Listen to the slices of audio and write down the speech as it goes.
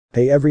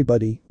Hey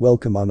everybody,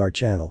 welcome on our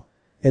channel.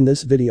 In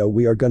this video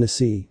we are gonna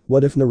see,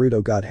 what if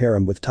Naruto got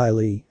harem with Ty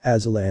Lee,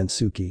 Azula and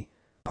Suki.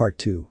 Part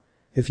 2.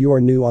 If you are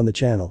new on the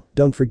channel,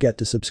 don't forget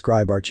to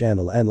subscribe our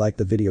channel and like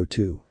the video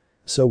too.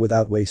 So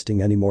without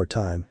wasting any more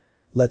time,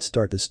 let's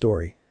start the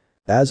story.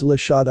 Azula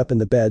shot up in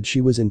the bed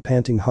she was in,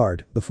 panting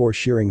hard before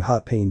shearing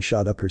hot pain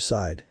shot up her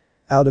side.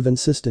 Out of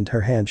insistent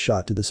her hand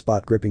shot to the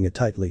spot, gripping it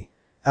tightly.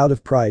 Out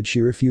of pride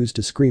she refused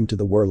to scream to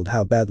the world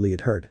how badly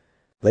it hurt.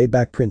 Lay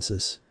back,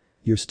 princess.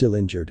 You're still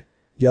injured,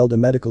 yelled a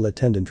medical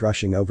attendant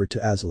rushing over to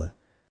Azula.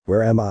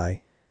 Where am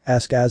I?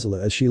 Asked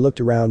Azula as she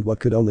looked around what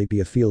could only be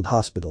a field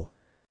hospital.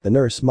 The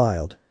nurse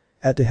smiled.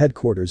 At the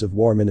headquarters of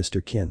War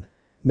Minister Kin.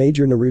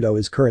 Major Naruto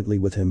is currently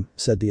with him,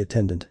 said the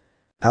attendant.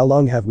 How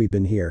long have we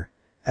been here?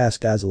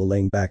 Asked Azula,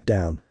 laying back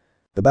down.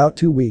 About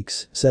 2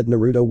 weeks, said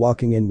Naruto,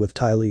 walking in with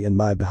Ty Lee and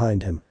Mai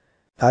behind him.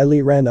 Ty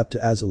Lee ran up to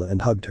Azula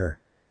and hugged her.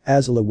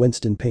 Azula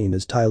winced in pain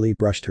as Ty Lee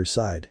brushed her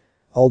side.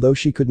 Although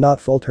she could not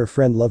fault her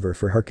friend lover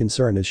for her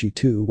concern, as she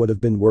too would have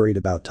been worried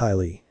about Ty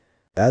Lee.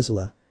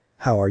 Azula.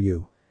 How are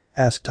you?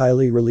 Asked Ty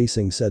Lee,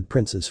 releasing said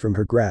princess from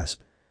her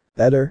grasp.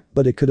 Better,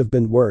 but it could have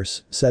been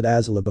worse, said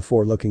Azula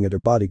before looking at her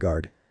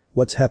bodyguard.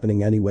 What's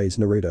happening anyways,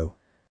 Naruto?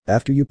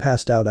 After you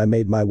passed out I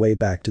made my way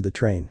back to the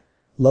train.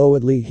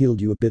 Lee healed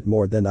you a bit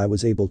more than I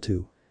was able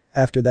to.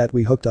 After that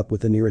we hooked up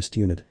with the nearest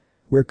unit.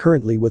 We're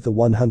currently with the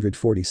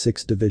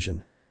 146th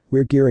Division.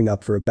 We're gearing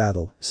up for a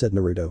battle, said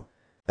Naruto.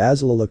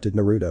 Azula looked at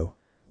Naruto.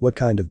 What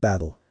kind of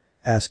battle?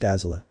 Asked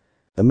Azula.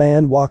 A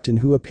man walked in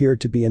who appeared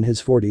to be in his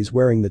 40s,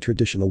 wearing the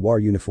traditional war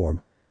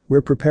uniform.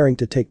 We're preparing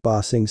to take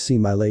Ba Sing Se,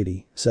 my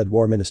lady, said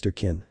War Minister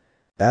Kin.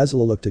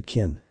 Azula looked at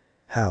Kin.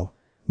 How?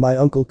 My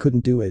uncle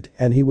couldn't do it,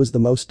 and he was the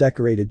most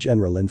decorated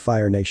general in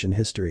Fire Nation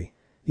history.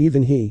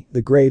 Even he,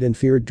 the great and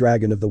feared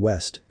dragon of the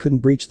West, couldn't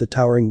breach the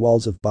towering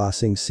walls of Ba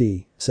Sing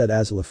Se, said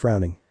Azula,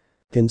 frowning.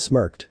 Kin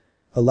smirked.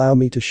 Allow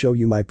me to show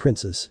you my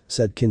princess,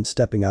 said Kin,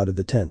 stepping out of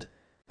the tent.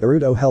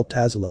 Naruto helped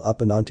Azula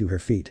up and onto her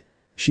feet.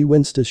 She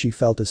winced as she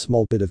felt a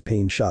small bit of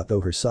pain shot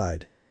through her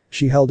side.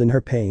 She held in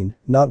her pain,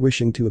 not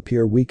wishing to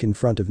appear weak in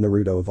front of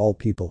Naruto of all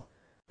people.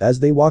 As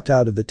they walked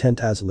out of the tent,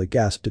 Azula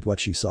gasped at what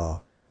she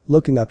saw.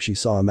 Looking up, she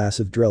saw a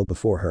massive drill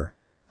before her.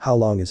 How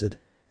long is it?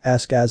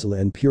 Asked Azula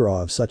in pure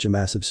awe of such a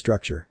massive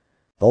structure.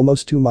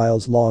 Almost 2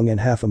 miles long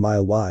and half a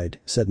mile wide,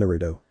 said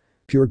Naruto.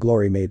 Pure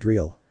glory made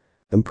real.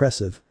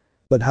 Impressive.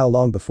 But how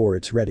long before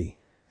it's ready?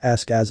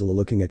 Asked Azula,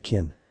 looking at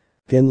Kin.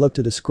 Kin looked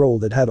at a scroll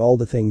that had all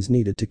the things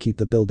needed to keep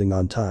the building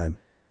on time.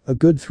 A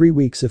good 3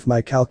 weeks if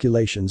my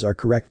calculations are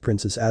correct,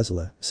 Princess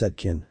Azula, said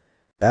Kin.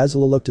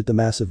 Azula looked at the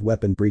massive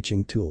weapon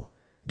breaching tool.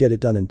 Get it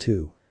done in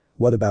 2.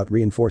 What about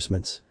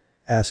reinforcements?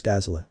 Asked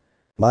Azula.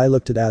 Mai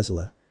looked at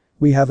Azula.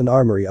 We have an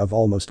armory of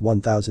almost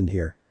 1,000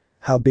 here.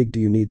 How big do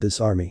you need this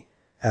army?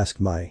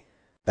 Asked Mai.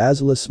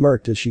 Azula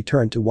smirked as she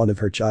turned to one of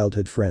her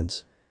childhood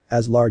friends.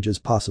 As large as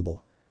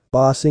possible.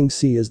 Ba Sing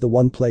Se is the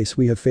one place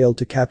we have failed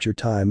to capture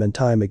time and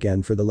time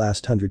again for the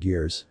last 100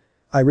 years.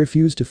 I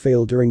refuse to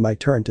fail during my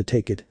turn to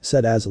take it,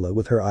 said Azula,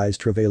 with her eyes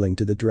travailing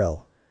to the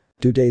drill.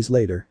 2 days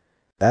later.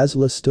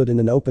 Azula stood in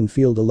an open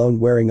field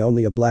alone, wearing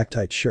only a black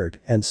tight shirt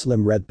and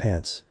slim red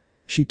pants.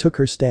 She took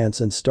her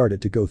stance and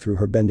started to go through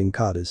her bending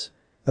katas.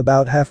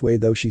 About halfway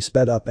though she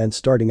sped up and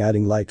starting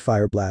adding light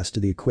fire blast to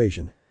the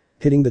equation.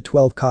 Hitting the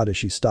 12 kata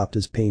she stopped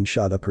as pain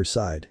shot up her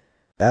side.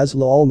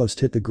 Azula almost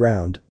hit the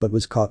ground but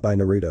was caught by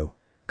Naruto.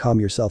 Calm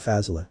yourself,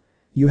 Azula.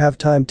 You have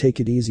time, take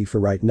it easy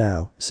for right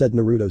now, said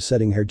Naruto,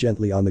 setting her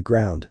gently on the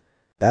ground.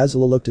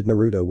 Azula looked at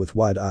Naruto with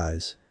wide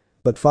eyes.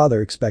 But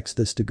father expects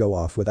this to go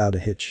off without a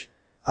hitch.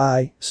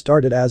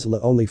 Started Azula,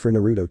 only for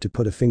Naruto to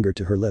put a finger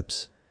to her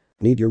lips.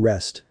 Need your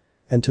rest.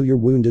 Until your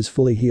wound is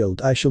fully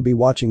healed I shall be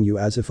watching you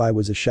as if I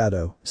was a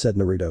shadow, said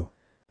Naruto.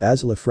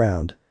 Azula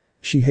frowned.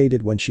 She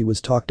hated when she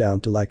was talked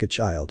down to like a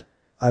child.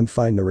 I'm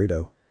fine,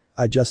 Naruto.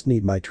 I just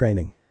need my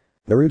training.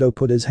 Naruto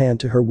put his hand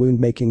to her wound,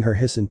 making her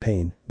hiss in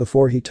pain,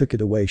 before he took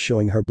it away,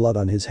 showing her blood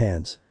on his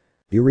hands.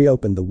 You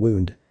reopened the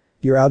wound.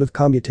 You're out of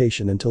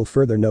commutation until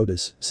further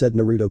notice, said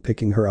Naruto,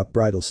 picking her up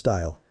bridal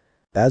style.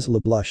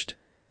 Azula blushed.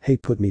 Hey,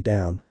 put me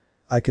down.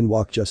 I can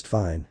walk just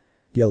fine,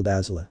 yelled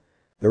Azula.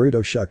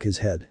 Naruto shook his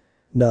head.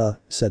 Nah,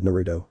 said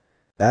Naruto.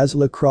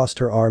 Azula crossed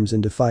her arms in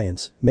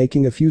defiance,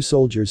 making a few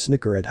soldiers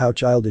snicker at how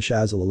childish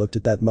Azula looked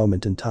at that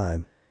moment in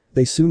time.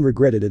 They soon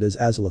regretted it as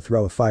Azula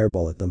threw a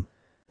fireball at them.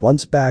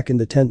 Once back in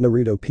the tent,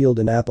 Naruto peeled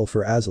an apple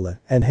for Azula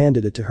and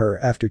handed it to her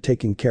after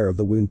taking care of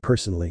the wound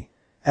personally.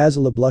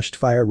 Azula blushed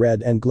fire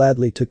red and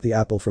gladly took the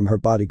apple from her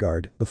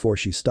bodyguard before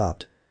she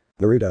stopped.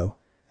 Naruto?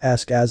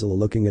 Asked Azula,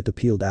 looking at the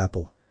peeled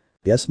apple.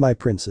 Yes, my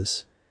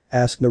princess?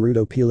 Asked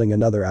Naruto, peeling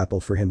another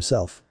apple for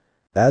himself.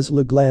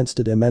 Azula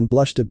glanced at him and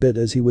blushed a bit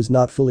as he was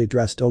not fully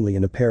dressed, only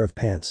in a pair of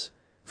pants.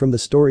 From the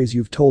stories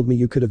you've told me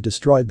you could have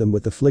destroyed them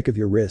with the flick of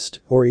your wrist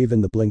or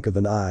even the blink of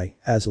an eye.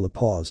 Azula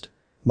paused.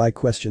 My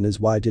question is,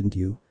 why didn't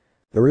you?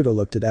 Naruto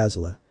looked at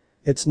Azula.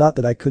 It's not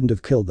that I couldn't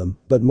have killed them,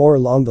 but more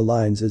along the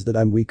lines is that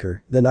I'm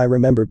weaker than I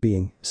remember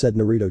being, said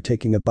Naruto,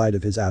 taking a bite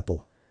of his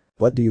apple.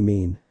 What do you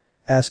mean?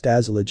 Asked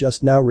Azula,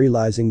 just now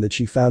realizing that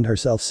she found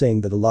herself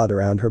saying that a lot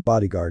around her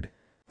bodyguard.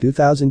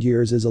 2,000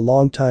 years is a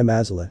long time,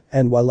 Azula,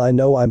 and while I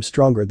know I'm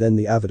stronger than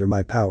the Avatar,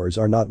 my powers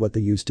are not what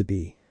they used to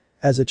be.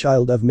 As a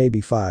child of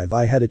maybe 5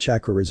 I had a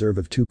chakra reserve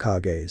of 2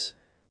 Kages.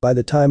 By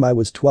the time I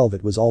was 12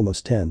 it was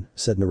almost 10,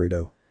 said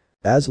Naruto.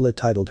 Azula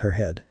titled her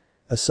head.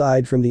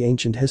 Aside from the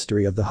ancient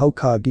history of the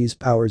Hokage's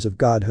powers of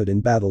godhood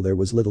in battle, there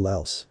was little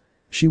else.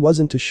 She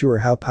wasn't too sure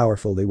how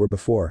powerful they were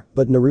before,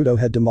 but Naruto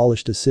had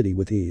demolished a city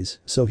with ease,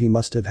 so he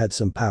must have had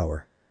some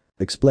power.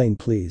 Explain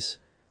please.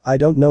 I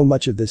don't know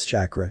much of this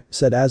chakra,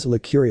 said Azula,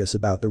 curious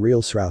about the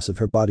real source of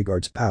her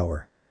bodyguard's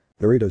power.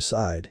 Naruto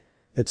sighed.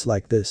 It's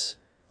like this.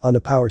 On a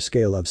power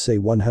scale of say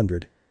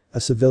 100. A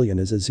civilian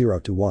is a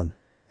 0 to 1.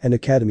 An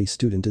academy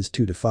student is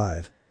 2 to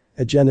 5.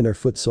 A genin or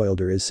foot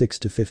soldier is 6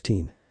 to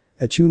 15.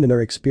 A chunin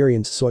or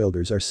experienced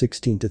soldiers are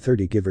 16 to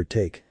 30 give or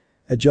take.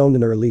 A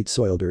jonin or elite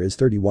soldier is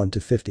 31 to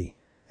 50.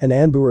 An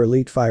Anbu or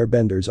elite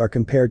firebenders are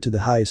compared to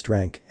the highest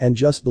rank and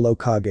just below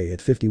Kage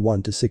at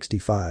 51 to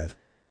 65.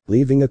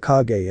 Leaving a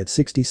Kage at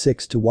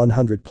 66 to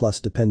 100 plus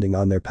depending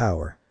on their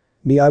power.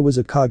 Me, I was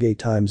a Kage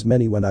times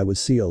many when I was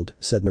sealed,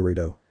 said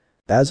Naruto.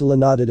 Azula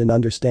nodded in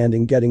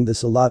understanding, getting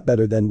this a lot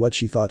better than what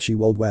she thought she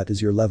would. What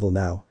is your level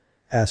now?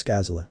 Asked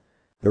Azula.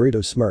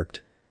 Naruto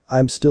smirked.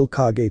 I'm still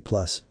Kage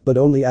plus, but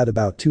only at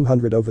about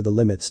 200 over the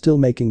limit, still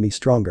making me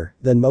stronger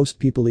than most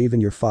people,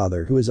 even your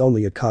father who is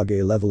only a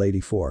Kage level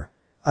 84.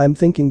 I'm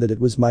thinking that it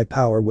was my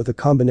power with a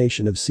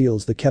combination of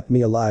seals that kept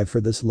me alive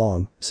for this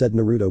long, said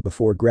Naruto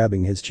before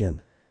grabbing his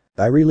chin.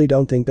 I really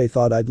don't think they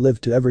thought I'd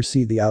live to ever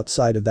see the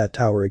outside of that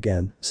tower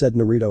again, said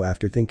Naruto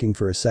after thinking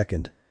for a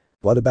second.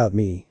 What about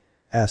me?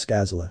 Asked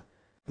Azula.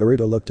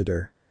 Naruto looked at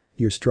her.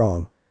 You're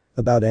strong.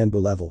 About Anbu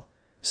level.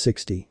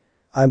 60.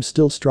 I'm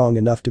still strong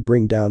enough to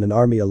bring down an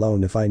army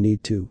alone if I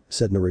need to,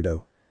 said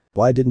Naruto.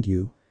 Why didn't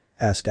you?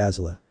 Asked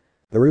Azula.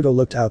 Naruto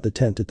looked out the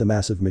tent at the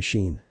massive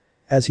machine.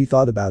 As he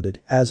thought about it,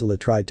 Azula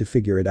tried to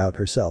figure it out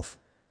herself.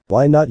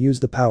 Why not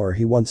use the power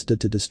he once did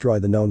to destroy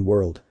the known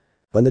world?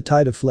 When the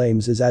tide of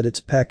flames is at its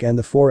peak and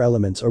the 4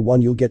 elements are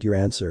one, you'll get your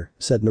answer,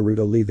 said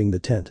Naruto, leaving the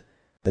tent.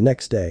 The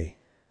next day.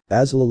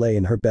 Azula lay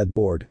in her bed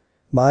bored.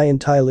 Mai and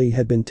Ty Lee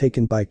had been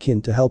taken by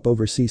Kin to help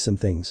oversee some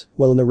things,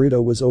 while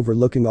Naruto was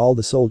overlooking all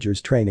the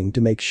soldiers' training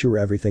to make sure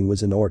everything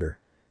was in order.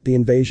 The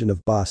invasion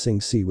of Ba Sing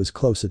Se was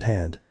close at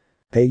hand.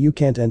 Hey, you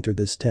can't enter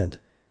this tent,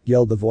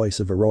 yelled the voice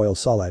of a royal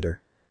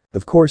solider.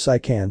 Of course I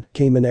can,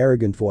 came an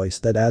arrogant voice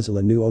that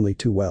Azula knew only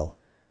too well.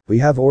 We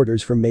have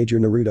orders from Major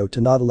Naruto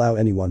to not allow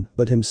anyone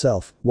but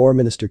himself, War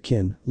Minister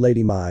Kin,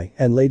 Lady Mai,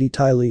 and Lady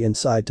Ty Lee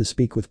inside to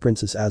speak with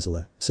Princess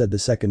Azula, said the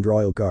second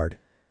royal guard.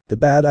 The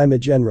bad, I'm a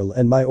general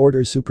and my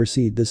orders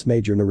supersede this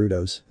Major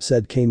Naruto's,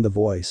 said came the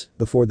voice,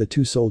 before the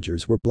 2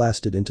 soldiers were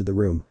blasted into the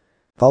room.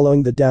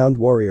 Following the downed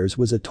warriors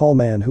was a tall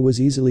man who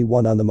was easily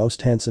one of the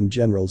most handsome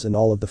generals in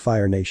all of the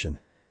Fire Nation.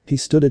 He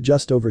stood at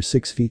just over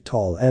 6 feet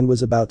tall and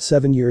was about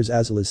 7 years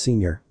Azula's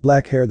senior,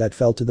 black hair that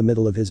fell to the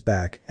middle of his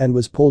back and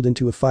was pulled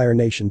into a Fire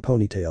Nation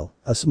ponytail,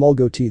 a small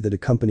goatee that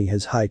accompanied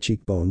his high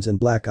cheekbones and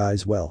black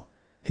eyes well.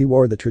 He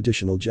wore the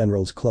traditional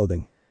general's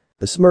clothing.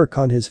 The smirk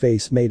on his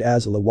face made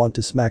Azula want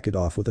to smack it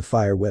off with a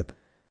fire whip.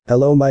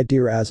 Hello my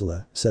dear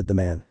Azula, said the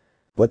man.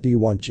 What do you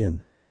want,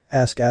 Jin?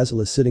 Asked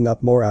Azula, sitting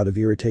up more out of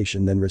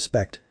irritation than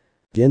respect.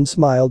 Jin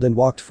smiled and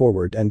walked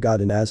forward and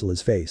got in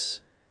Azula's face.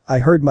 I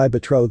heard my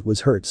betrothed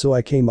was hurt, so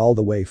I came all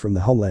the way from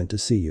the homeland to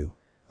see you.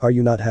 Are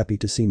you not happy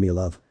to see me,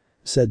 love?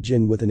 Said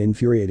Jin with an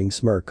infuriating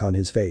smirk on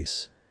his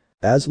face.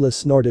 Azula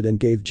snorted and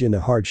gave Jin a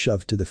hard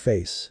shove to the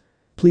face.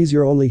 Please,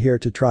 you're only here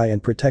to try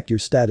and protect your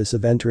status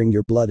of entering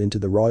your blood into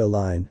the royal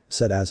line,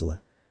 said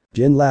Azula.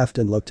 Jin laughed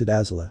and looked at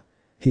Azula.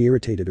 He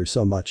irritated her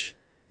so much.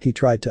 He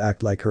tried to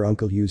act like her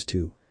uncle used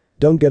to.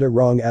 Don't get it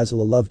wrong,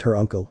 Azula loved her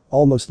uncle,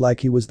 almost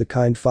like he was the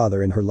kind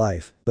father in her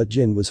life, but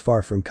Jin was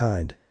far from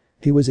kind.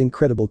 He was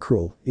incredibly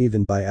cruel,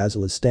 even by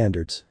Azula's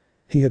standards.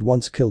 He had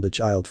once killed a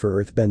child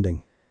for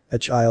earthbending. A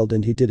child,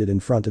 and he did it in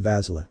front of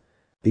Azula.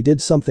 He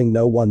did something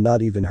no one,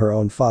 not even her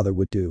own father,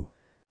 would do.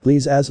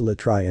 Please Azula,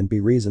 try and be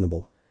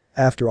reasonable.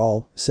 After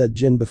all, said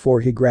Jin before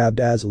he grabbed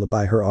Azula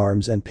by her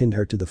arms and pinned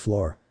her to the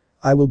floor.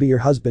 I will be your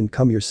husband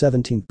come your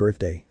 17th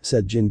birthday,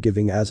 said Jin,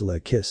 giving Azula a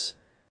kiss.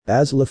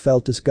 Azula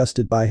felt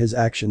disgusted by his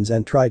actions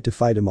and tried to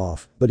fight him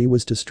off, but he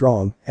was too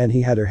strong and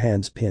he had her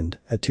hands pinned.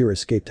 A tear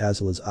escaped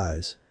Azula's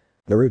eyes.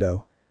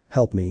 Naruto.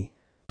 Help me.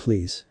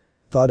 Please.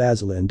 Thought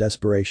Azula in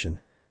desperation.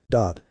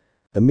 A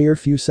mere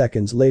few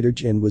seconds later,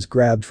 Jin was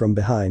grabbed from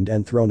behind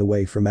and thrown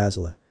away from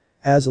Azula.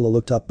 Azula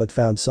looked up but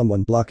found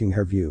someone blocking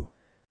her view.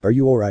 Are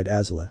you alright,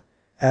 Azula?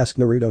 Asked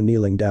Naruto,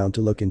 kneeling down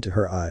to look into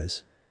her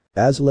eyes.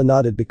 Azula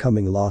nodded,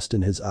 becoming lost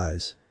in his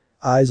eyes.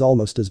 Eyes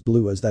almost as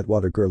blue as that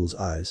water girl's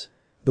eyes.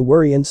 The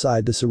worry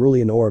inside the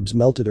cerulean orbs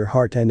melted her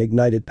heart and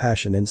ignited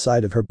passion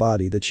inside of her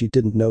body that she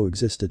didn't know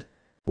existed.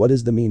 What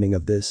is the meaning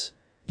of this?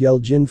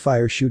 Yelled Jin,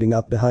 fire shooting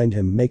up behind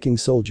him, making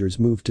soldiers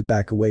move to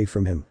back away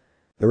from him.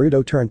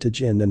 Naruto turned to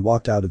Jin and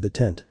walked out of the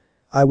tent.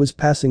 I was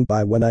passing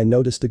by when I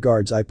noticed the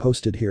guards I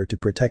posted here to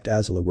protect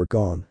Azula were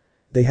gone.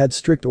 They had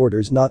strict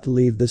orders not to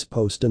leave this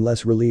post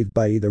unless relieved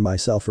by either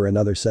myself or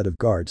another set of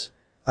guards.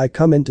 I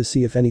come in to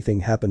see if anything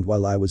happened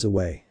while I was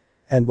away.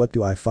 And what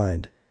do I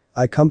find?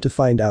 I come to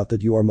find out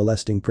that you are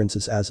molesting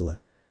Princess Azula.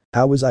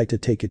 How was I to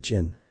take it,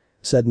 Jin?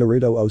 Said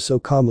Naruto oh so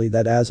calmly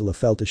that Azula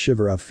felt a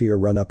shiver of fear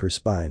run up her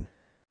spine.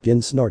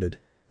 Jin snorted.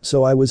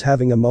 So I was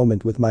having a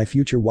moment with my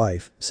future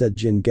wife, said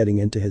Jin getting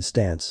into his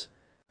stance.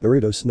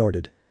 Naruto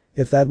snorted.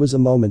 If that was a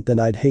moment then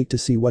I'd hate to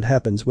see what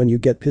happens when you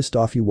get pissed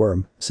off you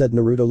worm, said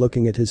Naruto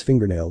looking at his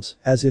fingernails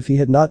as if he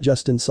had not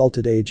just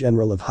insulted a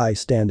general of high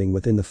standing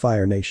within the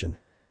Fire Nation.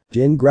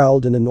 Jin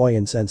growled in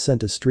annoyance and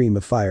sent a stream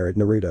of fire at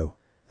Naruto.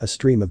 A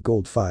stream of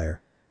gold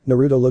fire.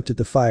 Naruto looked at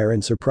the fire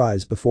in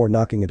surprise before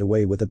knocking it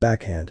away with a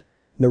backhand.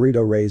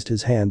 Naruto raised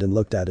his hand and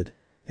looked at it.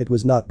 It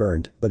was not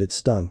burned, but it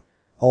stung.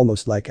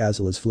 Almost like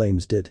Azula's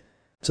flames did.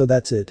 So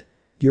that's it.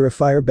 You're a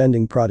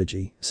fire-bending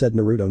prodigy, said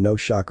Naruto, no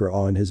shock or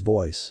awe in his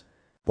voice.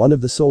 One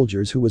of the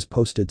soldiers who was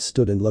posted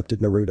stood and looked at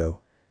Naruto.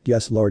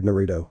 Yes, Lord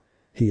Naruto.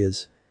 He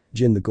is.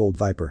 Jin the Gold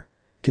Viper.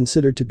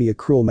 Considered to be a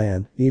cruel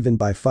man, even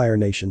by Fire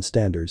Nation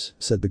standards,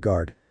 said the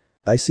guard.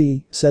 I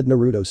see, said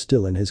Naruto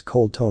still in his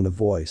cold tone of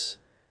voice.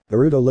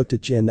 Naruto looked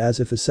at Jin as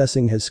if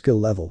assessing his skill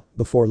level,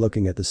 before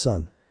looking at the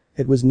sun.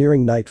 It was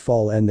nearing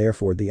nightfall and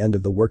therefore the end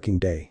of the working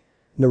day.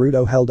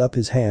 Naruto held up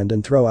his hand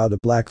and threw out a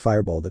black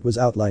fireball that was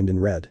outlined in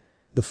red.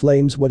 The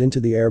flames went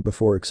into the air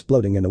before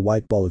exploding in a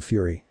white ball of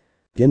fury.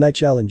 Jin, I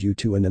challenge you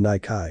to an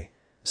Anai-kai,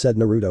 said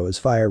Naruto as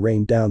fire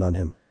rained down on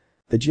him.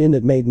 The Jin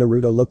had made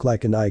Naruto look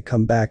like an eye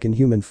come back in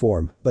human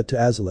form, but to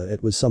Azula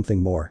it was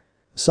something more.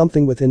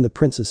 Something within the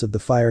princess of the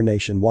Fire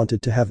Nation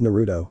wanted to have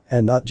Naruto,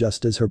 and not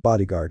just as her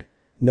bodyguard.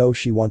 No,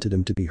 she wanted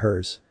him to be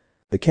hers.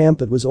 The camp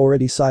that was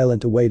already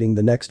silent awaiting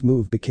the next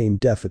move became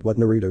deaf at what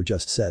Naruto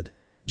just said.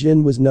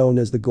 Jin was known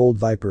as the Gold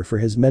Viper for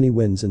his many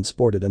wins and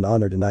sported an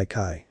honored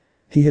Anai-kai.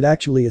 He had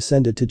actually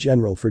ascended to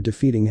general for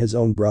defeating his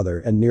own brother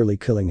and nearly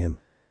killing him.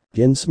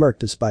 Jin smirked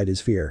despite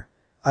his fear.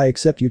 I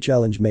accept your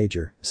challenge,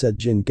 Major, said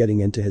Jin getting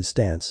into his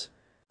stance.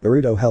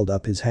 Naruto held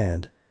up his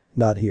hand.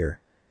 Not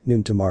here.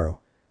 Noon tomorrow.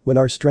 When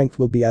our strength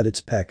will be at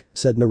its peak,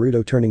 said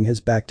Naruto turning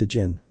his back to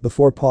Jin,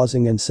 before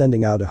pausing and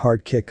sending out a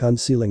hard kick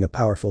unsealing a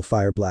powerful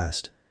fire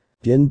blast.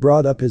 Jin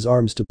brought up his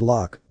arms to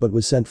block, but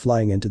was sent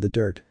flying into the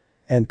dirt.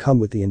 And come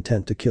with the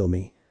intent to kill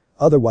me.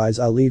 Otherwise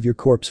I'll leave your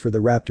corpse for the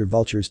raptor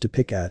vultures to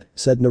pick at,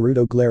 said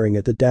Naruto glaring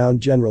at the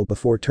downed general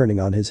before turning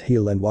on his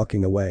heel and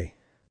walking away.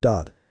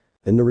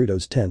 In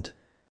Naruto's tent.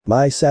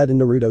 Mai sat in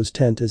Naruto's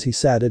tent as he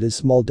sat at his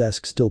small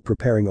desk still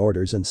preparing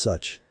orders and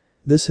such.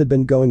 This had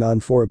been going on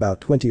for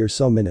about 20 or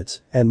so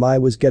minutes, and Mai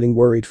was getting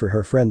worried for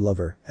her friend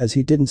lover as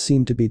he didn't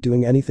seem to be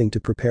doing anything to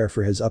prepare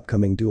for his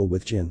upcoming duel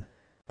with Jin.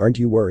 Aren't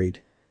you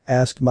worried?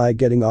 Asked Mai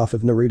getting off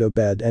of Naruto's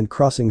bed and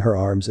crossing her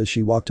arms as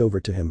she walked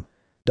over to him.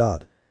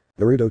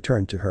 Naruto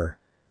turned to her.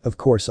 Of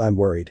course I'm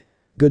worried.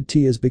 Good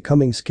tea is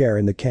becoming scarce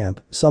in the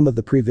camp, some of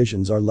the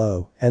provisions are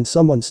low, and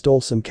someone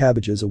stole some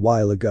cabbages a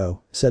while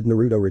ago, said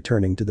Naruto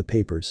returning to the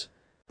papers.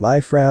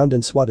 Mai frowned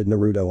and swatted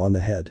Naruto on the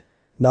head.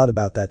 Not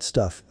about that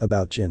stuff,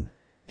 about Jin.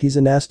 He's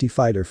a nasty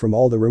fighter from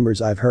all the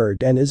rumors I've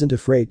heard and isn't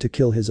afraid to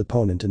kill his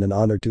opponent in an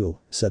honor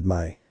duel, said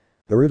Mai.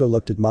 Naruto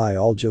looked at Mai,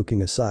 all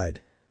joking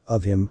aside.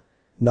 Of him?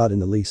 Not in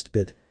the least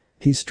bit.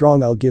 He's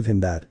strong, I'll give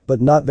him that,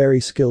 but not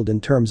very skilled in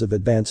terms of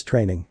advanced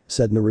training,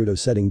 said Naruto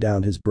setting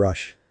down his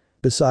brush.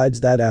 Besides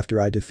that, after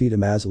I defeat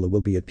him Azula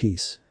will be at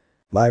peace.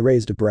 Mai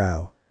raised a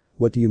brow.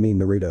 What do you mean,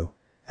 Naruto?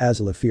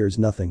 Azula fears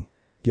nothing.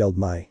 Yelled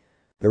Mai.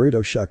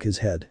 Naruto shook his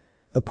head.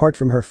 Apart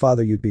from her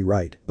father you'd be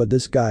right, but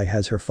this guy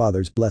has her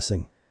father's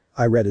blessing.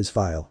 I read his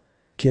file.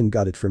 Kin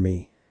got it for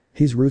me.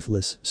 He's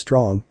ruthless,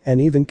 strong,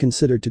 and even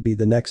considered to be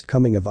the next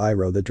coming of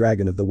Iroh the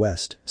Dragon of the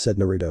West, said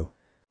Naruto.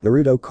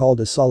 Naruto called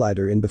a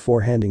Solider in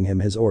before handing him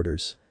his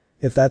orders.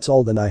 If that's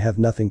all then I have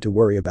nothing to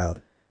worry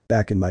about.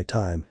 Back in my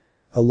time.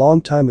 A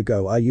long time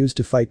ago I used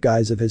to fight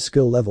guys of his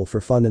skill level for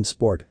fun and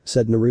sport,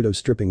 said Naruto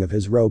stripping of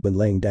his robe and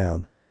laying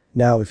down.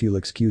 Now if you'll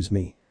excuse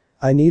me.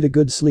 I need a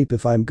good sleep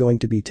if I'm going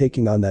to be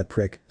taking on that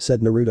prick, said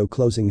Naruto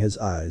closing his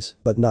eyes,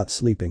 but not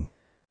sleeping.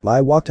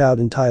 Mai walked out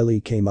and Ty Lee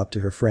came up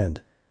to her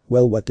friend.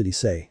 Well, what did he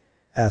say?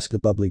 Asked the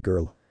bubbly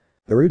girl.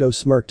 Naruto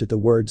smirked at the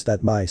words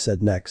that Mai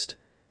said next.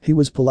 He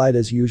was polite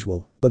as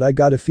usual, but I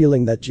got a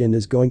feeling that Jin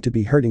is going to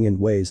be hurting in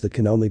ways that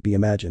can only be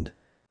imagined.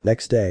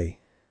 Next day.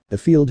 The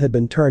field had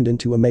been turned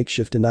into a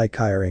makeshift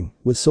Anai-kai ring,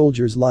 with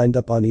soldiers lined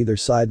up on either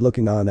side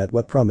looking on at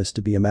what promised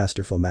to be a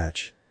masterful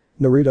match.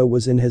 Naruto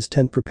was in his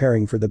tent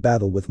preparing for the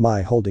battle with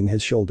Mai holding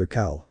his shoulder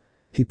cowl.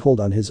 He pulled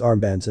on his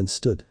armbands and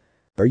stood.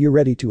 Are you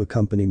ready to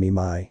accompany me,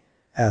 Mai?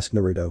 Asked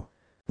Naruto.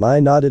 Mai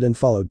nodded and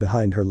followed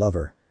behind her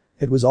lover.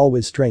 It was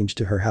always strange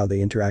to her how they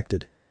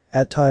interacted.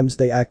 At times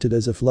they acted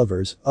as if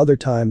lovers, other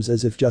times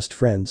as if just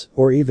friends,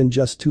 or even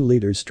just two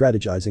leaders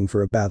strategizing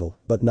for a battle,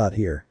 but not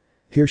here.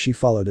 Here she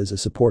followed as a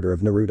supporter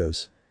of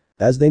Naruto's.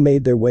 As they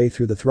made their way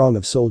through the throng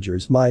of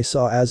soldiers, Mai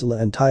saw Azula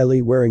and Ty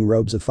Lee wearing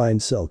robes of fine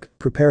silk,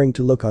 preparing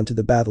to look onto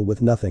the battle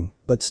with nothing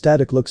but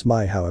static looks.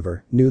 Mai,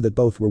 however, knew that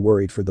both were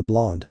worried for the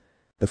blonde.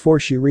 Before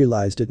she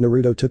realized it,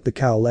 Naruto took the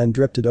cowl and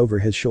dripped it over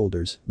his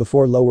shoulders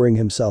before lowering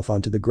himself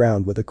onto the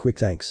ground with a quick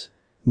thanks.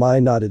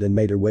 Mai nodded and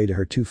made her way to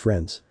her two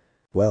friends.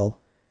 Well?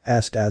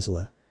 Asked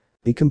Azula.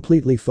 He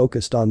completely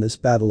focused on this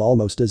battle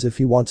almost as if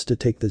he wants to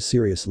take this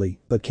seriously,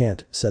 but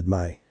can't, said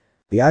Mai.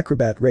 The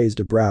acrobat raised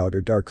a brow at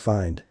her dark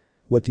find.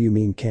 What do you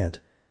mean can't?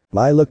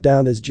 Mai looked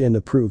down as Jin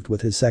approved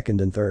with his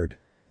second and third.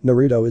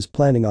 Naruto is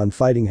planning on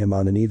fighting him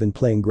on an even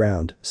playing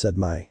ground, said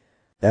Mai.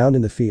 Down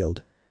in the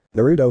field.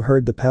 Naruto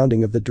heard the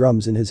pounding of the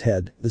drums in his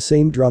head, the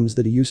same drums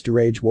that he used to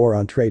wage war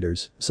on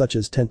traitors, such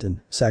as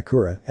Tenten,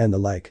 Sakura, and the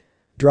like.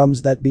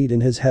 Drums that beat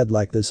in his head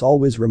like this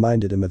always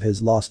reminded him of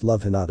his lost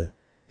love Hinata.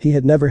 He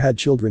had never had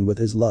children with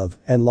his love,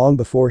 and long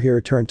before he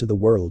returned to the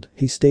world,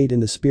 he stayed in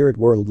the spirit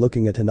world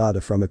looking at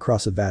Hinata from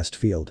across a vast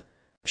field.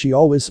 She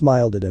always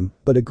smiled at him,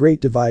 but a great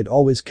divide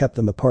always kept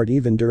them apart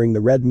even during the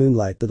red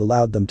moonlight that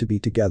allowed them to be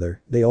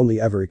together, they only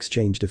ever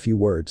exchanged a few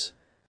words.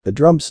 The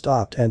drums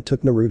stopped and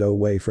took Naruto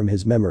away from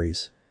his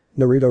memories.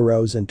 Naruto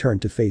rose and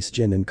turned to face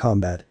Jin in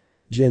combat.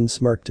 Jin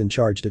smirked and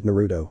charged at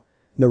Naruto.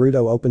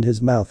 Naruto opened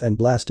his mouth and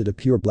blasted a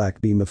pure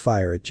black beam of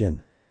fire at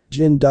Jin.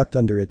 Jin ducked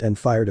under it and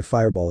fired a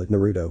fireball at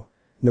Naruto.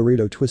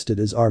 Naruto twisted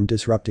his arm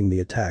disrupting the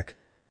attack.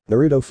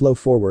 Naruto flew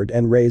forward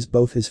and raised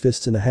both his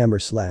fists in a hammer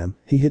slam.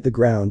 He hit the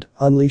ground,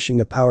 unleashing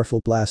a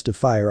powerful blast of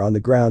fire on the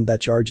ground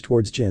that charged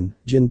towards Jin.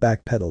 Jin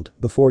backpedaled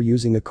before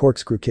using a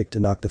corkscrew kick to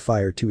knock the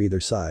fire to either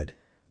side.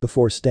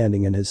 Before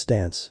standing in his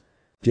stance.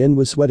 Jin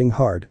was sweating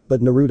hard,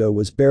 but Naruto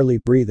was barely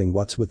breathing.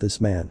 What's with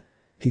this man?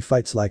 He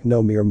fights like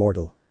no mere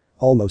mortal.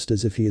 Almost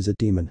as if he is a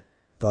demon.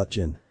 Thought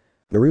Jin.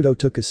 Naruto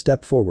took a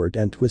step forward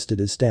and twisted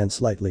his stance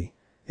slightly.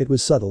 It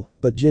was subtle,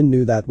 but Jin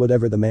knew that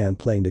whatever the man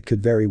planned it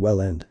could very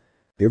well end.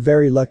 You're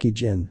very lucky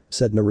Jin,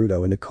 said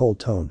Naruto in a cold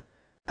tone.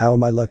 How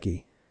am I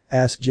lucky?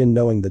 Asked Jin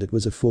knowing that it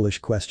was a foolish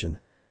question.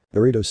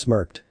 Naruto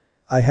smirked.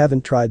 I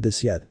haven't tried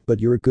this yet, but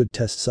you're a good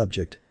test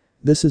subject.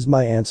 This is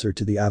my answer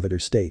to the Avatar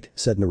state,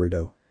 said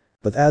Naruto.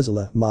 With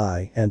Azula,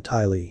 Mai, and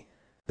Ty Lee.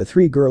 The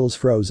three girls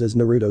froze as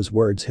Naruto's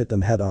words hit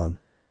them head on.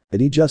 Did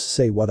he just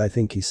say what I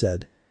think he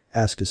said?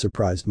 Asked a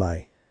surprised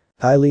Mai.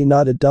 Ty Lee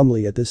nodded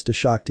dumbly at this, too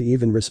shocked to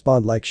even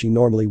respond like she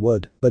normally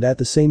would, but at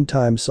the same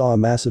time saw a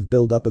massive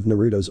buildup of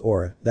Naruto's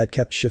aura that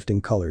kept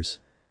shifting colors.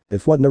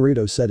 If what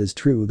Naruto said is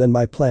true, then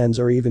my plans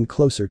are even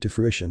closer to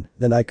fruition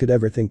than I could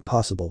ever think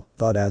possible,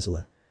 thought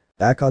Azula.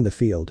 Back on the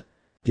field.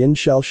 Jin,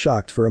 shell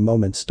shocked for a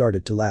moment,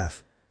 started to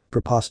laugh.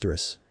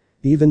 Preposterous.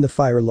 Even the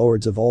fire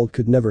lords of old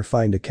could never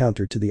find a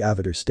counter to the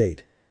Avatar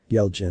state,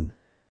 yelled Jin.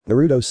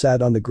 Naruto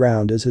sat on the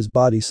ground as his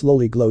body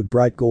slowly glowed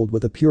bright gold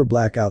with a pure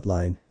black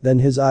outline, then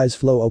his eyes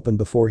flew open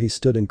before he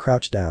stood and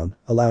crouched down,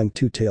 allowing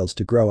two tails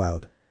to grow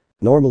out.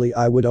 Normally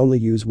I would only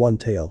use one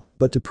tail,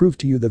 but to prove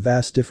to you the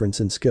vast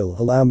difference in skill,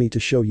 allow me to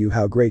show you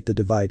how great the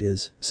divide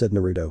is, said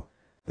Naruto.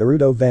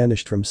 Naruto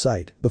vanished from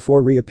sight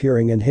before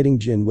reappearing and hitting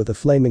Jin with a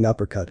flaming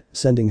uppercut,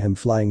 sending him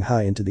flying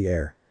high into the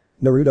air.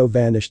 Naruto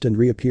vanished and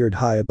reappeared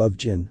high above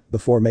Jin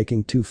before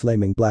making two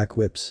flaming black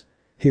whips.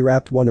 He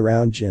wrapped one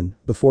around Jin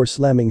before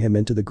slamming him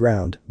into the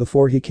ground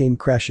before he came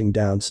crashing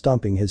down,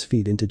 stomping his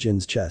feet into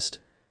Jin's chest.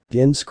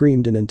 Jin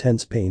screamed in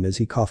intense pain as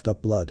he coughed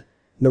up blood.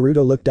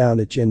 Naruto looked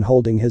down at Jin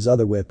holding his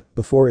other whip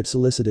before it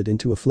solicited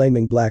into a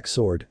flaming black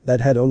sword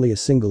that had only a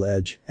single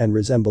edge and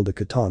resembled a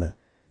katana.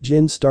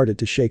 Jin started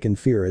to shake in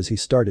fear as he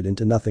started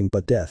into nothing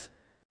but death.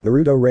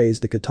 Naruto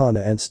raised the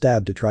katana and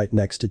stabbed it right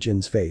next to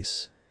Jin's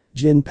face.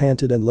 Jin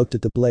panted and looked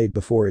at the blade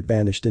before it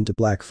vanished into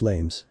black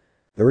flames.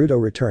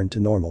 Naruto returned to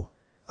normal.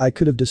 I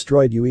could have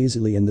destroyed you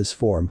easily in this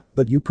form,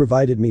 but you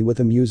provided me with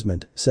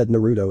amusement, said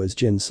Naruto as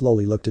Jin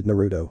slowly looked at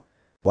Naruto.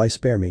 Why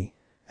spare me?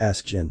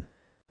 Asked Jin.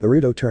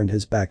 Naruto turned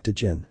his back to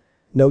Jin.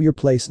 Know your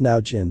place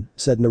now Jin,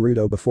 said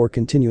Naruto before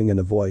continuing in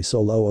a voice so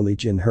low only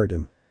Jin heard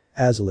him.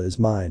 Azula is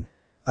mine.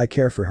 I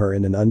care for her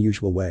in an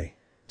unusual way.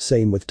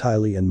 Same with Ty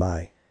Lee and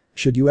Mai.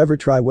 Should you ever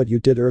try what you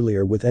did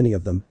earlier with any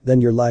of them,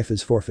 then your life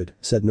is forfeit,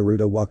 said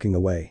Naruto walking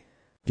away.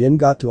 Jin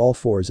got to all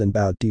fours and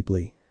bowed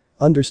deeply.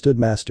 Understood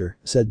master,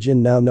 said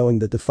Jin now knowing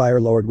that the Fire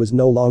Lord was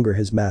no longer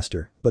his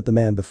master, but the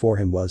man before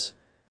him was.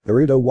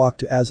 Naruto walked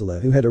to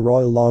Azula who had a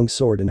royal long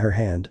sword in her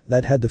hand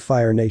that had the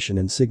Fire Nation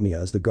insignia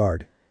as the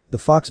guard. The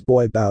fox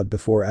boy bowed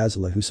before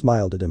Azula who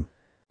smiled at him.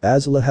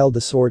 Azula held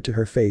the sword to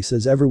her face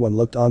as everyone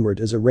looked onward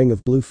as a ring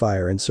of blue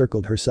fire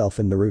encircled herself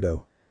and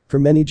Naruto. For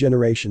many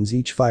generations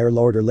each Fire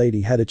Lord or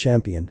lady had a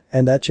champion,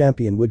 and that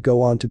champion would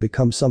go on to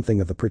become something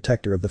of a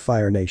protector of the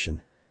Fire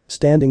Nation.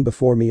 Standing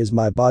before me is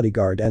my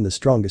bodyguard and the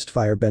strongest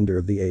firebender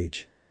of the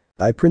age.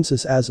 I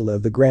Princess Azula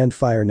of the Grand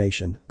Fire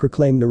Nation,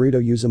 proclaim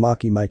Naruto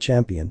Uzumaki my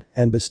champion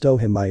and bestow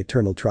him my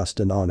eternal trust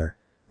and honor.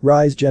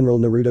 Rise General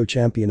Naruto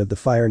champion of the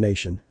Fire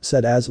Nation,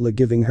 said Azula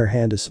giving her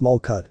hand a small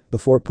cut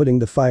before putting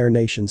the Fire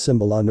Nation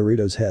symbol on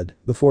Naruto's head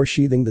before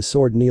sheathing the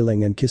sword,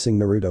 kneeling and kissing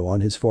Naruto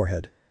on his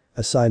forehead.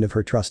 A sign of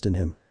her trust in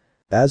him.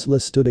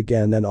 Azula stood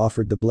again and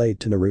offered the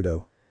blade to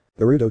Naruto.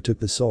 Naruto took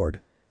the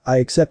sword. I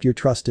accept your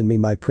trust in me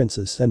my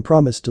princess and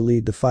promise to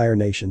lead the Fire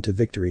Nation to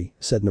victory,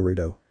 said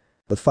Naruto.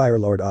 But Fire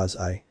Lord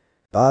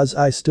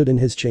Ozai stood in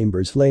his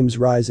chambers, flames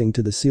rising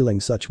to the ceiling,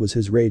 such was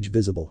his rage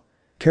visible.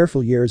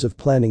 Careful years of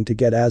planning to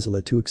get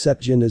Azula to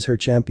accept Jin as her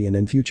champion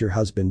and future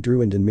husband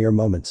ruined in mere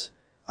moments.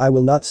 I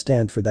will not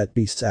stand for that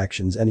beast's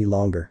actions any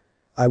longer.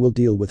 I will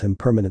deal with him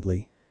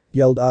permanently.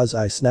 yelled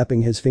Ozai,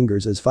 snapping his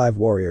fingers as 5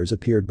 warriors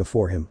appeared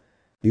before him.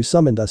 "You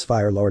summoned us,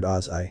 Fire Lord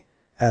Ozai?"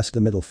 asked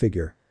the middle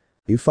figure.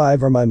 "You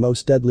 5 are my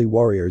most deadly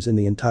warriors in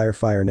the entire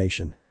Fire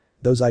Nation.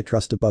 Those I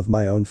trust above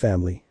my own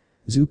family.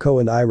 Zuko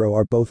and Iroh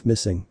are both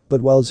missing,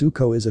 but while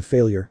Zuko is a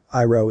failure,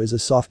 Iroh is a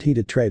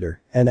soft-heated traitor,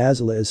 and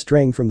Azula is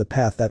straying from the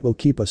path that will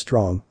keep us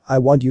strong. I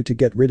want you to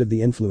get rid of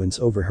the influence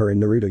over her in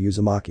Naruto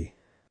Uzumaki."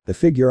 The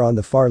figure on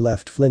the far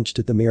left flinched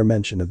at the mere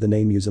mention of the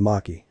name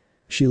Uzumaki.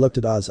 She looked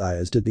at Ozai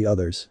as did the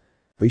others.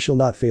 "We shall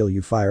not fail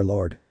you, Fire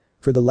Lord.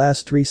 For the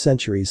last 3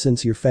 centuries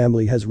since your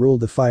family has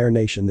ruled the Fire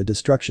Nation, the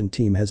destruction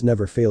team has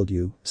never failed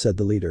you," said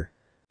the leader.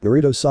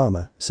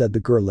 "Naruto-sama," said the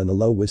girl in a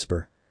low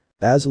whisper.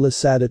 Azula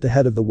sat at the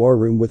head of the war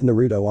room with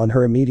Naruto on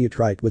her immediate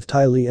right, with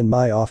Ty Lee and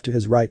Mai off to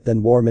his right,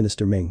 then War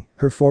Minister Ming,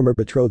 her former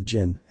betrothed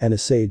Jin, and a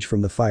sage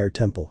from the Fire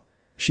Temple.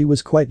 She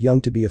was quite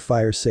young to be a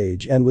fire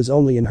sage and was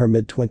only in her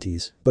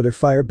mid-20s, but her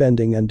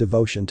fire-bending and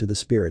devotion to the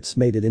spirits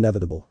made it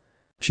inevitable.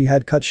 She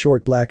had cut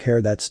short black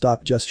hair that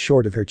stopped just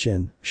short of her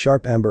chin,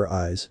 sharp amber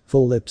eyes,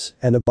 full lips,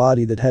 and a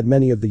body that had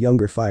many of the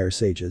younger fire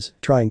sages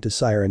trying to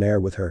sire an heir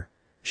with her.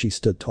 She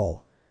stood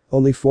tall.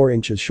 Only 4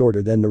 inches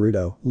shorter than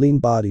Naruto, lean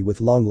body with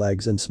long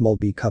legs and small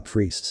B-cup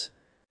wrists.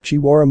 She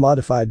wore a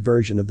modified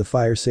version of the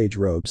fire sage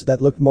robes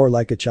that looked more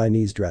like a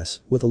Chinese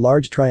dress, with a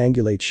large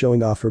triangulate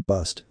showing off her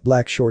bust,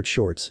 black short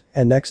shorts,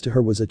 and next to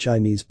her was a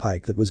Chinese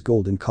pike that was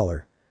gold in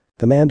color.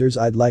 "Commanders,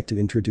 I'd like to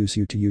introduce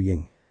you to Yu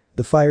Ying.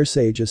 The fire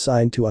sage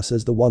assigned to us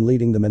as the one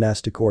leading the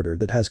monastic order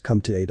that has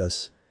come to aid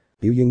us."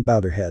 Yu Ying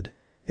bowed her head.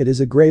 "It is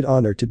a great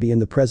honor to be in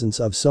the presence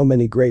of so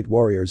many great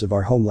warriors of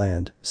our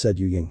homeland," said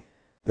Yu Ying.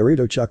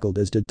 Naruto chuckled,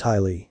 as did Ty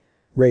Lee.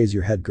 "Raise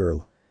your head,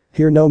 girl.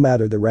 Here, no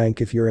matter the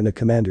rank, if you're in a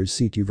commander's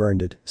seat you've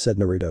earned it," said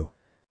Naruto.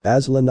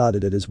 Azula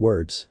nodded at his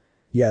words.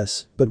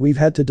 "Yes, but we've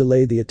had to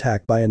delay the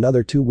attack by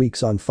another 2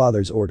 weeks on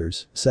father's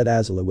orders," said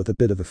Azula with a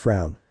bit of a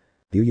frown.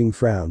 Yu Ying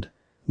frowned.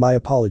 "My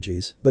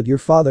apologies, but your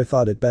father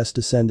thought it best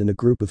to send in a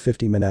group of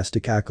 50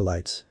 monastic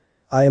acolytes.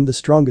 I am the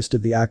strongest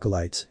of the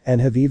acolytes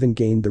and have even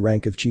gained the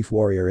rank of chief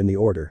warrior in the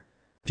order."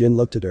 Jin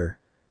looked at her.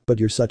 "But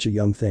you're such a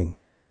young thing,"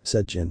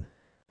 said Jin.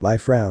 I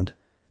frowned.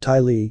 Ty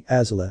Lee,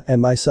 Azula,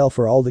 and myself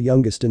are all the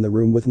youngest in the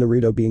room, with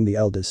Naruto being the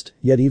eldest,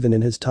 yet even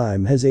in his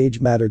time his age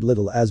mattered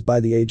little, as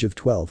by the age of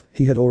 12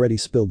 he had already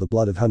spilled the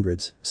blood of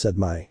hundreds, said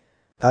Mai.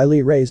 Ty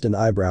Lee raised an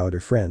eyebrow at her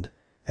friend.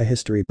 "A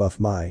history buff,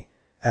 Mai?"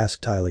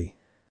 asked Ty Lee.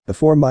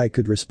 Before Mai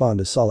could respond,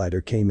 a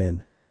Solider came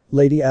in.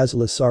 "Lady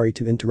Azula, sorry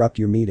to interrupt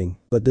your meeting,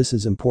 but this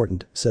is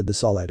important," said the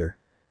Solider.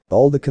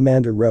 All the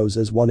commander rose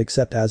as one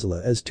except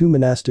Azula, as 2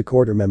 monastic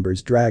order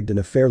members dragged in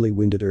a fairly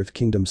wounded Earth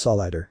Kingdom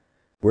Solider.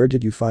 "Where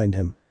did you find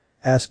him?"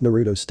 asked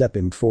Naruto,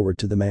 stepping forward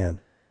to the man.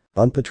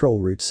 "On patrol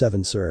route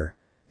 7, sir.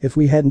 If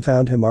we hadn't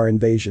found him our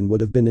invasion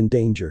would have been in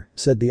danger,"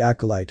 said the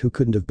acolyte, who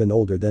couldn't have been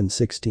older than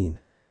 16.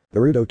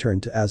 Naruto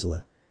turned to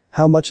Azula.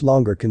 "How much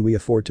longer can we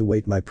afford to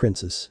wait, my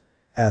princess?"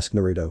 asked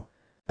Naruto.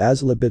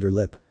 Azula bit her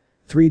lip.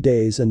 3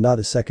 days and not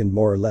a second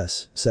more or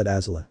less, said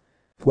Azula.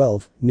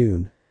 12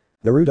 noon.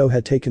 Naruto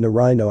had taken a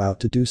rhino out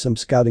to do some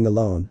scouting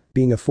alone.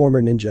 Being a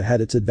former ninja had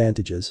its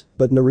advantages,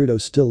 but Naruto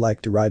still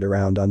liked to ride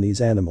around on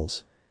these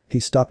animals. He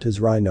stopped his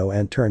rhino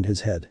and turned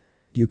his head.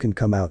 "You can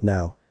come out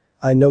now.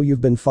 I know you've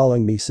been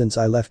following me since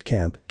I left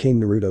camp," came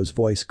Naruto's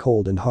voice,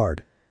 cold and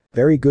hard.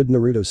 "Very good,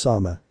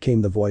 Naruto-sama,"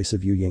 came the voice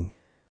of Yu Ying.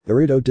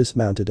 Naruto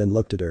dismounted and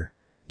looked at her.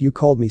 "You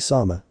called me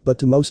Sama, but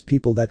to most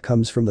people that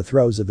comes from the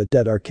throes of a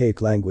dead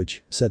archaic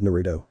language," said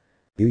Naruto.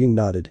 Yu Ying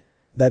nodded.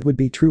 "That would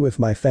be true if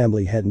my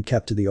family hadn't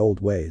kept to the old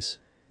ways.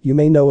 You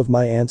may know of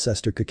my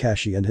ancestor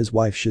Kakashi and his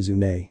wife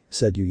Shizune,"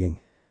 said Yu Ying.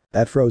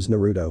 That froze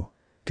Naruto.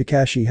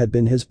 Kakashi had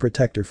been his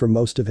protector for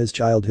most of his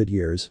childhood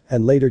years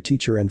and later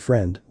teacher and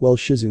friend, while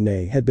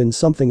Shizune had been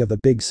something of a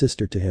big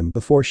sister to him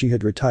before she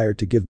had retired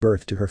to give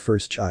birth to her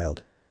first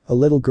child. A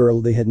little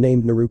girl they had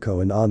named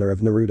Naruko in honor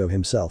of Naruto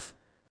himself.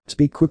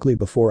 "Speak quickly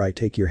before I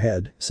take your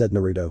head," said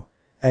Naruto.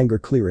 Anger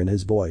clear in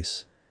his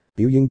voice.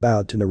 Yu Ying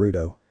bowed to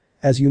Naruto.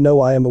 "As you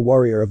know, I am a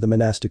warrior of the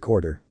monastic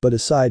order, but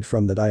aside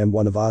from that I am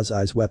one of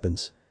Ozai's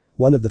weapons."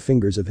 "One of the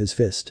fingers of his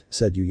fist,"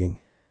 said Yu Ying.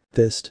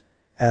 "Fist?"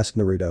 asked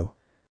Naruto.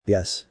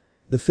 "Yes.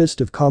 The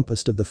fist of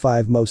composed of the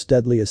 5 most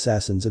deadly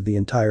assassins of the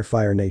entire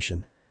Fire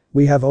Nation.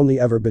 We have only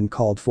ever been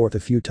called forth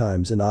a few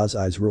times in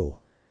Ozai's rule.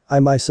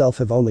 I myself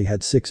have only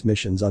had 6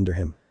 missions under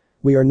him.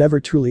 We are never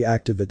truly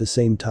active at the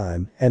same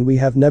time, and we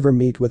have never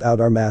meet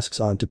without our masks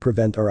on to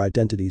prevent our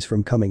identities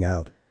from coming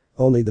out.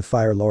 Only the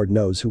Fire Lord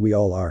knows who we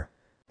all are."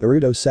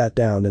 Naruto sat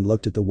down and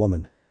looked at the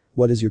woman.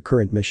 "What is your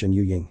current mission,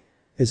 Yu Ying?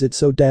 Is it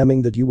so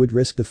damning that you would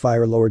risk the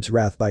Fire Lord's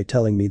wrath by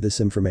telling me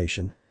this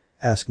information?"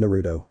 asked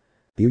Naruto.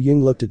 Yu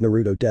Ying looked at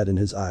Naruto dead in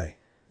his eye.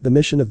 "The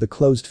mission of the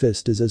closed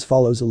fist is as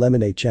follows: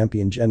 eliminate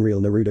champion General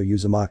Naruto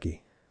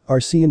Uzumaki. Our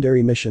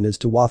secondary mission is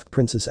to waft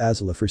Princess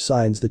Azula for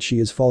signs that she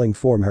is falling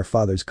from her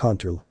father's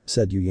control,"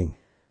 said Yu Ying.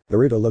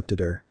 Naruto looked at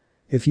her.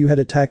 "If you had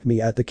attacked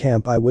me at the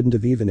camp I wouldn't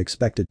have even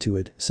expected to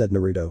it," said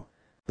Naruto.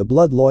 "The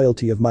blood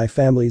loyalty of my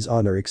family's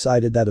honor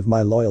excited that of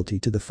my loyalty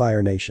to the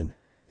Fire Nation.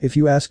 If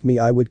you ask me,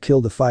 I would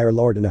kill the Fire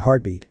Lord in a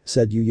heartbeat,"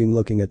 said Yu Ying,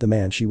 looking at the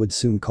man she would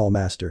soon call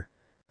master.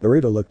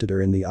 Naruto looked at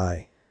her in the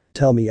eye.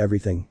 "Tell me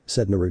everything,"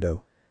 said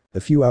Naruto. A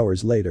few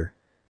hours later.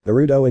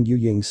 Naruto and Yu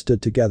Ying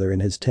stood together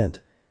in his tent.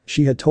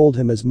 She had told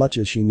him as much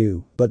as she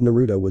knew, but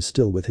Naruto was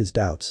still with his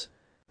doubts.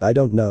 "I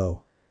don't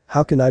know.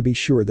 How can I be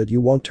sure that you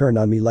won't turn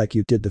on me like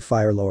you did the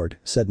Fire Lord?"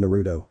 said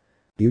Naruto.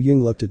 Yu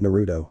Ying looked at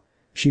Naruto.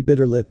 She bit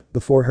her lip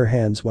before her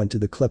hands went to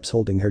the clips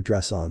holding her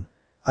dress on.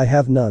 "I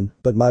have none,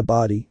 but my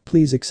body,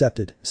 please accept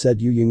it,"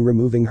 said Yu Ying,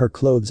 removing her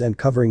clothes and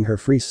covering her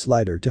free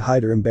slider to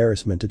hide her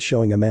embarrassment at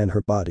showing a man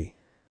her body.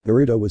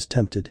 Naruto was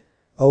tempted.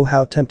 Oh,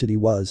 how tempted he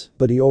was,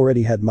 but he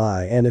already had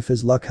Mai, and if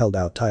his luck held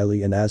out, Ty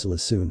Lee and Azula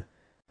soon.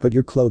 "Put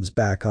your clothes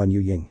back on, Yu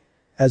Ying.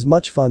 As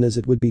much fun as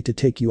it would be to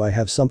take you, I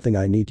have something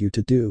I need you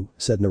to do,"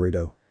 said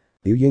Naruto.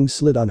 Yu Ying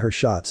slid on her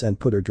shots and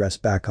put her dress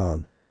back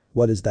on.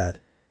 "What is that?"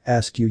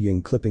 asked Yu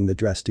Ying, clipping the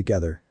dress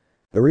together.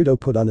 Naruto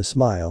put on a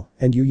smile,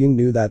 and Yu Ying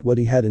knew that what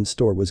he had in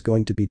store was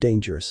going to be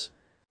dangerous.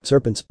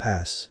 Serpent's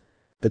Pass.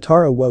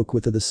 Katara woke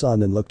with the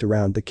sun and looked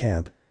around the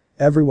camp.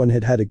 Everyone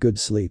had had a good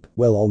sleep,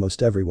 well,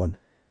 almost everyone.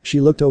 She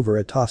looked over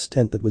at Toph's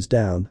tent that was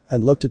down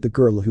and looked at the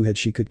girl who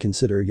she could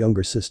consider a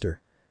younger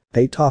sister.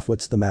 "Hey Toph,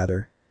 what's the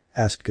matter?"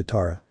 asked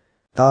Katara.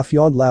 Toph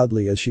yawned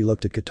loudly as she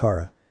looked at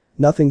Katara.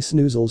 "Nothing,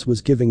 Snoozles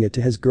was giving it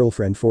to his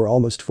girlfriend for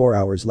almost 4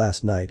 hours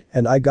last night,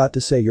 and I got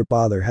to say your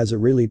father has a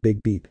really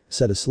big beep,"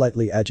 said a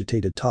slightly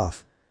agitated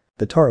Toph.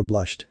 Katara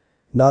blushed.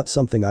 "Not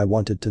something I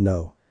wanted to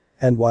know."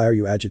 "And why are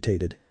you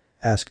agitated?"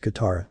 asked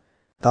Katara.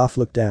 Toph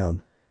looked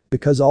down.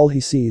 "Because all he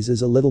sees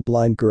is a little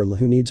blind girl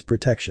who needs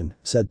protection,"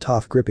 said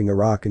Toph, gripping a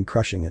rock and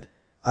crushing it.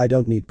 "I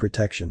don't need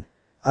protection.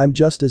 I'm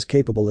just as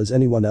capable as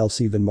anyone else,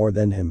 even more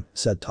than him,"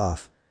 said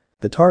Toph.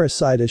 Katara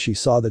sighed as she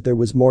saw that there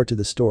was more to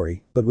the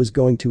story, but was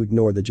going to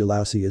ignore the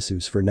jealousy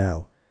issues for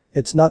now.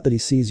 "It's not that he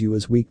sees you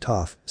as weak,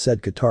 Toph,"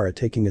 said Katara,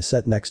 taking a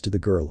seat next to the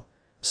girl.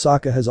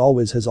 "Sokka has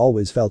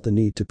always felt the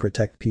need to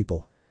protect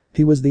people.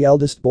 He was the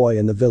eldest boy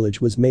in the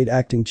village, was made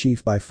acting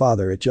chief by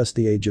father at just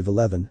the age of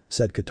 11,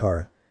 said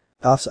Katara.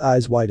 Toph's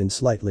eyes widened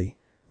slightly.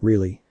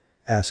 "Really?"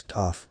 asked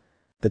Toph.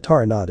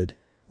 Katara nodded.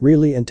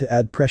 "Really, and to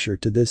add pressure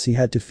to this, he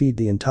had to feed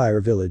the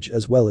entire village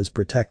as well as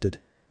protect it.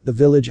 The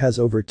village has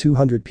over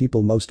 200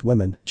 people, most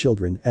women,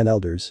 children and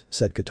elders,"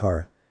 said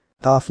Katara.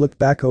 Toph looked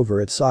back over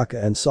at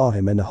Sokka and saw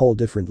him in a whole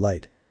different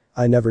light.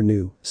 "I never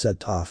knew," said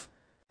Toph.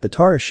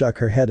 Katara shook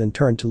her head and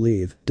turned to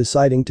leave,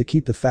 deciding to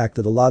keep the fact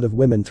that a lot of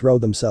women throw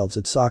themselves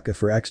at Sokka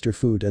for extra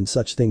food and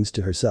such things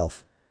to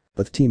herself.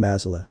 With Team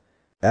Azula.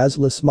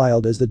 Azula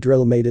smiled as the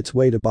drill made its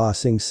way to Ba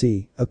Sing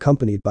Se,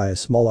 accompanied by a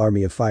small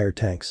army of fire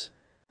tanks.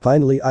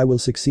 "Finally I will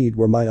succeed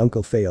where my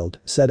uncle failed,"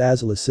 said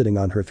Azula, sitting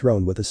on her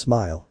throne with a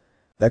smile.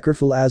 "That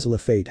careful Azula,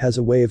 fate has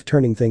a way of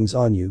turning things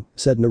on you,"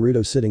 said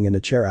Naruto, sitting in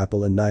a chair,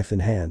 apple and knife in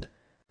hand.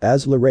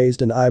 Azula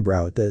raised an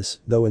eyebrow at this,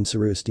 though in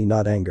curiosity,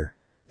 not anger.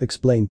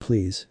 "Explain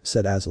please,"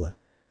 said Azula.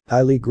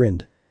 Ty Lee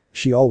grinned.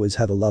 She always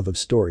had a love of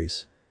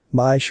stories.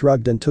 Mai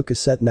shrugged and took a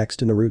seat next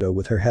to Naruto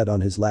with her head on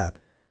his lap.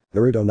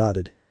 Naruto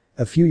nodded.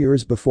 "A few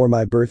years before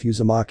my birth,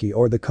 Uzumaki,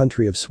 or the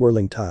country of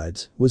swirling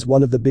tides, was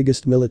one of the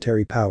biggest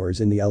military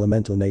powers in the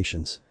elemental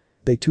nations.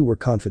 They too were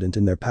confident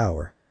in their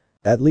power.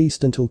 At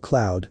least until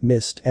Cloud,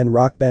 Mist and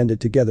Rock banded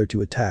together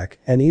to attack,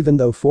 and even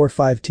though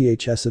 4-5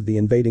 ths of the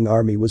invading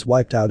army was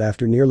wiped out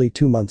after nearly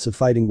 2 months of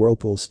fighting,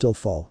 whirlpools still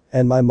fall,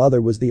 and my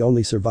mother was the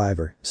only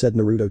survivor," said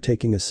Naruto,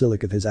 taking a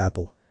silic of his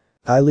apple.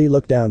 Ty Lee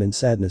looked down in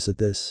sadness at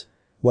this.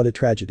 "What a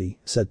tragedy,"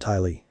 said Ty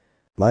Lee.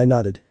 Mai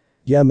nodded.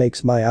 "Yeah,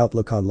 makes my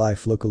outlook on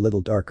life look a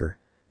little darker.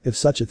 If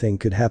such a thing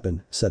could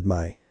happen," said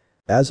Mai.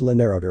 Azula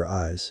narrowed her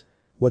eyes.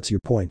 "What's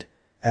your point?"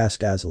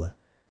 asked Azula.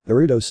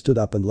 Naruto stood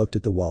up and looked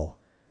at the wall.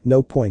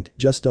 "No point,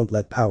 just don't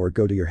let power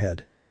go to your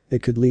head.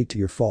 It could lead to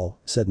your fall,"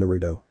 said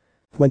Naruto.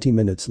 20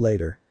 minutes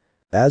later.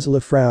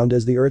 Azula frowned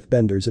as the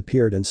earthbenders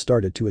appeared and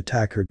started to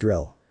attack her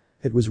drill.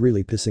 It was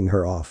really pissing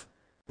her off.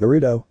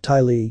 "Naruto,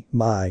 Ty Lee,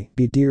 Mai,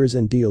 be dears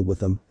and deal with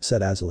them,"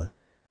 said Azula.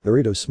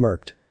 Naruto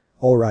smirked.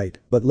 "Alright,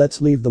 but let's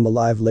leave them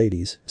alive,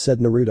 ladies," said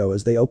Naruto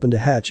as they opened a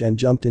hatch and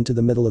jumped into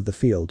the middle of the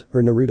field,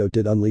 where Naruto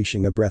did,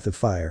 unleashing a breath of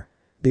fire.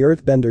 The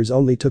earthbenders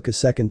only took a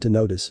second to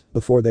notice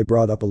before they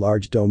brought up a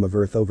large dome of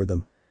earth over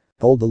them.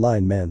 "Hold the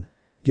line, men,"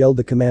 yelled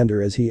the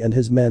commander as he and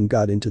his men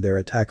got into their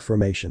attack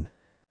formation.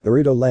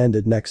 Naruto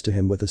landed next to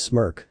him with a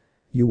smirk.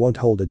 "You won't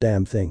hold a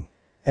damn thing.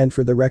 And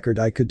for the record,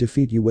 I could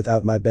defeat you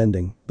without my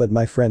bending, but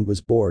my friend was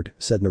bored,"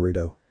 said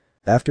Naruto.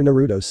 After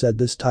Naruto said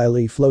this, Ty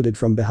Lee floated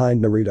from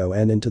behind Naruto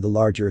and into the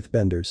large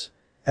earthbenders.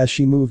 As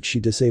she moved,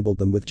 she disabled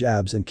them with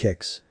jabs and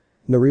kicks.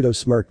 Naruto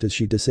smirked as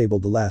she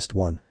disabled the last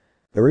one.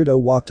 Naruto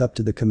walked up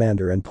to the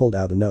commander and pulled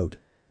out a note.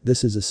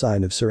 "This is a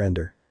sign of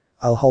surrender.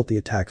 I'll halt the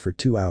attack for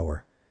 2 hours.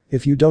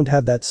 If you don't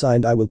have that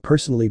signed, I will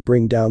personally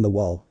bring down the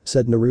wall,"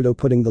 said Naruto,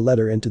 putting the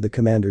letter into the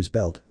commander's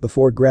belt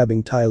before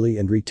grabbing Ty Lee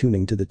and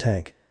retuning to the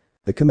tank.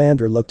 The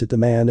commander looked at the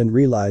man and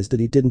realized that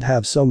he didn't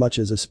have so much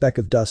as a speck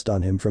of dust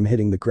on him from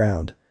hitting the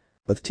ground.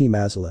 With Team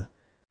Azula.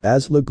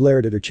 Azula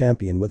glared at her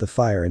champion with a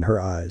fire in her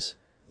eyes.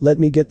 "Let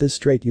me get this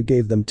straight, you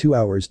gave them 2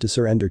 hours to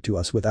surrender to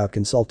us without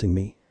consulting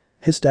me,"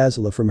 hissed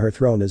Azula from her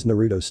throne as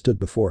Naruto stood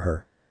before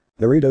her.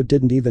 Naruto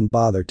didn't even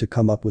bother to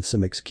come up with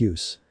some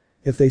excuse.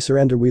 If they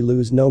surrender we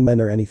lose no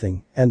men or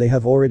anything, and they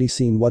have already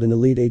seen what an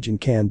elite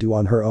agent can do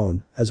on her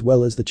own, as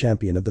well as the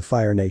champion of the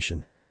Fire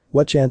Nation.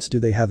 What chance do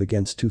they have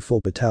against 2 full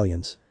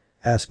battalions?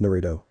 Asked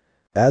Naruto.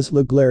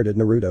 Azula glared at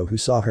Naruto who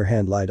saw her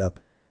hand light up.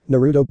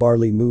 Naruto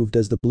barely moved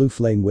as the blue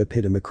flame whip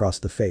hit him across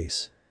the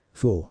face.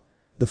 Fool.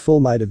 The full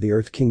might of the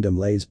Earth Kingdom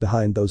lays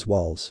behind those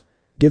walls.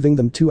 Giving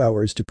them 2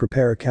 hours to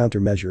prepare a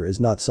countermeasure is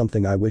not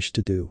something I wish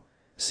to do.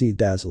 Seethed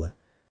Azula.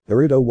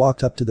 Naruto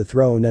walked up to the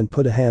throne and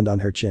put a hand on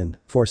her chin,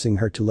 forcing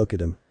her to look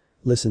at him.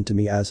 Listen to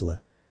me,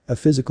 Azula. A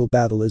physical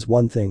battle is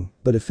one thing,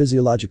 but a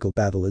physiological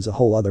battle is a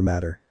whole other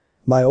matter.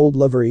 My old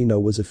lover Ino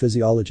was a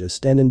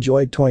physiologist and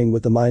enjoyed toying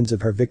with the minds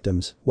of her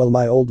victims, while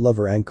my old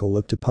lover Anko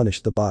looked to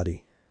punish the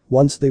body.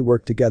 Once they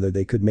worked together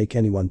they could make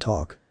anyone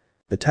talk.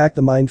 Attack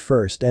the mind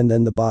first and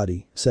then the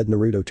body, said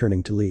Naruto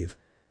turning to leave.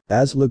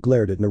 Azula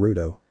glared at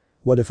Naruto.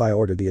 What if I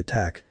order the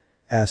attack?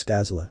 Asked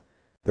Azula.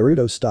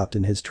 Naruto stopped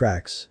in his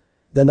tracks.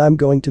 Then I'm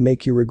going to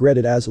make you regret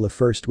it, Azula,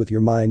 first with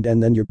your mind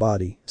and then your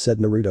body, said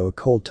Naruto, a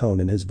cold tone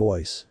in his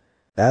voice.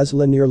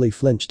 Azula nearly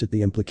flinched at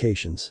the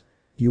implications.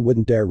 You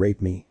wouldn't dare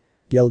rape me,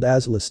 yelled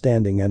Azula,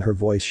 standing and her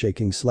voice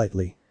shaking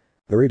slightly.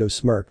 Naruto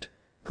smirked.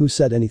 Who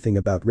said anything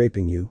about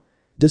raping you?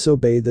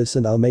 Disobey this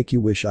and I'll make you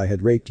wish I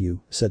had raped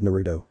you, said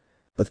Naruto.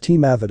 Of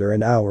Team Avatar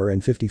an hour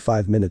and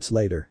 55 minutes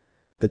later.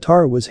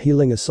 Katara was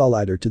healing a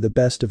Solider to the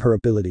best of her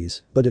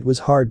abilities, but it was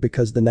hard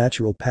because the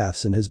natural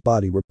paths in his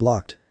body were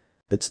blocked.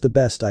 It's the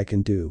best I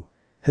can do.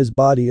 His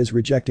body is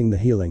rejecting the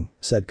healing,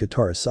 said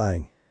Katara,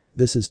 sighing.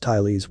 This is Ty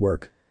Lee's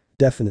work.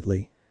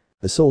 Definitely.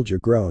 The soldier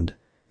groaned.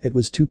 It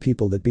was 2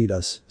 people that beat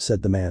us,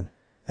 said the man.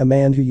 A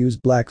man who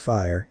used black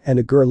fire and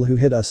a girl who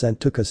hit us and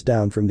took us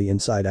down from the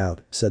inside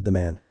out, said the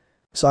man.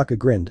 Sokka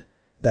grinned.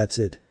 That's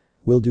it.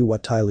 We'll do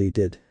what Ty Lee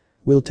did.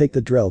 We'll take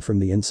the drill from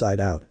the inside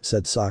out,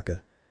 said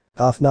Sokka.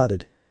 Toph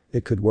nodded.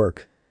 It could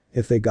work.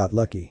 If they got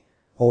lucky.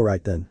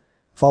 Alright then.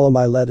 Follow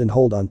my lead and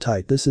hold on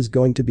tight, this is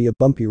going to be a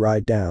bumpy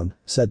ride down,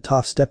 said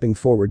Toph, stepping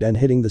forward and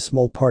hitting the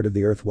small part of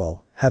the earth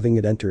wall, having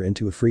it enter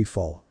into a free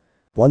fall.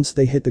 Once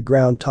they hit the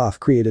ground, Toph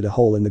created a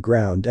hole in the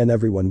ground and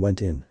everyone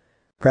went in.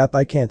 Crap,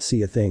 I can't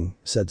see a thing,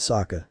 said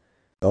Sokka.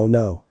 Oh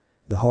no.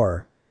 The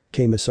horror.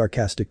 Came a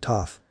sarcastic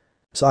Toph.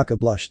 Sokka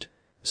blushed.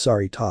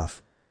 Sorry,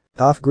 Toph.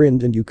 Toph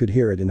grinned and you could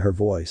hear it in her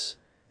voice.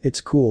 It's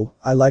cool,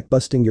 I like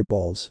busting your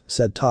balls,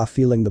 said Toph,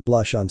 feeling the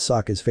blush on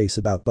Sokka's face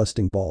about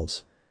busting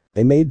balls.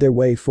 They made their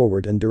way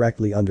forward and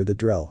directly under the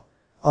drill.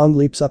 Aang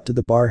leaps up to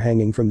the bar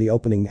hanging from the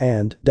opening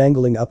and,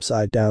 dangling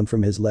upside down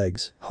from his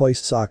legs,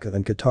 hoists Sokka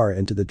and Katara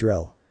into the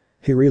drill.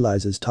 He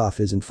realizes Toph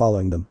isn't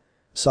following them.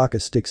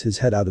 Sokka sticks his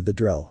head out of the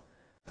drill.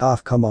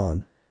 Toph, come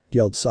on,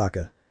 yelled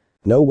Sokka.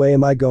 No way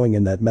am I going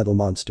in that metal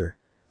monster.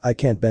 I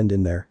can't bend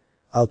in there.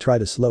 I'll try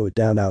to slow it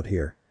down out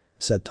here,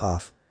 said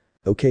Toph.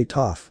 Okay,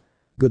 Toph.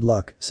 Good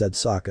luck, said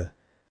Sokka.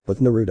 With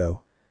Naruto.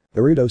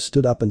 Naruto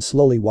stood up and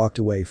slowly walked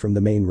away from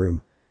the main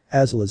room.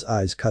 Azula's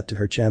eyes cut to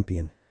her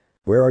champion.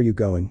 Where are you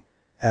going?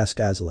 Asked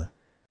Azula.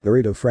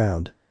 Naruto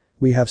frowned.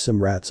 We have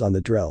some rats on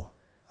the drill.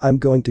 I'm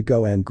going to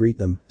go and greet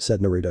them,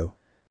 said Naruto.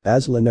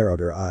 Azula narrowed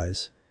her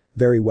eyes.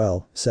 Very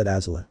well, said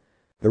Azula.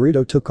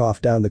 Naruto took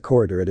off down the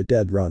corridor at a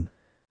dead run.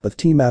 With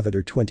Team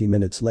Avatar 20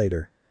 minutes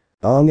later.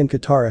 Aang and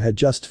Katara had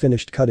just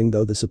finished cutting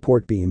the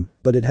support beam,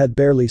 but it had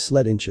barely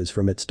slid inches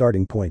from its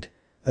starting point.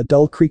 A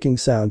dull creaking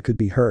sound could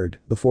be heard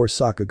before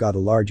Sokka got a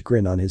large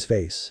grin on his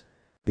face.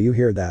 Do you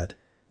hear that?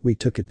 We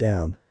took it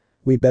down.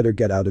 We better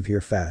get out of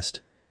here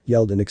fast,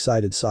 yelled an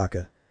excited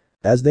Sokka.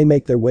 As they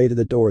make their way to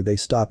the door they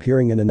stop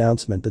hearing an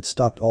announcement that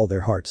stopped all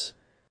their hearts.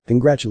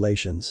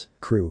 Congratulations,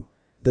 crew.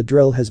 The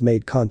drill has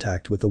made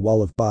contact with the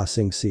wall of Ba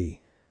Sing Se.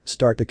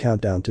 Start the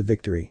countdown to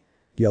victory,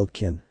 yelled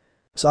Kin.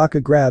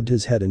 Sokka grabbed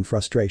his head in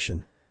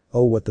frustration.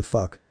 Oh, what the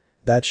fuck.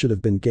 That should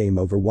have been game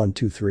over 1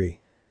 2 3.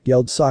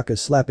 Yelled Sokka,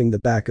 slapping the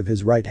back of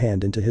his right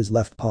hand into his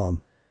left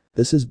palm.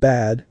 This is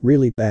bad,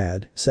 really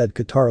bad, said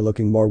Katara,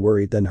 looking more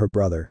worried than her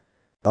brother.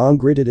 Aang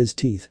gritted his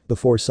teeth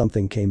before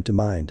something came to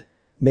mind.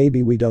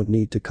 Maybe we don't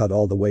need to cut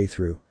all the way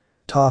through.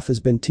 Toph has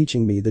been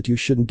teaching me that you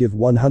shouldn't give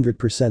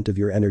 100% of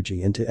your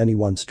energy into any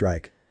one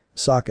strike.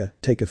 Sokka,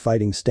 take a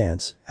fighting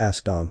stance,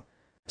 asked Aang.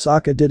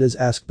 Sokka did as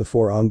asked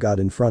before Aang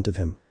got in front of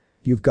him.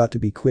 You've got to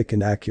be quick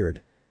and accurate.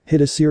 Hit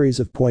a series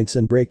of points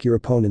and break your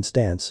opponent's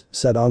stance,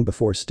 said Aang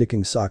before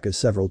sticking Sokka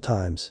several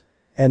times.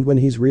 And when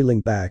he's reeling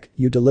back,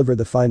 you deliver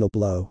the final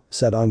blow,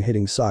 said Aang,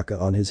 hitting Sokka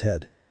on his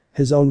head.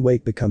 His own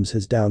weight becomes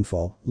his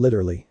downfall,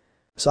 literally.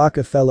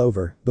 Sokka fell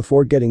over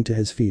before getting to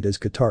his feet as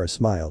Katara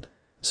smiled.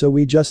 So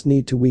we just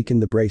need to weaken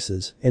the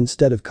braces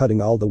instead of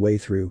cutting all the way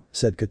through,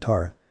 said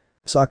Katara.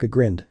 Sokka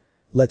grinned.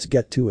 Let's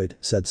get to it,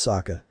 said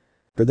Sokka.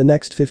 For the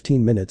next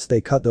 15 minutes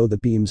they cut the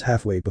beams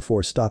halfway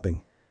before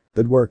stopping.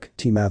 Good work,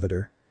 Team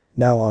Avatar.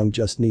 Now Aang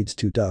just needs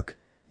to duck,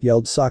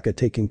 yelled Sokka,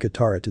 taking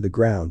Katara to the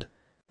ground.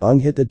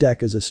 Aang hit the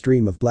deck as a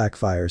stream of black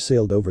fire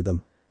sailed over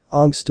them.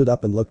 Aang stood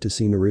up and looked to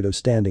see Naruto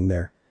standing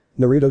there.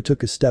 Naruto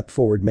took a step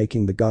forward,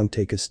 making the gong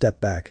take a step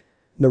back.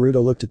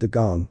 Naruto looked at the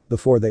gong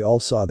before they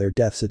all saw their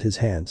deaths at his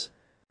hands.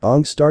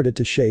 Aang started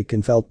to shake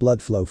and felt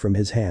blood flow from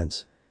his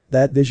hands.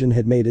 That vision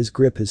had made his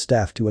grip his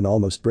staff to an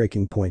almost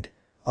breaking point.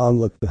 Aang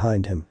looked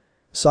behind him.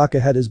 Sokka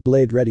had his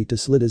blade ready to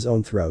slit his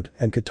own throat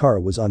and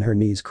Katara was on her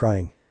knees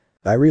crying.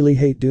 "I really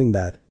hate doing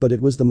that, but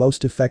it was the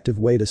most effective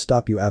way to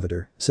stop you,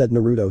 Avatar," said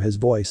Naruto, his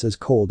voice as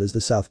cold as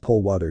the South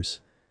Pole waters.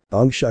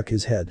 Aang shook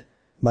his head.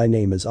 "My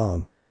name is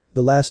Aang.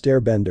 The last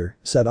airbender,"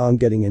 said Aang,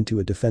 getting into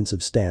a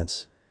defensive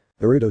stance.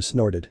 Naruto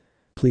snorted.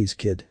 "Please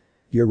kid.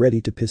 You're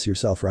ready to piss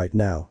yourself right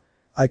now.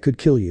 I could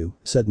kill you,"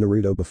 said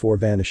Naruto before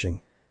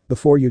vanishing.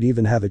 "Before you'd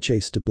even have a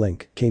chance to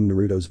blink," came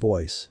Naruto's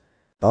voice.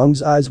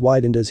 Aang's eyes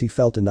widened as he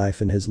felt a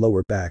knife in his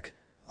lower back.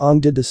 Aang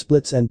did the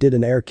splits and did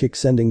an air kick,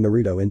 sending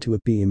Naruto into a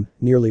beam,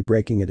 nearly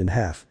breaking it in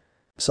half.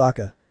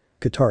 "Sokka!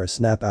 Katara,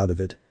 snap out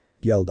of it!"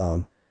 yelled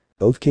Aang.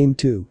 Both came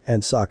to,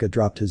 and Sokka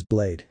dropped his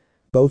blade.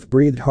 Both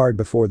breathed hard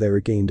before they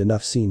regained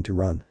enough scene to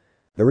run.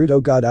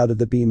 Naruto got out of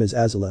the beam as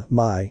Azula,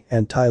 Mai,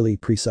 and Ty Lee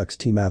pre-sucks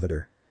Team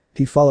Avatar.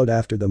 He followed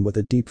after them with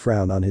a deep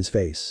frown on his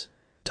face.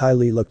 Ty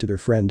Lee looked at her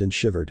friend and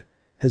shivered.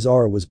 His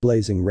aura was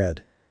blazing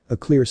red. A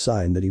clear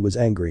sign that he was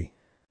angry.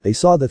 They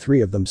saw the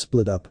three of them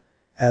split up.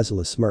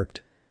 Azula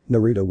smirked.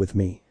 "Naruto with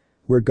me.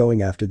 We're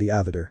going after the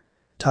Avatar."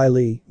 "Ty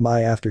Lee,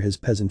 Mai after his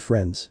peasant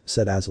friends,"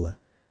 said Azula.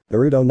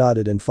 Naruto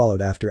nodded and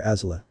followed after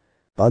Azula.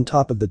 On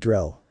top of the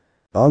drill.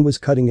 Aang was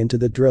cutting into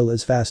the drill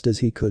as fast as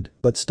he could,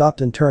 but stopped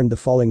and turned the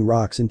falling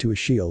rocks into a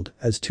shield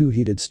as two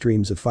heated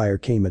streams of fire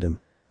came at him.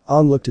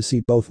 Aang looked to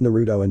see both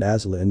Naruto and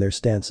Azula in their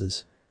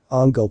stances.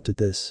 Aang gulped at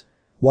this.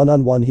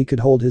 One-on-one he could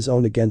hold his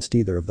own against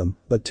either of them,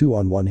 but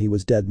two-on-one he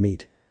was dead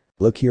meat.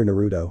 "Look here,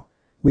 Naruto.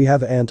 We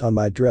have an ant on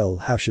my drill,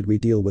 how should we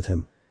deal with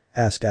him?"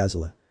 asked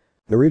Azula.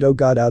 Naruto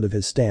got out of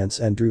his stance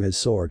and drew his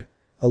sword.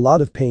 "A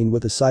lot of pain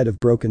with a sight of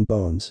broken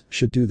bones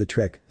should do the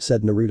trick,"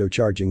 said Naruto,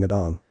 charging at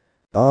Aang.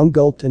 Aang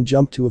gulped and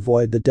jumped to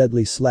avoid the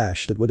deadly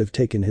slash that would have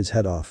taken his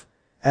head off.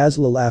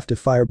 Azula laughed a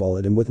fireball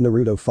at him, with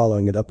Naruto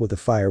following it up with a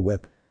fire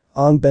whip.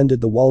 Aang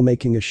bended the wall,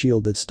 making a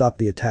shield that stopped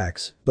the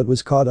attacks, but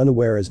was caught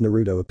unaware as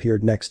Naruto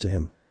appeared next to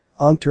him.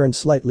 Aang turned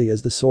slightly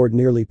as the sword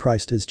nearly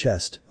priced his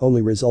chest,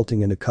 only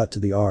resulting in a cut to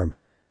the arm.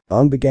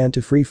 Aang began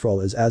to free-fall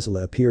as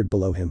Azula appeared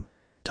below him.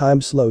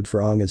 Time slowed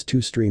for Aang as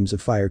two streams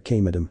of fire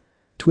came at him.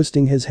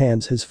 Twisting his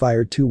hands, he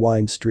fired two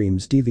wind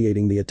streams,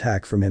 deviating the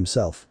attack from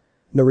himself.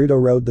 Naruto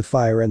rode the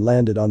fire and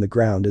landed on the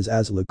ground as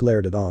Azula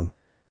glared at Aang.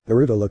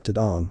 Naruto looked at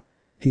Aang.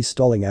 "He's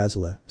stalling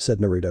Azula," said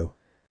Naruto.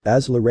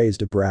 Azula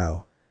raised a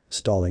brow.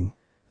 "Stalling?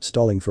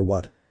 Stalling for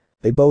what?"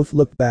 They both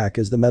looked back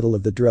as the metal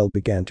of the drill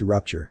began to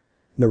rupture.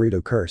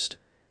 Naruto cursed.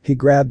 He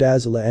grabbed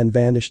Azula and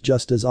vanished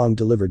just as Aang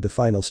delivered the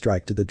final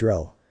strike to the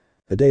drill.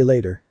 A day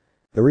later.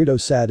 Naruto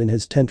sat in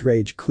his tent,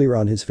 rage clear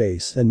on his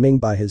face and Ming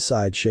by his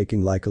side,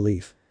 shaking like a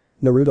leaf.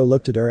 Naruto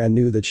looked at her and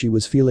knew that she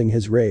was feeling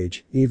his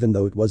rage, even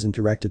though it wasn't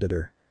directed at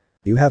her.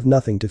 "You have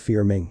nothing to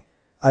fear, Ming.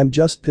 I'm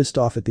just pissed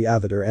off at the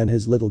Avatar and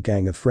his little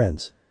gang of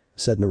friends,"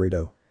 said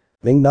Naruto.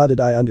 Ming nodded.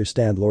 "I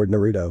understand, Lord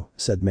Naruto,"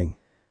 said Ming.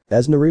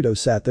 As Naruto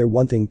sat there,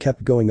 one thing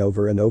kept going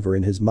over and over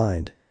in his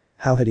mind.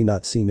 How had he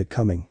not seen it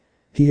coming?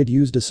 He had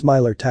used a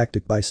smiler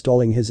tactic by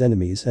stalling his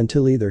enemies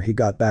until either he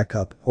got back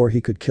up or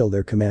he could kill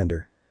their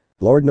commander.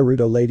 "Lord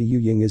Naruto, Lady Yu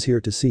Ying is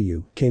here to see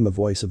you," came a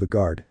voice of a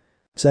guard.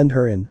 "Send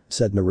her in,"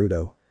 said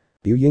Naruto.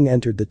 Yu Ying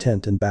entered the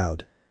tent and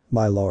bowed.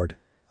 "My lord.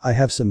 I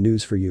have some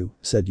news for you,"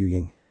 said Yu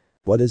Ying.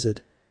 "What is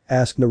it?"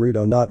 asked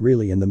Naruto, not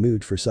really in the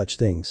mood for such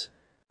things.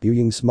 Yu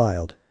Ying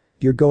smiled.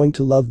 "You're going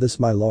to love this,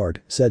 my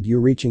lord," said Yu,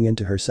 reaching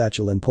into her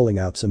satchel and pulling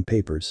out some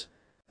papers.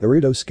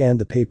 Naruto scanned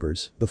the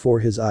papers before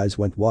his eyes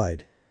went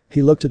wide.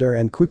 He looked at her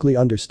and quickly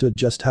understood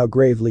just how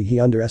gravely he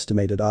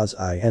underestimated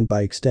Ozai and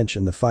by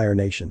extension the Fire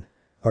Nation.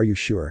 "Are you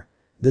sure?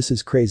 This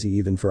is crazy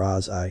even for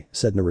Ozai,"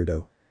 said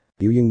Naruto.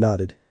 Yu Ying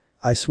nodded.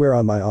 "I swear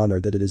on my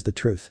honor that it is the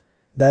truth.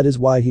 That is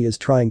why he is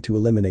trying to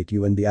eliminate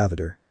you and the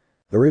Avatar."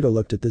 Naruto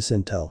looked at this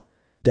intel.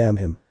 "Damn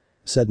him,"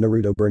 said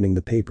Naruto, burning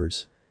the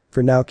papers.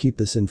 "For now, keep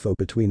this info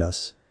between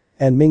us.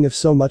 And Ming, if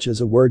so much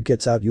as a word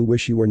gets out, you'll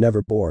wish you were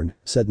never born,"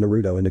 said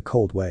Naruto in a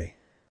cold way.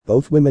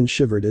 Both women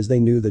shivered as they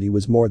knew that he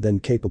was more than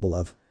capable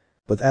of.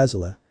 But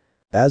Azula.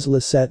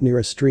 Azula sat near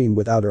a stream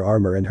without her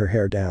armor and her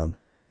hair down.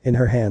 In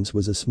her hands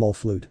was a small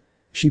flute.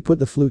 She put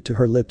the flute to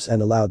her lips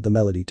and allowed the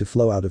melody to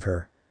flow out of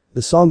her.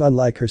 The song,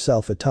 unlike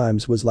herself at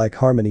times, was like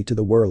harmony to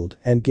the world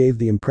and gave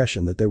the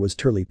impression that there was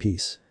truly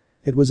peace.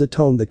 It was a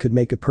tone that could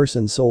make a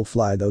person's soul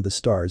fly through the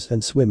stars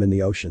and swim in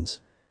the oceans.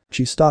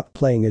 She stopped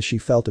playing as she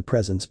felt a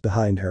presence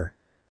behind her.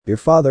 "Your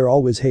father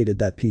always hated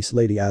that piece,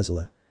 Lady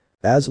Azula."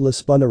 Azula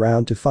spun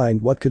around to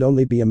find what could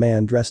only be a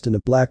man dressed in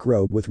a black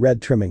robe with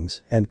red trimmings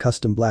and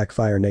custom black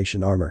Fire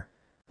Nation armor.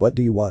 "What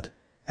do you want?"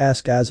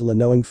 asked Azula,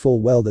 knowing full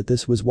well that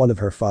this was one of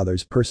her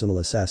father's personal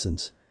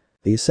assassins.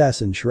 The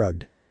assassin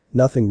shrugged.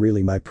 "Nothing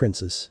really, my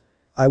princess.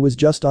 I was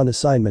just on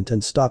assignment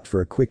and stopped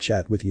for a quick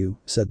chat with you,"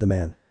 said the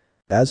man.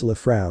 Azula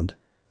frowned.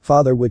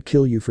 "Father would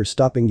kill you for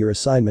stopping your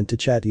assignment to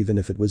chat, even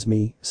if it was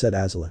me," said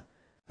Azula.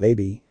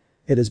 "Maybe.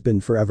 It has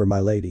been forever, my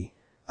lady.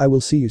 I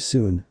will see you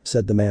soon,"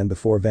 said the man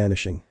before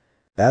vanishing.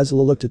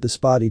 Azula looked at the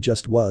spot he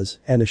just was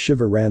and a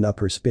shiver ran up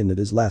her spine at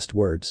his last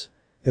words.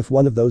 If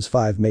one of those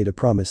five made a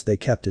promise, they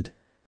kept it.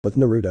 But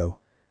Naruto.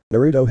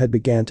 Naruto had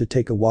began to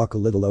take a walk a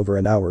little over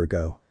an hour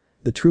ago.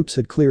 The troops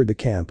had cleared the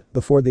camp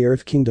before the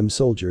Earth Kingdom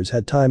soldiers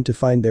had time to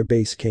find their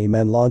base camp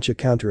and launch a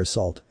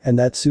counter-assault, and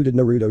that suited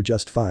Naruto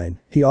just fine.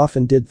 He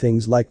often did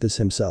things like this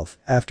himself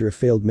after a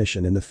failed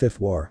mission in the Fifth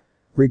War.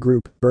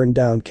 Regroup, burn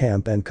down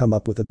camp and come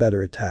up with a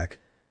better attack.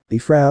 He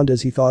frowned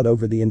as he thought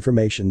over the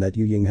information that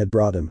Yu Ying had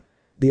brought him.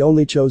 The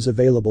only choice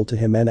available to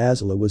him and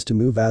Azula was to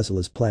move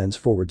Azula's plans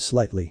forward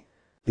slightly.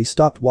 He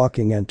stopped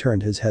walking and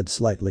turned his head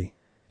slightly.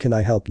 "Can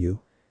I help you?"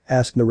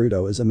 asked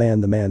Naruto as the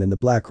man in the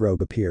black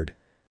robe appeared.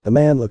 The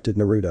man looked at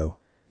Naruto.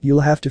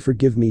 "You'll have to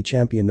forgive me,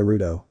 Champion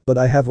Naruto, but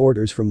I have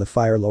orders from the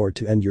Fire Lord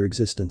to end your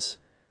existence."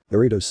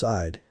 Naruto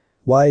sighed.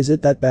 "Why is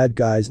it that bad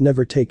guys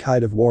never take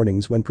heed of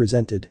warnings when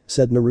presented?"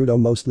 said Naruto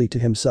mostly to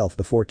himself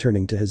before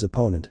turning to his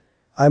opponent.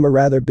 "I'm a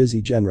rather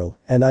busy general,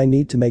 and I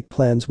need to make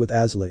plans with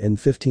Azula in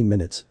 15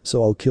 minutes,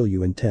 so I'll kill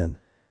you in 10.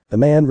 The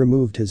man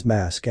removed his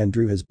mask and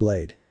drew his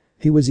blade.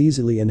 He was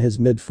easily in his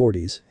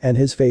mid-40s, and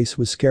his face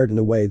was scared in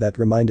a way that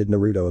reminded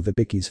Naruto of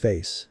Ibiki's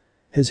face.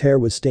 His hair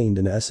was stained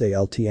in a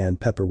salt and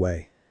pepper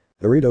way.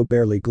 Naruto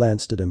barely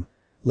glanced at him.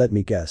 "Let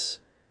me guess.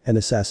 An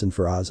assassin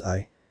for Oz,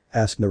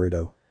 asked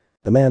Naruto.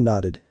 The man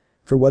nodded.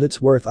 "For what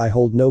it's worth, I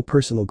hold no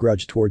personal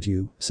grudge towards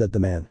you," said the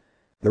man.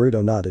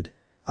 Naruto nodded.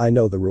 "I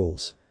know the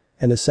rules.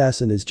 An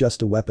assassin is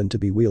just a weapon to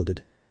be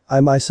wielded.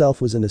 I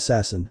myself was an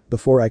assassin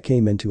before I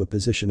came into a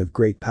position of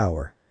great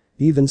power.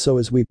 Even so,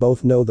 as we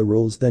both know the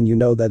rules, then you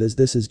know that as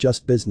this is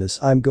just business,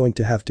 I'm going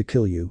to have to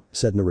kill you,"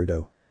 said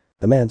Naruto.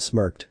 The man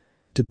smirked.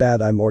 "Too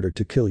bad I'm ordered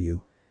to kill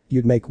you.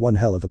 You'd make one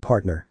hell of a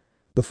partner."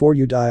 "Before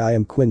you die, I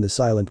am Quinn the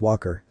Silent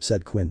Walker,"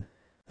 said Quinn.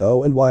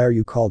 "Oh, and why are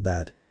you called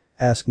that?"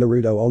 asked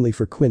Naruto, only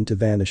for Quinn to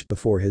vanish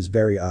before his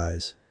very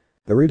eyes.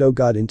 Naruto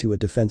got into a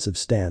defensive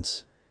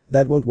stance.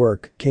 "That won't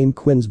work," came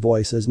Quinn's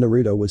voice as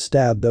Naruto was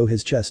stabbed, though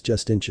his chest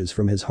just inches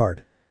from his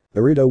heart.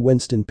 Naruto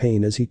winced in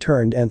pain as he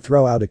turned and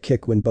threw out a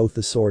kick when both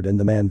the sword and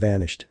the man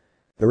vanished.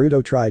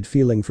 Naruto tried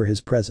feeling for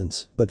his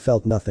presence, but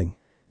felt nothing.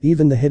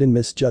 Even the hidden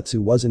mist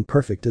jutsu wasn't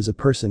perfect, as a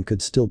person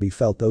could still be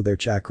felt though their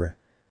chakra.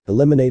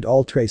 Eliminate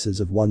all traces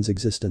of one's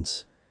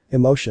existence.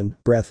 Emotion,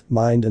 breath,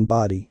 mind and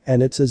body,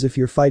 and it's as if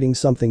you're fighting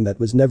something that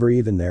was never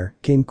even there,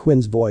 came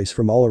Quinn's voice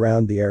from all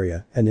around the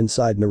area and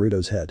inside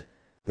Naruto's head.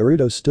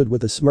 Naruto stood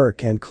with a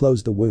smirk and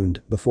closed the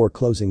wound before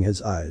closing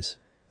his eyes.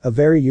 "A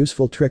very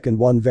useful trick and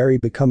one very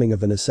becoming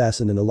of an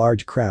assassin in a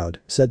large crowd,"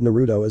 said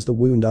Naruto as the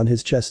wound on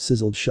his chest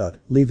sizzled shut,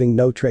 leaving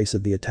no trace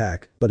of the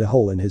attack but a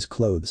hole in his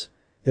clothes.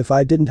 "If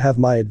I didn't have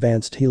my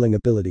advanced healing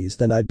abilities,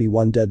 then I'd be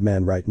one dead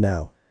man right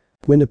now."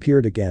 Quinn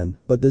appeared again,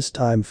 but this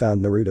time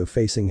found Naruto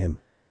facing him.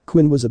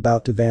 Quinn was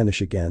about to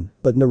vanish again,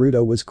 but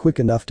Naruto was quick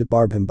enough to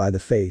barb him by the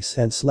face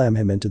and slam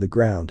him into the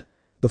ground.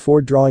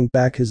 Before drawing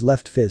back his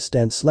left fist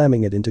and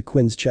slamming it into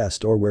Quinn's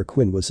chest, or where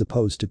Quinn was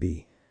supposed to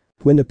be.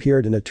 Quinn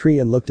appeared in a tree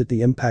and looked at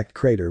the impact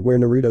crater where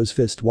Naruto's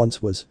fist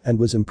once was and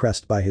was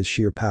impressed by his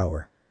sheer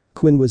power.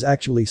 Quinn was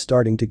actually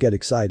starting to get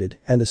excited,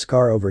 and a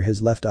scar over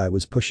his left eye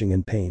was pushing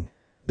in pain.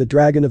 The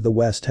Dragon of the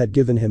West had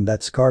given him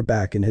that scar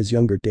back in his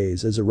younger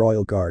days as a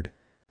royal guard.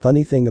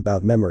 Funny thing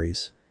about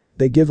memories.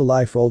 They give a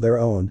life all their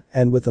own,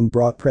 and with them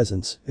brought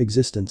presence,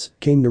 existence,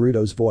 came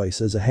Naruto's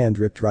voice as a hand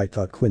ripped right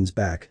at Quinn's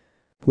back.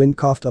 Quinn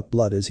coughed up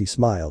blood as he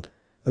smiled.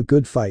 "A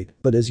good fight,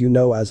 but as you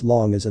know, as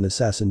long as an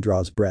assassin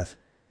draws breath,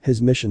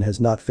 his mission has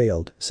not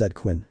failed," said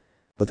Quinn.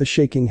 With a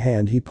shaking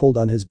hand he pulled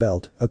on his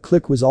belt. A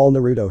click was all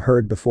Naruto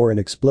heard before an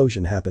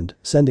explosion happened,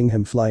 sending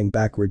him flying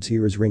backwards,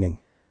 ears ringing.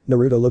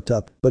 Naruto looked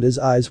up, but his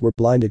eyes were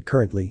blinded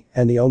currently,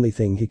 and the only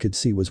thing he could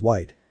see was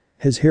white.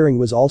 His hearing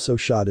was also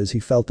shot as he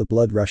felt the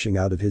blood rushing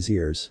out of his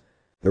ears.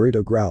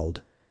 Naruto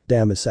growled.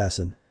 "Damn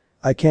assassin.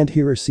 I can't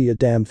hear or see a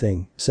damn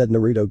thing," said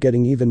Naruto,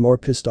 getting even more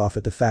pissed off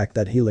at the fact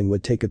that healing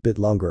would take a bit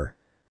longer.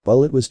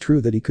 Well, it was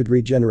true that he could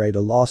regenerate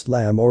a lost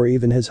lamb or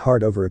even his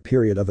heart over a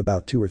period of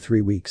about 2 or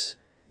 3 weeks.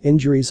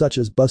 Injuries such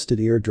as busted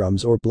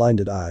eardrums or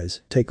blinded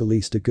eyes take at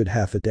least a good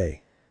half a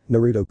day.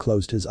 Naruto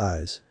closed his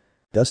eyes.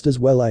 "Just as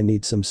well I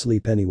need some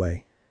sleep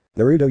anyway."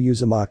 Naruto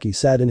Uzumaki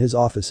sat in his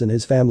office in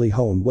his family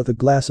home with a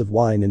glass of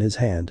wine in his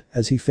hand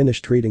as he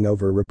finished reading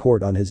over a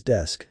report on his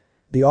desk.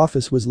 The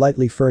office was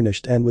lightly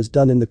furnished and was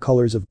done in the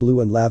colors of blue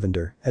and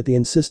lavender at the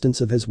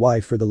insistence of his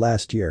wife for the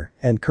last year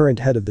and current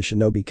head of the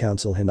Shinobi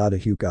Council, Hinata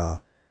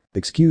Hyuga.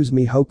 "Excuse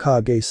me,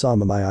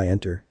 Hokage-sama, may I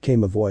enter?"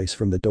 came a voice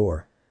from the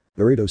door.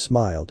 Naruto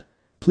smiled.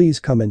 "Please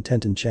come in,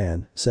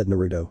 Tenten-chan," said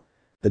Naruto.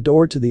 The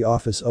door to the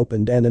office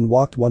opened and in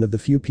walked one of the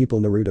few people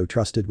Naruto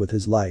trusted with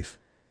his life.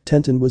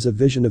 Tenten was a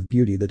vision of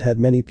beauty that had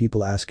many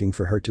people asking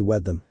for her to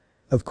wed them.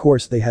 Of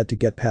course they had to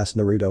get past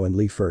Naruto and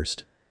Lee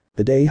first.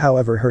 Today,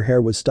 however, her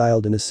hair was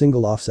styled in a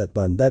single offset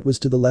bun that was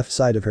to the left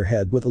side of her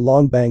head with a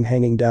long bang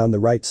hanging down the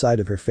right side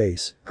of her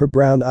face. Her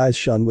brown eyes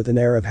shone with an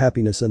air of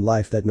happiness and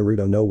life that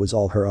Naruto knew was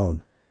all her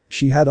own.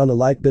 She had on a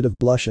light bit of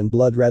blush and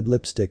blood red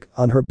lipstick.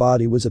 On her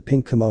body was a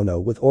pink kimono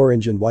with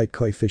orange and white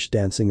koi fish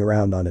dancing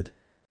around on it.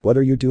 "What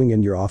are you doing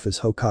in your office,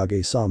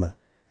 Hokage-sama?"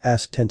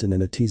 asked Tenten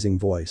in a teasing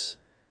voice.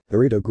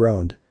 Naruto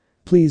groaned.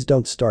 "Please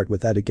don't start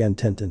with that again,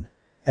 Tenten.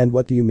 And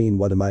what do you mean,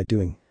 what am I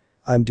doing?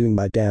 I'm doing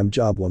my damn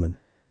job, woman.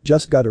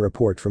 Just got a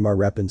report from our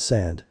rep in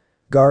Sand.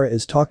 Gaara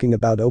is talking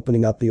about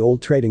opening up the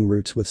old trading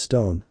routes with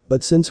stone,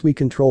 but since we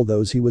control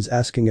those he was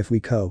asking if we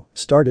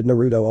started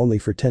Naruto only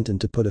for Tenten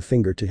to put a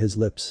finger to his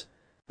lips.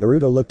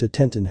 Naruto looked at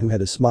Tenten who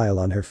had a smile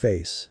on her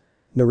face.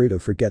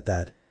 Naruto, forget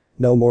that.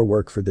 No more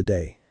work for the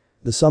day.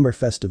 The summer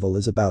festival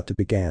is about to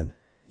begin.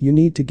 You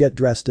need to get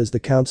dressed as the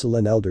council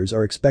and elders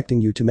are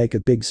expecting you to make a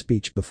big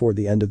speech before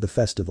the end of the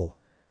festival.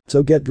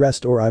 So get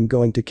dressed or I'm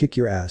going to kick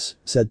your ass,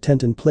 said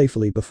Tenten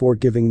playfully before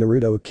giving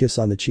Naruto a kiss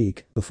on the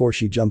cheek before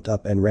she jumped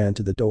up and ran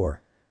to the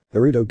door.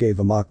 Naruto gave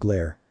a mock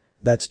glare.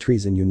 That's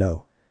treason, you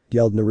know,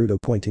 yelled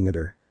Naruto pointing at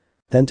her.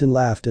 Tenten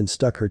laughed and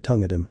stuck her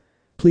tongue at him.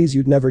 Please,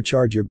 you'd never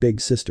charge your big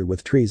sister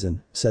with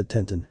treason, said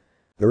Tenten.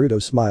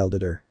 Naruto smiled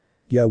at her.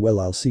 Yeah, well,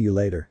 I'll see you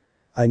later.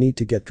 I need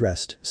to get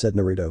dressed, said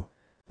Naruto.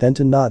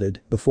 Tenten nodded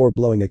before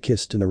blowing a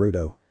kiss to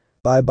Naruto.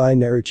 Bye-bye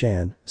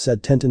Naru-chan,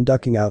 said Tenten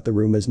ducking out the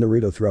room as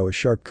Naruto threw a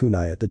sharp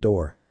kunai at the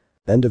door.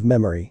 End of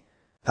memory.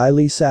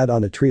 Ailee sat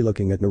on a tree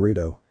looking at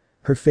Naruto.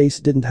 Her face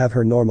didn't have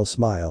her normal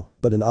smile,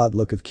 but an odd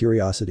look of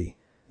curiosity.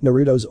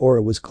 Naruto's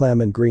aura was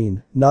calm and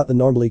green, not the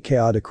normally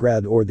chaotic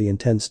red or the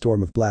intense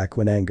storm of black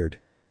when angered.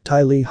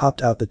 Ty Lee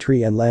hopped out the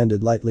tree and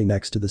landed lightly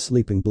next to the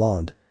sleeping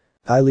blonde.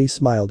 Ailee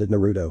smiled at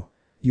Naruto.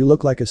 You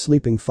look like a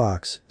sleeping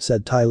fox,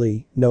 said Ty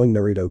Lee, knowing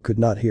Naruto could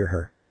not hear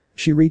her.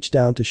 She reached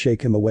down to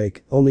shake him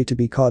awake, only to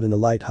be caught in a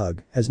light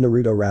hug as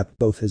Naruto wrapped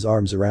both his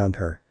arms around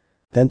her.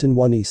 Tenten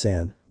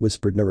One-san,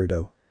 whispered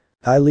Naruto.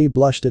 Ailee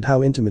blushed at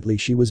how intimately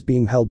she was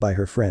being held by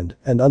her friend,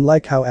 and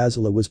unlike how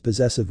Azula was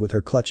possessive with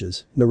her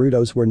clutches,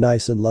 Naruto's were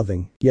nice and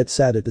loving, yet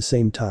sad at the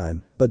same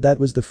time, but that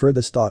was the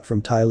furthest thought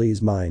from Ty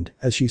Lee's mind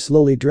as she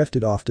slowly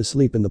drifted off to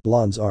sleep in the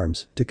blonde's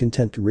arms, too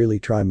content to really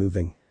try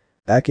moving.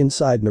 Back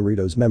inside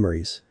Naruto's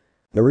memories.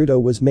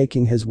 Naruto was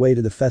making his way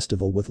to the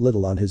festival with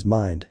little on his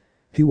mind.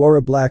 He wore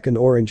a black and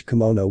orange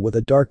kimono with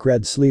a dark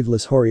red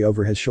sleeveless hori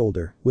over his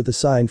shoulder, with a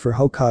sign for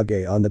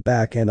Hokage on the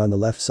back and on the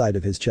left side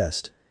of his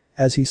chest.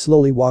 As he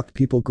slowly walked,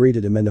 people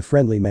greeted him in a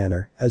friendly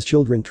manner as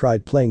children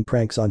tried playing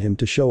pranks on him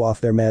to show off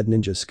their mad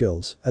ninja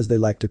skills, as they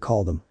like to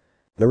call them.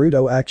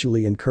 Naruto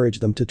actually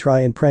encouraged them to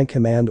try and prank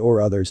him and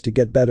or others to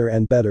get better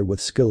and better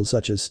with skills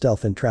such as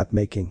stealth and trap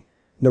making.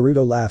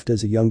 Naruto laughed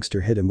as a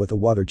youngster hit him with a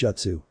water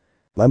jutsu.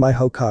 My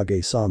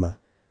Hokage-sama.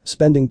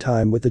 Spending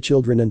time with the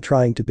children and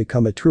trying to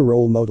become a true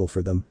role model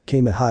for them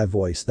came a high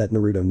voice that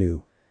Naruto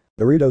knew.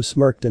 Naruto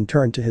smirked and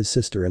turned to his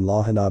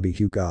sister-in-law Hanabi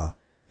Hyuga.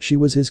 She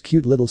was his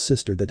cute little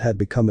sister that had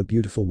become a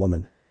beautiful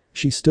woman.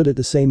 She stood at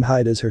the same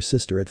height as her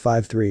sister at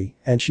 5'3",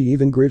 and she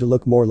even grew to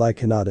look more like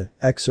Hinata,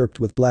 except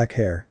with black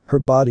hair. Her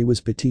body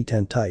was petite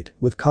and tight,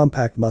 with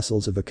compact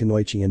muscles of a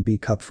kunoichi and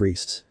B-cup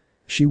wrists.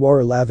 She wore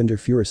a lavender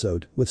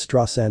furisude with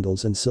straw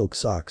sandals and silk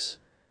socks.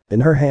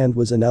 In her hand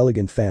was an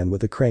elegant fan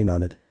with a crane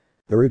on it.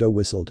 Naruto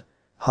whistled.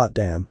 Hot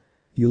damn.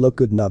 You look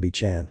good,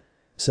 Nabi-chan,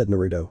 said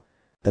Naruto.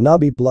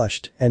 Hanabi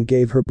blushed and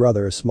gave her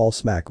brother a small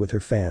smack with her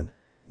fan.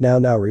 Now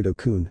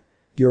Naruto-kun.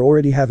 You're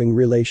already having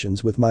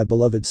relations with my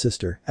beloved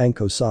sister,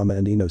 Anko-sama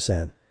and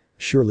Ino-san.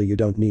 Surely you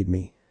don't need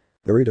me.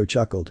 Naruto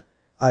chuckled.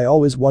 I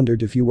always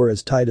wondered if you were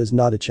as tight as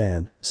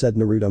Nada-chan, said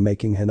Naruto,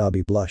 making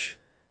Hanabi blush.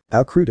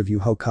 How crude of you,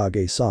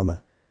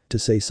 Hokage-sama. To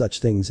say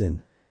such things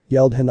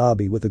yelled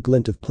Hanabi with a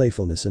glint of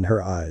playfulness in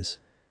her eyes.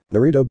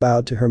 Naruto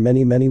bowed to her.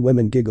 Many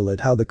women giggle at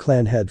how the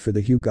clan head for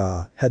the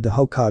Hyuga had the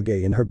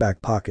Hokage in her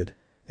back pocket.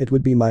 It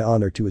would be my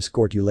honor to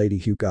escort you, Lady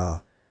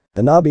Hyuga.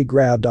 Hanabi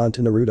grabbed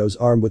onto Naruto's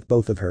arm with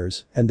both of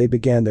hers and they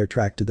began their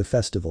track to the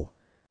festival.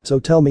 So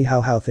tell me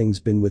how things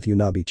been with you,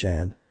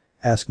 Nabi-chan?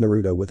 Asked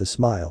Naruto with a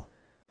smile.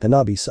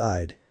 Hanabi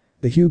sighed.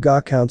 The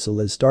Hyuga Council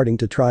is starting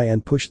to try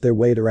and push their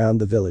weight around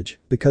the village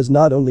because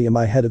not only am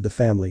I head of the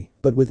family,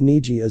 but with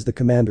Niji as the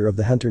commander of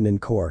the Hunter Nin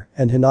Corps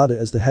and Hinata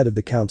as the head of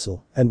the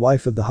council and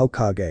wife of the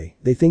Hokage,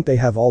 they think they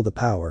have all the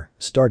power,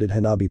 started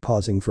Hanabi,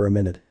 pausing for a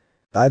minute.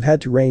 I've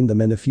had to rein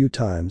them in a few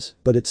times,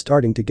 but it's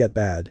starting to get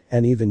bad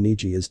and even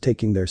Niji is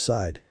taking their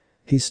side.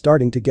 He's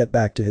starting to get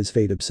back to his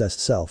fate-obsessed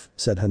self,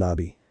 said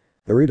Hanabi.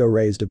 Naruto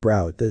raised a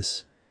brow at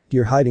this.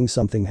 You're hiding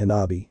something,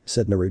 Hanabi,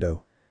 said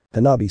Naruto.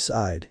 Hanabi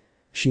sighed.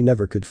 She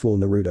never could fool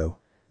Naruto.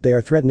 They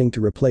are threatening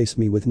to replace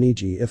me with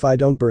Niji if I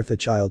don't birth a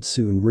child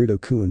soon,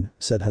 Naruto-kun,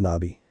 said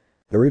Hanabi.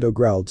 Naruto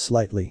growled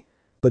slightly.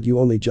 But you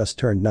only just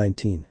turned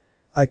 19.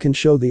 I can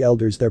show the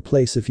elders their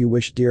place if you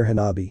wish, dear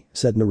Hanabi,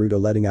 said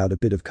Naruto, letting out a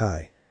bit of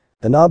kai.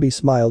 Hanabi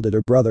smiled at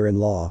her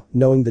brother-in-law,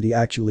 knowing that he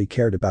actually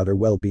cared about her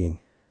well-being.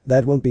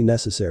 That won't be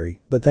necessary,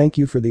 but thank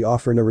you for the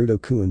offer,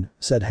 Naruto-kun,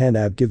 said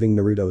Hanabi, giving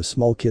Naruto a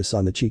small kiss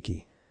on the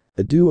cheeky.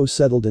 The duo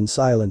settled in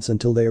silence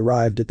until they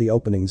arrived at the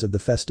openings of the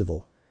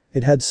festival.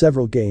 It had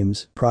several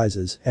games,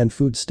 prizes, and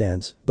food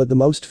stands, but the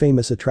most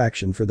famous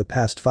attraction for the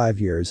past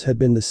 5 years had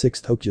been the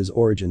 6th Hokage's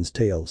Origins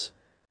Tales.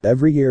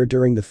 Every year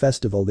during the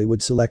festival they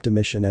would select a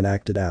mission and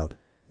act it out.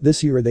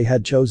 This year they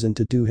had chosen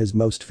to do his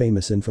most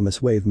famous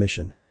infamous wave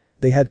mission.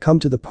 They had come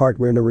to the part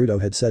where Naruto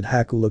had said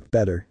Haku looked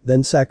better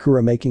than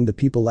Sakura, making the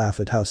people laugh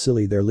at how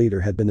silly their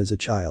leader had been as a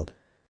child.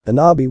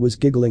 Hanabi was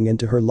giggling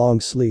into her long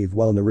sleeve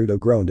while Naruto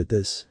groaned at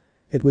this.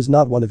 It was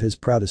not one of his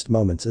proudest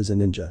moments as a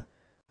ninja.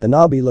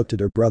 Hanabi looked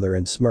at her brother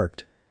and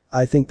smirked.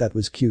 I think that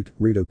was cute,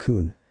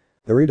 Naruto-kun.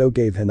 Naruto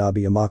gave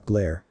Hanabi a mock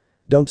glare.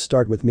 "Don't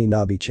start with me,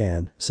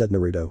 Nabi-chan," said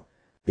Naruto.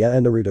 "Yeah,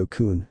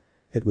 Naruto-kun.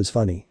 It was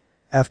funny.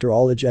 After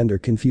all, a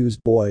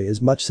gender-confused boy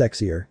is much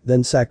sexier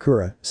than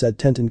Sakura," said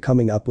Tenten,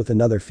 coming up with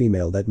another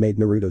female that made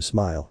Naruto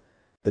smile.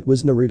 It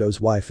was Naruto's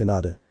wife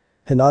Hinata.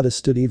 Hinata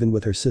stood even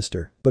with her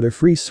sister, but her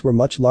freests were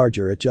much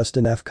larger at just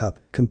an F cup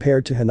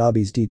compared to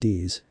Hanabi's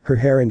DDs. Her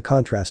hair in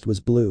contrast was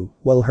blue,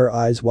 while her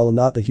eyes, while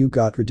not the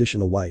Hyuga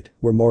traditional white,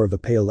 were more of a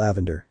pale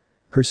lavender.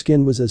 Her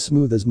skin was as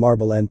smooth as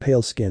marble and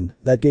pale skin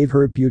that gave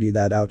her a beauty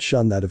that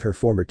outshone that of her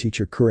former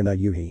teacher Kurina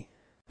Yuhi.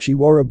 She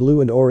wore a blue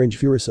and orange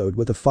furisuit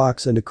with a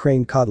fox and a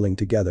crane coddling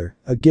together,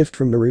 a gift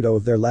from Naruto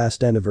of their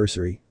last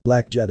anniversary,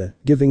 black Jetta,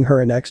 giving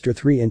her an extra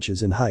 3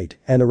 inches in height,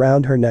 and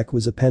around her neck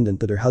was a pendant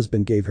that her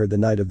husband gave her the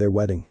night of their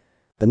wedding.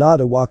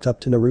 Hinata walked up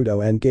to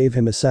Naruto and gave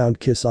him a sound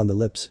kiss on the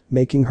lips,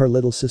 making her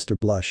little sister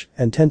blush,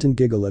 and Tenten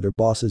giggle at her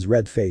boss's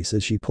red face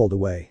as she pulled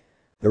away.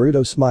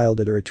 Naruto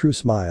smiled at her, a true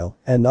smile,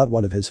 and not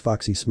one of his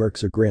foxy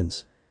smirks or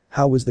grins.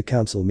 "How was the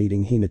council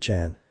meeting,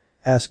 Hina-chan?"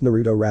 asked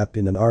Naruto,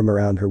 wrapping an arm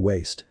around her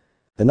waist.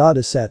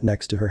 Hinata sat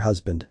next to her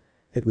husband.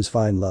 "It was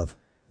fine, love.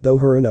 Though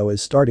Haruno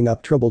is starting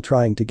up trouble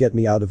trying to get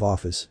me out of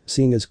office,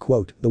 seeing as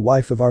quote, the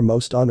wife of our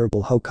most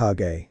honorable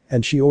Hokage,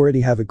 and she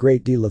already have a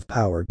great deal of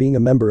power being a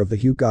member of the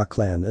Hyuga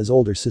clan as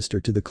older sister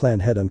to the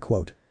clan head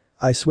unquote.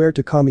 I swear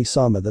to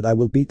Kami-sama that I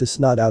will beat the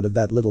snot out of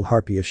that little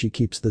harpy if she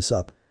keeps this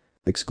up,"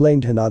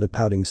 exclaimed Hinata,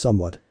 pouting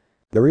somewhat.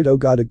 Naruto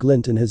got a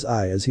glint in his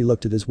eye as he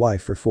looked at his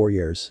wife for 4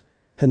 years.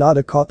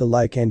 Hinata caught the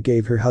like and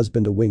gave her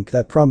husband a wink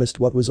that promised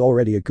what was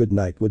already a good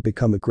night would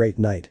become a great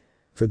night.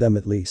 For them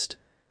at least.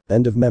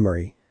 End of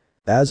memory.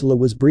 Azula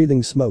was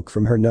breathing smoke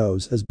from her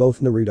nose as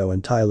both Naruto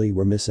and Ty Lee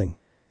were missing.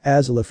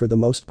 Azula for the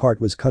most part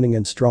was cunning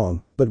and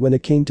strong, but when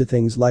it came to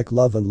things like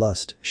love and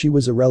lust, she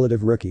was a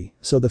relative rookie,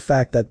 so the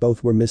fact that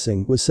both were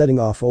missing was setting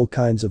off all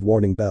kinds of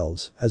warning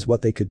bells as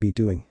what they could be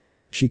doing.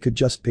 She could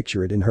just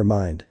picture it in her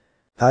mind.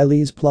 Ty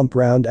Lee's plump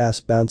round ass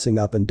bouncing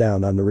up and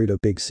down on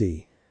Naruto Big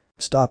C.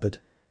 "Stop it.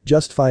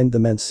 Just find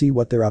them and see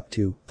what they're up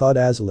to," thought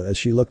Azula as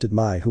she looked at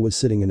Mai, who was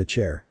sitting in a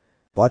chair.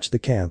 "Watch the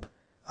camp.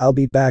 I'll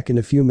be back in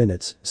a few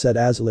minutes," said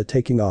Azula,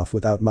 taking off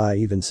without Mai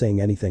even saying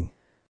anything.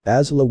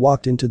 Azula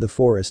walked into the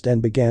forest and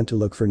began to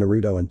look for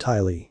Naruto and Ty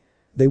Lee.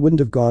 They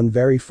wouldn't have gone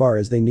very far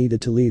as they needed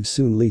to leave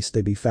soon lest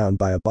they be found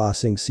by a Ba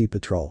Sing Se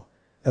patrol.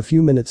 A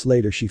few minutes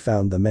later she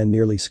found them and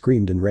nearly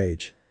screamed in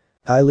rage.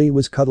 Ty Lee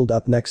was cuddled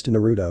up next to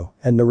Naruto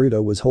and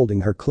Naruto was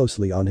holding her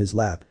closely on his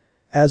lap.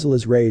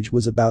 Azula's rage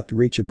was about to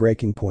reach a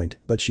breaking point,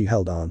 but she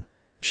held on.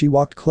 She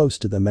walked close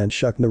to them and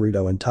shook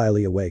Naruto and Ty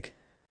Lee awake.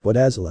 "What,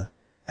 Azula?"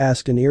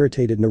 asked an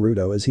irritated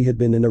Naruto as he had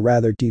been in a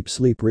rather deep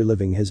sleep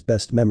reliving his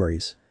best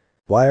memories.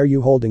 "Why are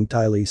you holding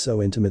Ty Lee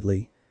so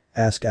intimately?"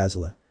 asked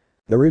Azula.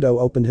 Naruto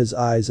opened his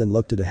eyes and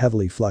looked at a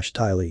heavily flushed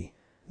Ty Lee.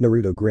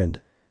 Naruto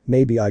grinned.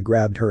 "Maybe I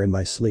grabbed her in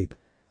my sleep.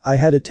 I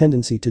had a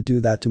tendency to do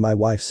that to my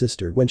wife's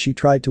sister when she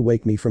tried to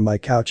wake me from my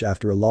couch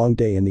after a long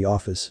day in the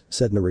office,"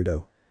 said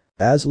Naruto.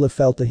 Azula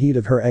felt the heat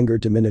of her anger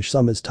diminish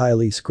some as Ty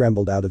Lee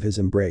scrambled out of his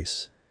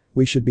embrace.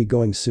 "We should be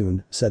going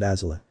soon," said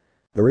Azula.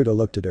 Naruto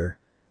looked at her.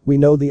 "We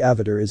know the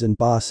Avatar is in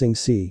Ba Sing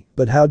Se,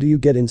 but how do you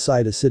get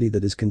inside a city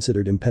that is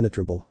considered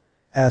impenetrable?"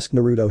 asked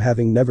Naruto,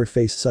 having never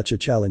faced such a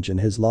challenge in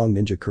his long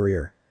ninja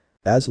career.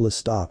 Azula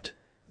stopped.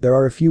 "There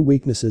are a few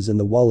weaknesses in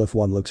the wall if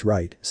one looks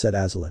right," said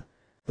Azula.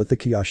 "But the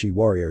Kyoshi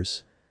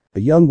warriors?"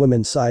 A young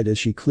woman sighed as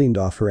she cleaned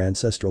off her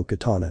ancestral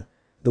katana.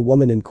 The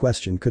woman in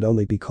question could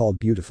only be called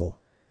beautiful.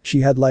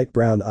 She had light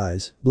brown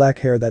eyes, black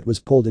hair that was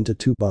pulled into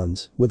 2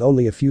 buns, with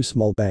only a few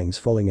small bangs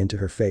falling into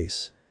her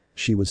face.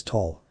 She was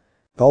tall.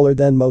 Taller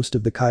than most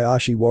of the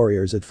Kyoshi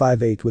warriors at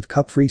 5'8", with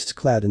cup priests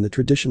clad in the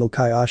traditional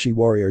Kyoshi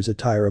warriors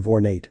attire of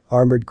ornate,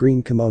 armored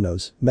green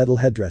kimonos, metal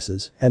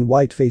headdresses, and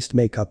white-faced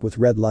makeup with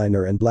red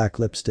liner and black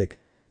lipstick.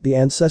 The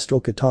ancestral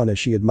katana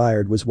she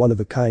admired was one of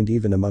a kind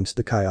even amongst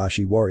the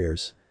Kyoshi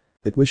warriors.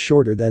 It was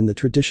shorter than the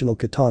traditional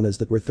katanas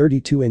that were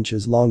 32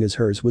 inches long, as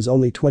hers was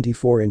only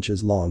 24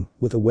 inches long,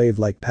 with a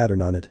wave-like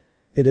pattern on it.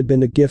 It had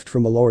been a gift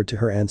from a lord to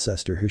her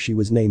ancestor who she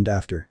was named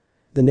after.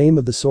 The name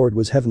of the sword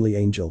was Heavenly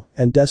Angel,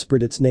 and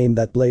desperate its name,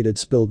 that blade had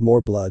spilled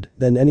more blood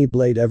than any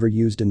blade ever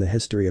used in the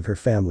history of her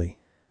family.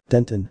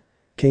 "Tenten,"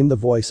 came the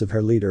voice of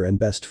her leader and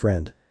best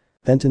friend.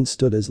 Tenten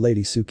stood as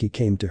Lady Suki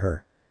came to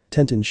her.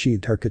 Tenten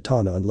sheathed her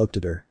katana and looked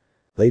at her.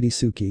 "Lady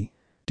Suki,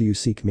 do you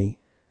seek me?"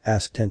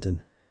 asked Tenten.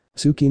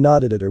 Suki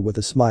nodded at her with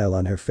a smile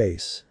on her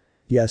face.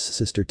 "Yes,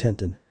 Sister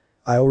Tenten.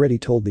 I already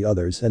told the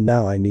others and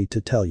now I need to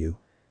tell you.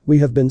 We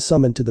have been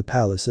summoned to the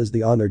palace as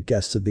the honored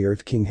guests of the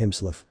Earth King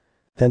himself."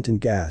 Tenten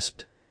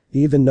gasped.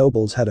 Even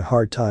nobles had a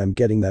hard time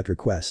getting that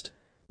request.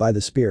 "By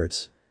the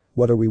spirits.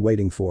 What are we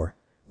waiting for?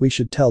 We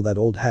should tell that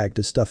old hag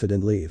to stuff it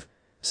and leave,"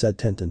 said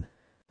Tenten.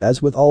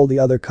 As with all the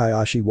other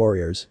Kyoshi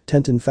warriors,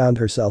 Tenten found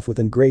herself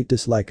within great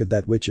dislike of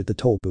that witch at the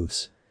toll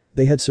booths.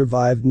 They had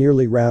survived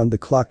nearly round the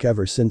clock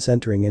ever since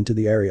entering into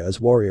the area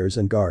as warriors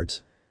and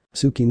guards.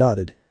 Suki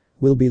nodded.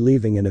 "We'll be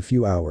leaving in a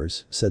few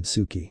hours," said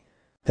Suki.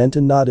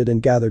 Tenten nodded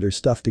and gathered her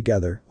stuff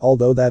together,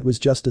 although that was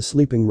just a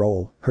sleeping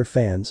roll, her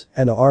fans,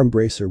 and an arm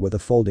bracer with a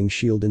folding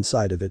shield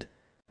inside of it.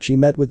 She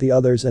met with the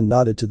others and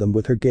nodded to them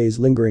with her gaze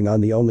lingering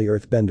on the only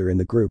earthbender in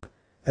the group.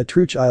 A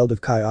true child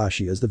of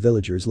Kaiashi as the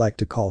villagers liked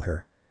to call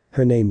her.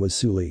 Her name was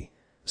Suli.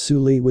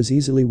 Suli was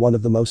easily one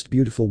of the most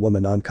beautiful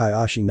women on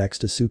Kaiashi next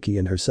to Suki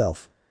and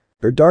herself.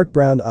 Her dark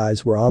brown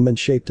eyes were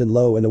almond-shaped and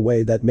low in a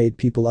way that made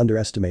people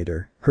underestimate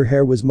her. Her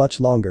hair was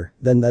much longer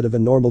than that of a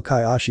normal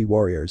Kaiashi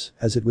warriors,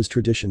 as it was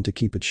tradition to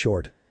keep it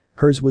short.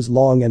 Hers was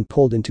long and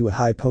pulled into a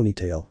high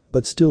ponytail,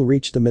 but still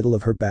reached the middle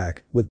of her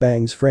back, with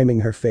bangs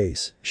framing her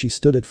face. She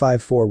stood at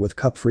 5'4" with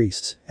cup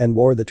wrists and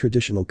wore the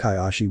traditional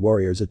Kaiashi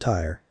warriors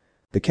attire.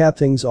 To cap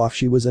things off,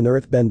 she was an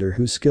earthbender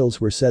whose skills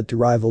were said to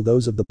rival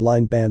those of the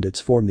blind bandits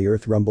from the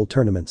Earth Rumble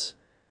tournaments.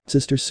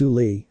 "Sister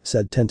Suli,"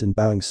 said Tenten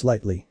bowing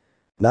slightly.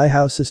 "Ni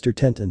hao, Sister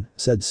Tenten,"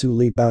 said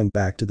Suli bowing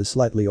back to the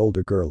slightly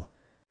older girl.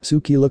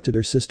 Suki looked at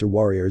her sister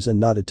warriors and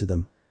nodded to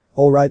them.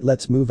 "Alright,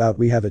 let's move out,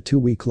 we have a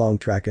 2-week-long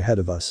track ahead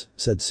of us,"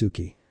 said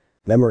Suki.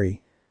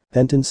 "Memory."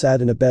 Tenten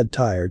sat in a bed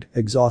tired,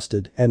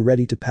 exhausted, and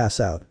ready to pass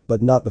out,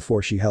 but not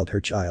before she held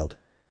her child.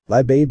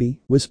 "My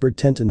baby," whispered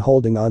Tenten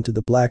holding on to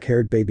the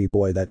black-haired baby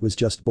boy that was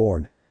just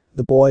born.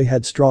 The boy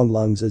had strong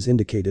lungs as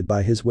indicated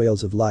by his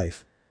wails of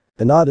life.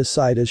 Hinata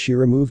sighed as she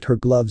removed her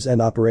gloves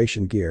and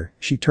operation gear.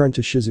 She turned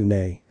to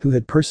Shizune, who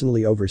had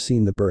personally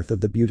overseen the birth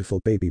of the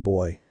beautiful baby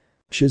boy.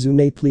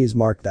 "Shizune, please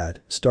mark that,"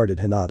 started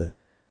Hinata.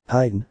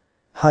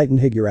 "Heitan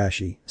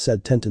Higurashi,"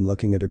 said Tenten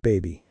looking at her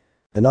baby.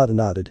 Hinata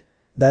nodded.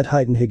 That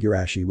Heitan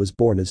Higurashi was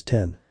born as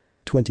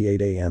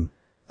 10:28 am.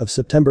 Of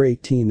September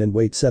 18 and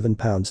weighed 7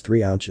 pounds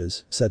 3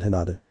 ounces, said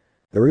Hinata.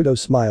 Naruto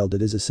smiled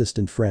at his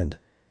assistant friend.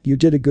 "You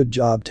did a good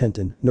job,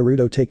 Tenten,"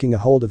 Naruto taking a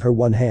hold of her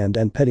one hand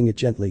and petting it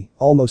gently,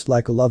 almost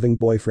like a loving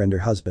boyfriend or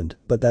husband,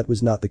 but that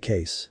was not the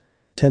case.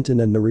 Tenten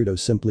and Naruto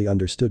simply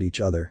understood each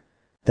other.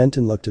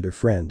 Tenten looked at her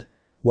friend.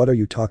 "What are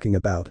you talking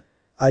about?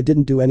 I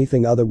didn't do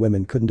anything other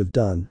women couldn't have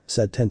done,"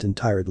 said Tenten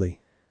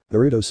tiredly.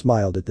 Naruto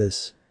smiled at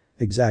this.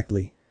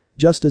 "Exactly.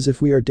 Just as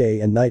if we are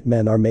day and night,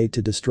 men are made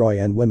to destroy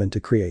and women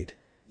to create.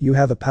 You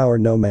have a power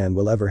no man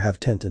will ever have,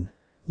 Tenten.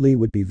 Lee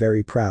would be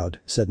very proud,"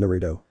 said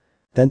Naruto.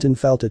 Tenten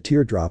felt a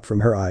teardrop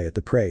from her eye at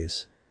the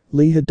praise.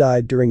 Lee had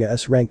died during a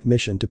S-ranked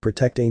mission to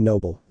protect a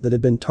noble that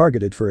had been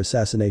targeted for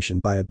assassination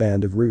by a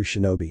band of Rouge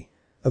shinobi.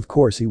 Of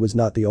course, he was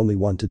not the only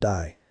one to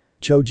die.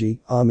 Choji,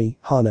 Ami,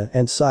 Hana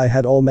and Sai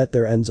had all met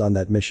their ends on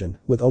that mission,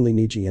 with only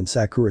Niji and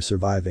Sakura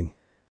surviving.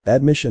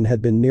 That mission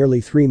had been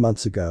nearly 3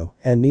 months ago,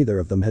 and neither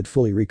of them had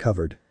fully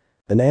recovered.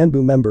 An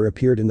Anbu member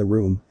appeared in the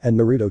room, and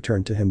Naruto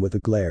turned to him with a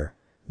glare.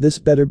 "This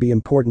better be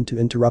important to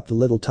interrupt the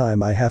little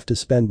time I have to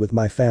spend with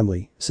my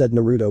family," said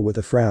Naruto with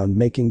a frown,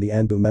 making the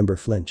Anbu member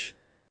flinch.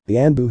 The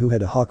Anbu who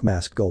had a hawk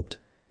mask gulped.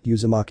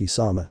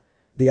 "Uzumaki-sama.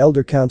 The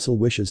Elder Council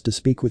wishes to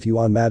speak with you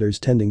on matters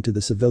tending to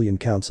the Civilian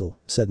Council,"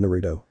 said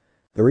Naruto.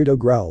 Naruto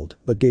growled,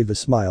 but gave a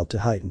smile to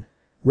Heitan.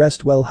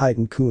 "Rest well,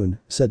 Heitan-kun,"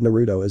 said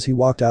Naruto as he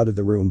walked out of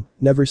the room,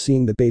 never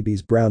seeing the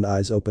baby's brown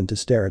eyes open to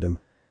stare at him.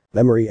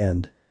 Memory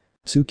end.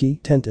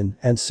 Suki, Tenten,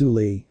 and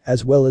Suli,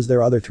 as well as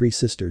their other 3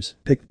 sisters,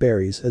 picked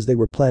berries as they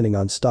were planning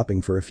on stopping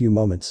for a few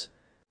moments.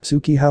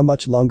 "Suki, how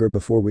much longer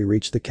before we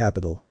reach the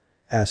capital?"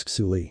 asked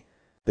Suli.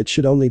 "It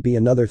should only be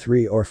another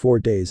 3 or 4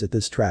 days at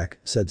this track,"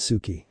 said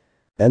Suki.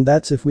 "And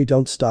that's if we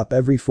don't stop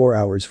every 4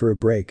 hours for a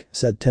break,"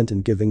 said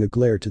Tenten, giving a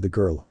glare to the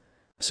girl.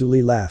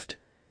 Suli laughed.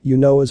 "You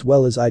know as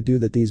well as I do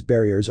that these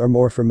barriers are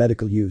more for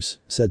medical use,"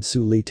 said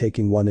Suli,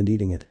 taking one and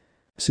eating it.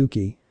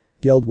 "Suki!"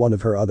 yelled one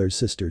of her other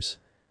sisters.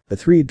 The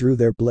 3 drew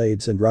their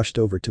blades and rushed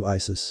over to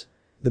Isis.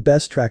 The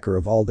best tracker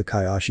of all the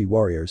Kaiashi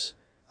warriors.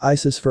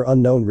 Isis, for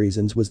unknown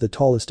reasons, was the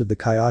tallest of the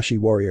Kaiashi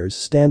warriors,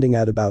 standing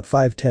at about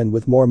 5'10"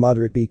 with more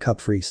moderate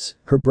B-cup wrists.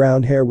 Her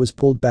brown hair was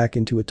pulled back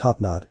into a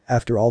top knot.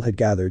 After all had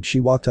gathered,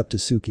 she walked up to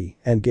Suki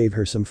and gave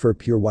her some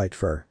pure white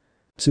fur.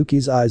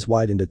 Suki's eyes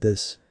widened at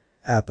this.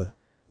 "Appa,"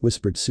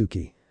 whispered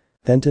Suki.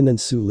 Tenten and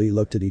Suli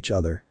looked at each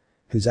other.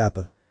 "Who's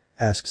Appa?"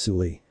 asked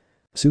Suli.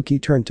 Suki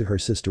turned to her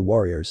sister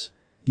warriors.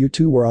 "You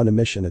 2 were on a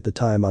mission at the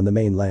time on the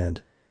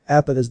mainland.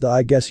 Appa is the,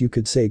 I guess you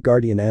could say,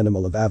 guardian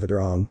animal of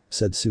Avatar,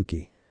 said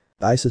Suki.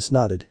 Isis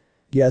nodded.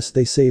 "Yes,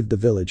 they saved the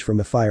village from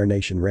a Fire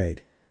Nation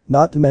raid.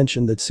 Not to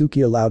mention that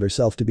Suki allowed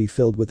herself to be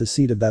filled with the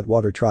seed of that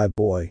water tribe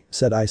boy,"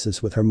 said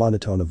Isis with her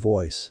monotone of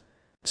voice.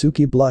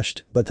 Suki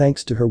blushed, but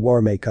thanks to her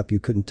war makeup you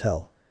couldn't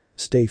tell.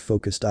 "Stay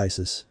focused,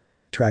 Isis.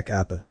 Track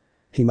Appa.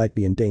 He might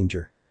be in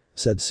danger,"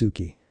 said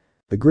Suki.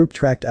 The group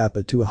tracked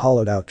Appa to a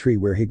hollowed-out tree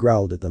where he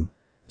growled at them.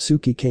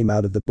 Suki came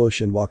out of the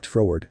bush and walked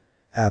forward.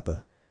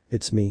 "Appa.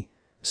 It's me.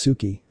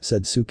 Suki,"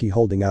 said Suki,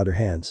 holding out her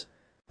hands.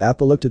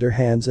 Appa looked at her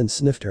hands and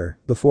sniffed her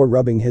before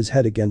rubbing his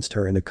head against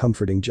her in a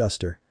comforting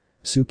gesture.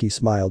 Suki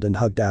smiled and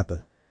hugged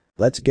Appa.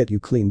 "Let's get you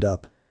cleaned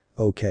up."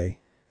 "Okay?"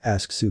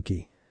 asked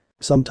Suki.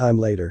 Sometime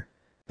later.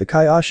 The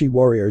Kaiashi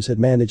warriors had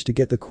managed to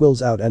get the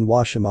quills out and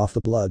wash him off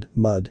the blood,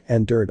 mud,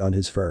 and dirt on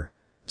his fur.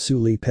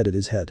 Suli petted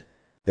his head.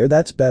 "There,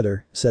 that's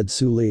better," said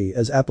Suli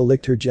as Appa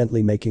licked her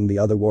gently, making the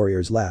other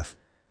warriors laugh.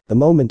 The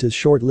moment is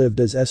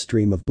short-lived as a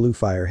stream of blue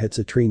fire hits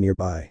a tree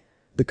nearby.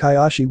 The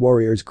Kaiashi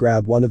warriors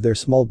grab one of their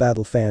small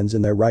battle fans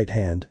in their right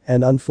hand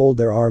and unfold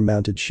their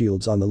arm-mounted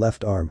shields on the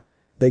left arm.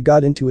 They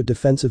got into a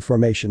defensive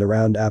formation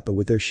around Appa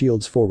with their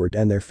shields forward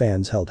and their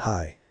fans held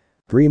high.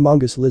 3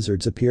 mongoose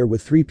lizards appear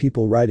with 3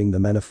 people riding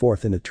them and a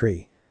 4th in a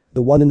tree.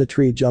 The one in the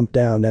tree jumped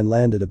down and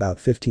landed about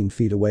 15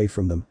 feet away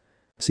from them.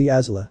 "See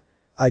Azula?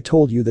 I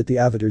told you that the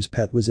Avatar's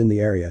pet was in the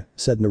area,"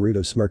 said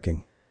Naruto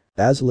smirking.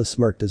 Azula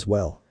smirked as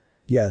well.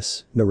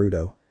 "Yes,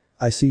 Naruto.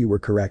 I see you were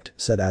correct,"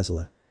 said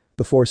Azula.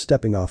 Before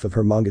stepping off of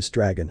her mongoose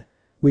dragon.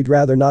 "We'd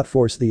rather not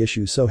force the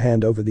issue, so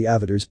hand over the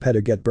Avatar's pet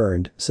or get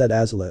burned," said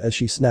Azula as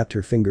she snapped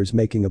her fingers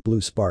making a blue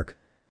spark.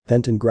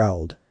 Tenten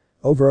growled.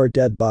 "Over our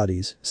dead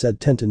bodies," said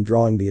Tenten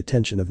drawing the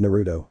attention of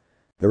Naruto.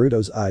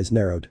 Naruto's eyes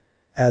narrowed.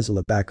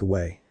 "Azula, back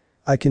away.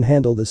 I can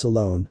handle this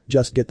alone,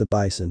 just get the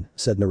bison,"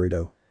 said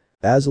Naruto.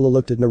 Azula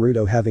looked at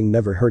Naruto having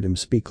never heard him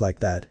speak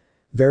like that.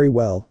 "Very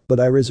well, but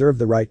I reserve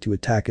the right to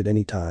attack at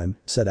any time,"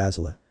 said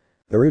Azula.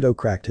 Naruto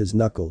cracked his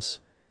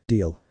knuckles.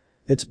 "Deal.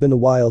 It's been a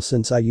while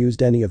since I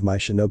used any of my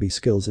shinobi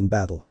skills in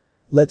battle.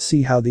 Let's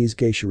see how these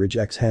geisha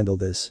rejects handle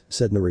this,"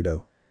 said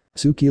Naruto.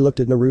 Suki looked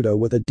at Naruto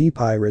with a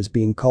deep ire as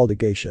being called a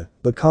geisha,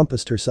 but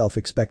composed herself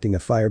expecting a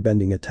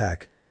firebending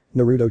attack.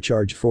 Naruto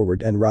charged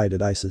forward and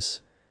righted Isis.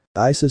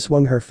 Isis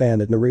swung her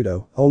fan at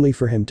Naruto, only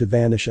for him to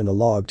vanish and a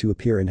log to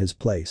appear in his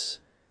place.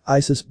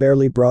 Isis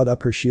barely brought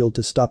up her shield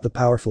to stop the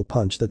powerful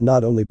punch that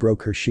not only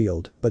broke her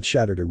shield, but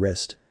shattered her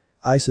wrist.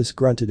 Isis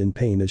grunted in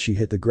pain as she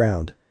hit the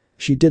ground.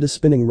 She did a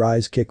spinning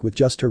rise kick with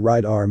just her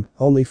right arm,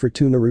 only for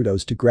 2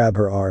 Narutos to grab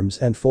her arms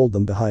and fold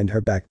them behind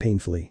her back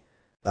painfully.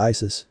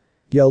 "Isis!"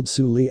 yelled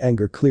Suli,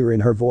 anger clear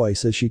in her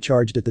voice as she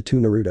charged at the 2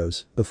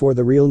 Narutos, before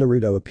the real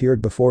Naruto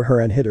appeared before her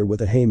and hit her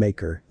with a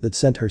haymaker that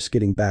sent her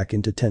skidding back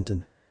into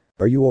Tenten.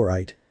 "Are you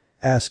alright?"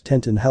 asked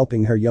Tenten,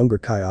 helping her younger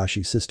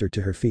Kaioshin sister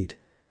to her feet.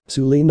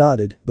 Suli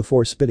nodded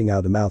before spitting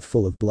out a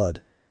mouthful of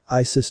blood.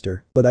 "Aye,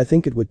 sister, but I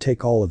think it would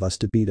take all of us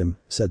to beat him,"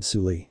 said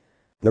Suli.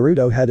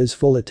 Naruto had his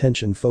full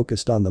attention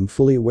focused on them,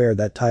 fully aware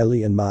that Ty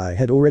Lee and Mai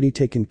had already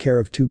taken care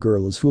of 2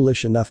 girls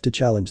foolish enough to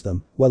challenge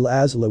them, while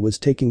Azula was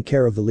taking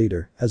care of the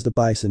leader, as the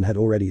bison had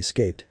already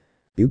escaped.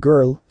 "You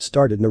girl,"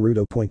 started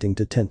Naruto pointing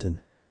to Tenten.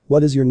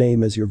 "What is your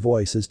name, as your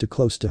voice is too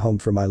close to home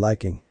for my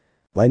liking?"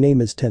 "My name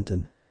is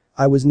Tenten.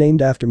 I was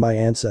named after my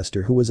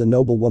ancestor who was a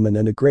noble woman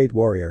and a great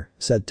warrior,"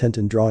 said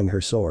Tenten drawing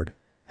her sword.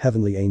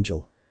 "Heavenly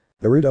angel."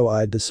 Naruto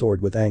eyed the sword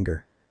with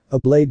anger. "A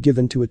blade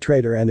given to a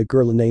traitor and a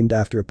girl named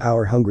after a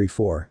power-hungry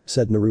foe,"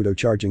 said Naruto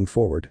charging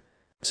forward.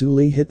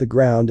 Suli hit the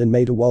ground and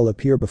made a wall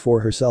appear before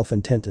herself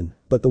and Tenten,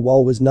 but the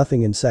wall was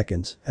nothing in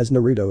seconds as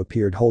Naruto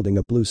appeared holding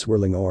a blue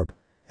swirling orb.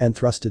 And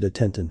thrust it at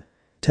Tenten.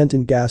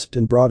 Tenten gasped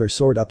and brought her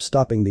sword up,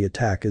 stopping the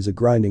attack as a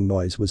grinding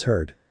noise was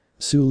heard.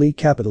 Suli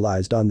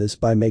capitalized on this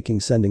by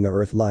sending a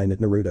earth line at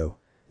Naruto.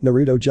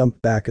 Naruto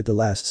jumped back at the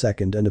last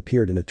second and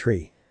appeared in a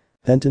tree.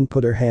 Tenten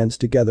put her hands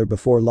together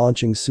before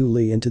launching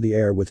Suli into the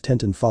air with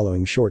Tenten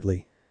following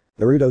shortly.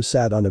 Naruto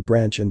sat on a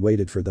branch and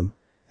waited for them.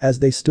 As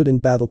they stood in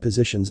battle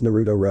positions,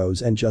 Naruto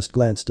rose and just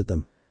glanced at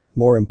them.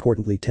 More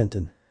importantly,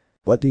 Tenten.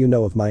 "What do you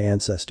know of my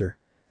ancestor?"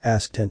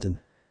 asked Tenten.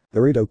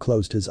 Naruto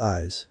closed his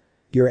eyes.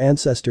 "Your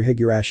ancestor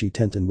Higurashi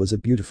Tenten was a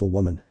beautiful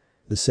woman.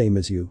 The same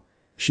as you.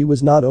 She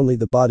was not only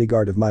the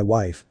bodyguard of my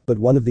wife, but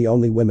one of the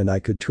only women I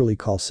could truly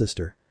call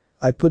sister.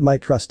 I put my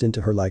trust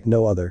into her like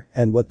no other,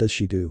 and what does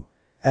she do?"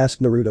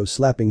 asked Naruto,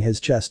 slapping his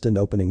chest and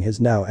opening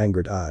his now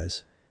angered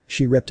eyes.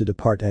 "She ripped it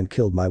apart and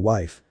killed my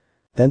wife."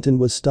 Tenten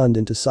was stunned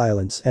into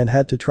silence and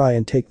had to try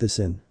and take this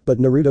in, but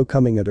Naruto,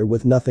 coming at her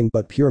with nothing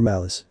but pure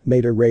malice,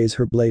 made her raise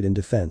her blade in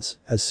defense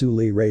as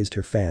Suli raised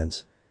her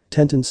fans.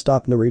 Tenten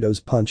stopped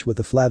Naruto's punch with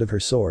the flat of her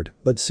sword,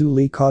 but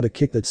Suli caught a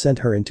kick that sent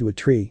her into a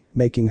tree,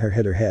 making her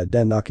hit her head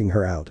and knocking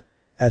her out.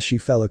 As she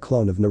fell, a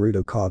clone of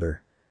Naruto caught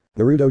her.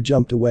 Naruto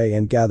jumped away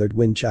and gathered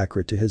wind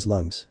chakra to his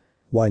lungs.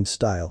 "Wind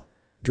style.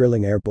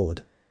 Drilling air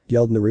bullet,"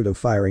 yelled Naruto,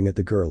 firing at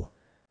the girl.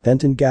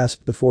 Tenten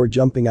gasped before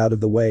jumping out of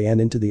the way and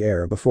into the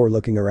air before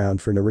looking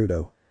around for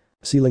Naruto.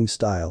 "Ceiling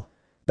style.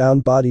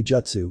 Bound body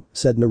jutsu,"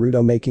 said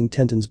Naruto, making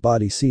Tenten's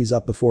body seize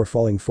up before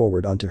falling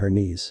forward onto her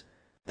knees.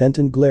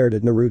 Tenten glared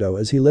at Naruto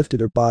as he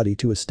lifted her body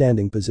to a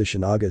standing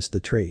position against the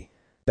tree.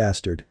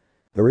 "Bastard."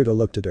 Naruto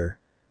looked at her.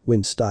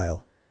 "Wind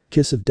style.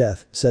 Kiss of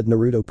death," said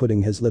Naruto,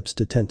 putting his lips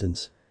to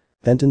Tenten's.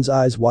 Tenten's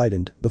eyes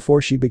widened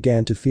before she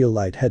began to feel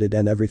lightheaded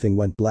and everything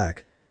went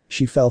black.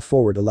 She fell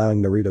forward,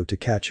 allowing Naruto to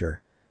catch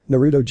her.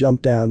 Naruto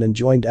jumped down and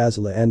joined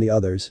Azula and the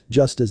others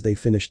just as they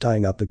finished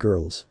tying up the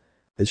girls.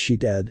 "Is she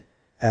dead?"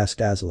 asked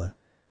Azula.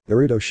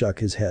 Naruto shook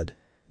his head.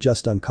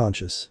 "Just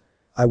unconscious."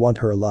 "I want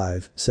her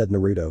alive," said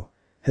Naruto.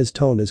 His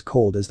tone as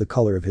cold as the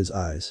color of his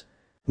eyes.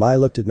 Mai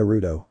looked at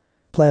Naruto.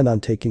 "Plan on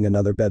taking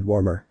another bed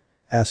warmer?"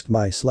 asked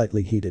Mai,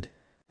 slightly heated.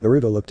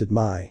 Naruto looked at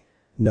Mai.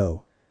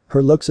 "No.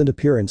 Her looks and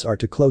appearance are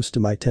too close to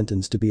my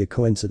Tenten's to be a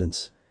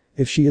coincidence.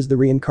 If she is the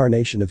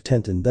reincarnation of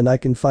Tenten, then I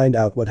can find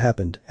out what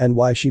happened and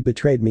why she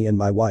betrayed me and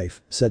my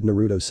wife," said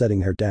Naruto,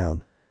 setting her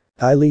down.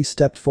 Ty Lee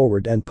stepped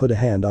forward and put a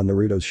hand on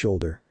Naruto's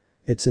shoulder.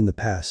 "It's in the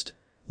past.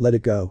 Let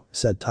it go,"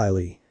 said Ty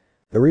Lee.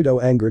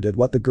 Naruto, angered at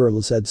what the girl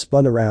said,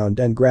 spun around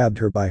and grabbed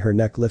her by her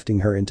neck,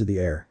 lifting her into the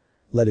air.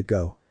 "Let it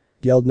go,"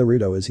 yelled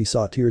Naruto as he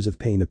saw tears of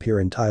pain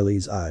appear in Ty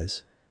Lee's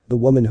eyes. The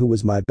woman who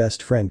was my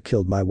best friend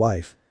killed my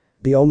wife.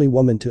 The only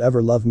woman to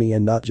ever love me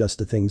and not just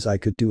the things I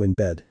could do in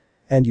bed.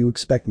 And you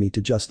expect me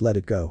to just let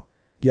it go?"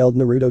 Yelled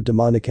Naruto,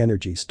 demonic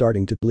energy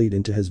starting to bleed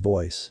into his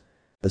voice.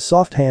 A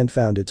soft hand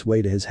found its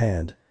way to his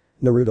hand.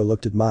 Naruto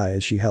looked at Mai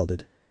as she held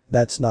it.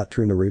 "That's not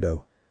true,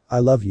 Naruto." "I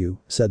love you,"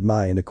 said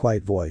Mai in a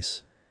quiet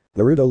voice.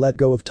 Naruto let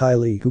go of Ty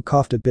Lee, who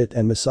coughed a bit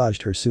and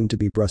massaged her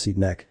soon-to-be brussied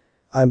neck.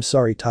 "I'm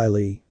sorry, Ty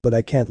Lee, but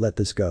I can't let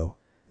this go."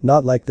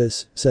 "Not like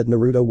this," said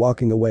Naruto,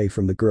 walking away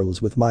from the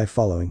girls with Mai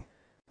following.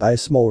 By a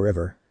small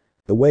river.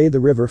 The way the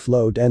river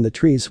flowed and the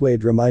trees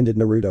swayed reminded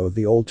Naruto of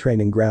the old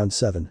training ground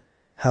 7.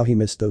 How he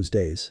missed those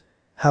days.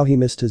 How he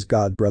missed his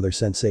god brother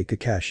Sensei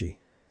Kakashi.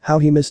 How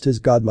he missed his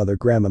godmother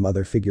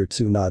grandmother figure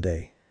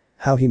Tsunade.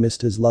 How he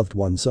missed his loved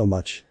one so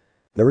much.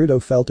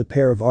 Naruto felt a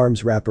pair of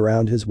arms wrap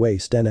around his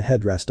waist and a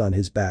headrest on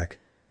his back.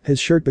 His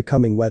shirt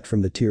becoming wet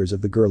from the tears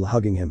of the girl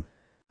hugging him.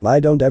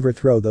 "I don't ever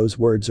throw those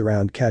words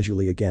around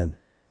casually again.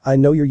 I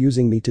know you're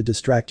using me to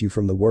distract you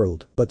from the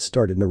world," but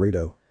started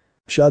Naruto.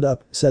 "Shut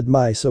up," said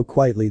Mai so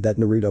quietly that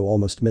Naruto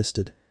almost missed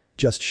it.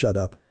 "Just shut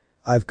up.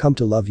 I've come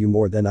to love you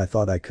more than I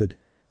thought I could.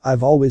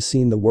 I've always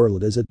seen the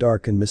world as a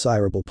dark and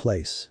miserable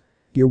place.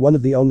 You're one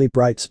of the only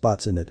bright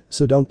spots in it,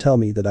 so don't tell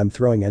me that I'm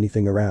throwing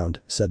anything around,"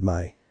 said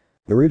Mai.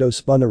 Naruto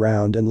spun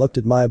around and looked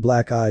at Mai.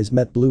 Black eyes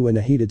met blue in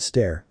a heated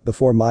stare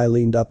before Mai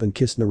leaned up and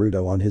kissed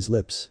Naruto on his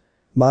lips.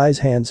 Mai's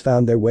hands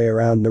found their way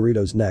around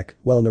Naruto's neck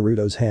while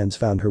Naruto's hands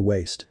found her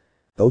waist.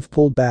 Both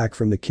pulled back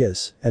from the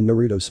kiss and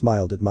Naruto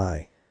smiled at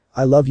Mai.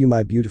 "I love you,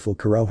 my beautiful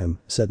Kurohime,"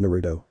 said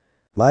Naruto.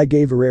 Mai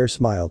gave a rare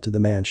smile to the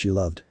man she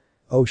loved.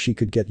 Oh, she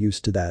could get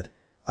used to that.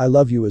 "I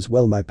love you as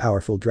well, my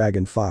powerful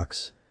dragon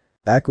fox."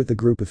 Back with the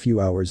group a few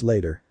hours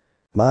later.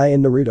 Mai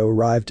and Naruto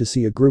arrived to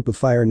see a group of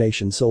Fire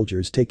Nation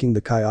soldiers taking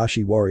the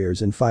Kaioshin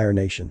warriors in Fire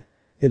Nation.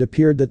 It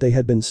appeared that they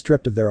had been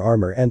stripped of their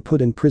armor and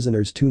put in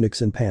prisoners'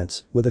 tunics and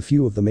pants, with a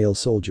few of the male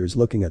soldiers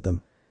looking at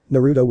them.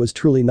 Naruto was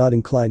truly not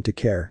inclined to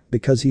care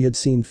because he had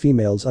seen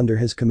females under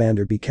his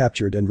commander be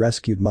captured and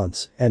rescued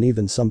months and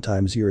even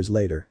sometimes years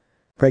later.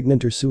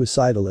 Pregnant or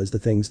suicidal as the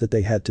things that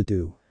they had to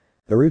do.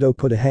 Naruto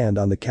put a hand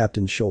on the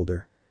captain's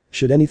shoulder.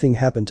 "Should anything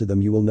happen to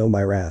them, you will know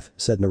my wrath,"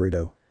 said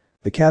Naruto.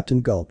 The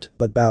captain gulped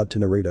but bowed to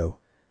Naruto.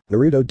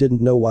 Naruto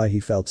didn't know why he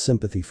felt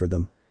sympathy for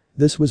them.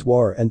 This was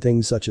war and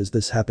things such as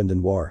this happened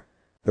in war.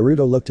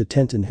 Naruto looked at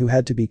Tenten, who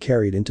had to be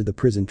carried into the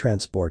prison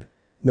transport.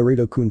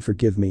 "Naruto-kun,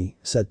 forgive me,"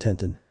 said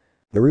Tenten.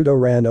 Naruto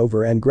ran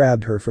over and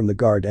grabbed her from the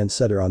guard and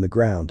set her on the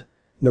ground.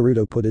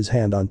 Naruto put his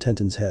hand on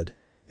Tenten's head.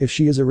 "If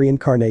she is a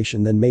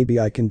reincarnation, then maybe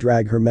I can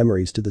drag her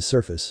memories to the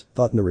surface,"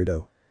 thought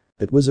Naruto.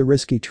 It was a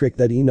risky trick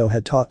that Ino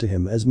had taught to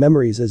him, as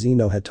memories, as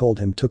Ino had told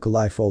him, took a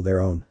life all their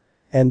own.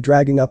 And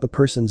dragging up a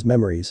person's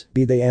memories,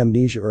 be they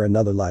amnesia or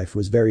another life,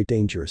 was very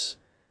dangerous.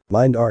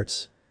 "Mind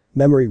arts.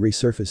 Memory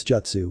resurface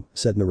jutsu,"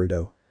 said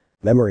Naruto.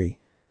 "Memory."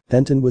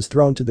 Tenten was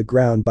thrown to the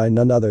ground by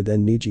none other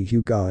than Niji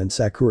Hyuga and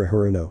Sakura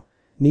Haruno.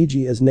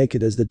 Niji as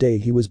naked as the day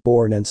he was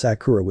born and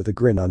Sakura with a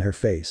grin on her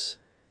face.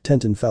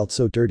 Tenten felt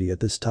so dirty at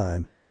this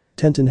time.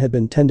 Tenten had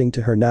been tending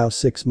to her now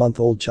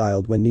 6-month-old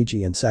child when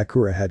Niji and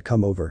Sakura had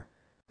come over.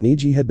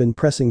 Niji had been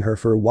pressing her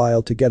for a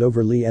while to get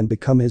over Lee and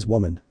become his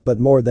woman, but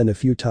more than a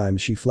few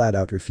times she flat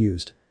out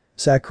refused.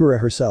 Sakura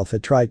herself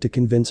had tried to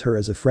convince her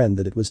as a friend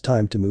that it was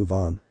time to move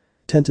on.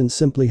 Tenten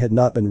simply had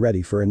not been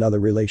ready for another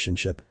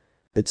relationship.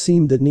 It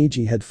seemed that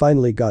Niji had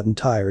finally gotten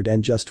tired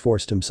and just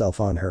forced himself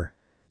on her.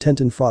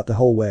 Tenten fought the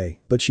whole way,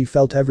 but she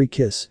felt every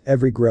kiss,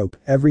 every grope,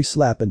 every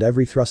slap and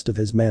every thrust of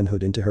his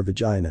manhood into her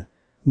vagina.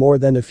 More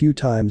than a few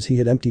times he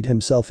had emptied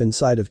himself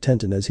inside of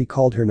Tenten as he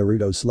called her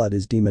Naruto's slut,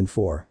 his demon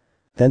 4.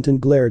 Tenten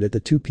glared at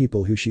the two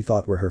people who she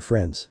thought were her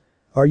friends.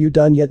 "Are you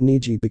done yet,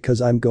 Niji, because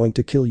I'm going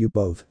to kill you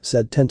both,"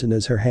 said Tenten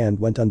as her hand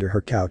went under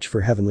her couch for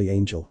Heavenly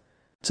Angel.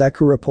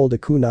 Sakura pulled a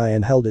kunai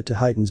and held it to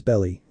Heiden's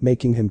belly,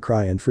 making him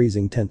cry and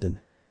freezing Tenten.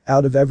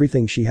 Out of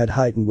everything she had,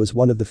 Heiden was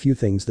one of the few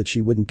things that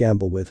she wouldn't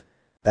gamble with.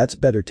 "That's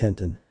better,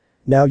 Tenten.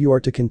 Now you are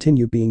to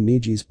continue being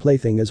Niji's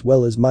plaything as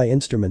well as my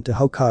instrument to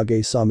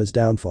Hokage-sama's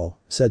downfall,"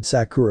 said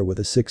Sakura with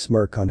a sick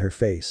smirk on her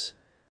face.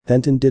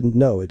 Tenten didn't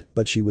know it,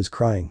 but she was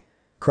crying.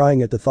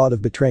 Crying at the thought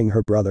of betraying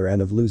her brother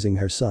and of losing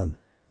her son.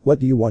 "What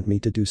do you want me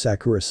to do,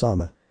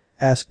 Sakura-sama?"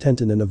 asked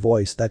Tenten in a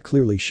voice that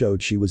clearly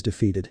showed she was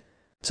defeated.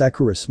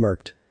 Sakura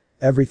smirked.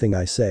 "Everything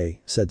I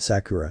say," said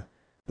Sakura.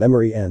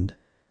 Memory end.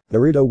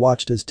 Naruto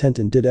watched as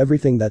Tenten did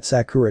everything that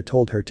Sakura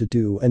told her to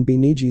do and be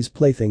Niji's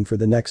plaything for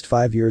the next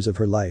 5 years of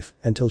her life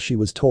until she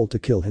was told to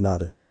kill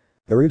Hinata.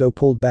 Naruto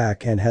pulled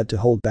back and had to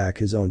hold back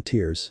his own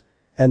tears.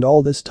 "And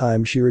all this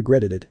time she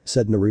regretted it,"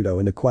 said Naruto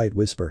in a quiet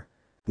whisper.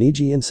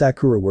 Niji and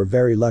Sakura were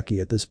very lucky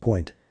at this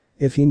point.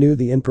 If he knew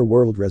the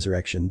intra-world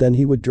resurrection, then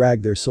he would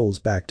drag their souls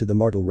back to the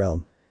mortal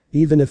realm.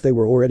 Even if they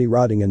were already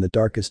rotting in the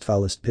darkest,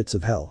 foulest pits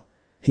of hell.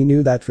 He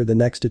knew that for the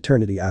next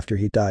eternity after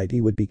he died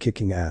he would be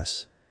kicking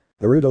ass.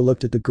 Naruto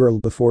looked at the girl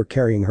before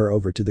carrying her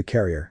over to the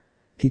carrier.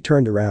 He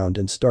turned around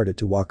and started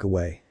to walk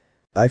away.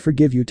 "I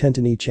forgive you,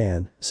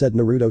 Tenten-chan," said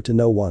Naruto to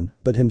no one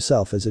but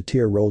himself as a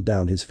tear rolled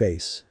down his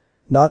face.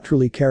 Not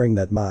truly caring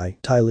that Mai,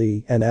 Ty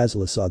Lee and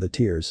Azula saw the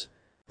tears.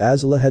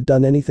 Azula had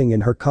done anything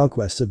in her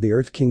conquests of the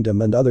Earth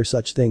Kingdom and other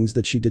such things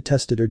that she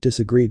detested or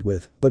disagreed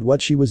with, but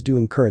what she was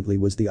doing currently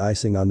was the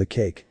icing on the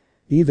cake.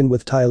 Even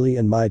with Ty Lee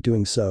and Mai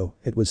doing so,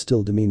 it was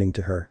still demeaning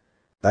to her.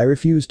 "I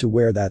refuse to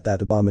wear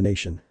that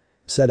abomination,"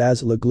 said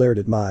Azula, glared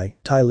at Mai,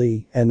 Ty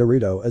Lee, and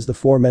Naruto as the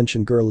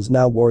aforementioned girls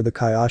now wore the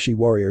Kyoshi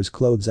warriors'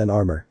 clothes and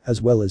armor,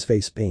 as well as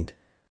face paint.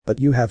 "But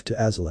you have to,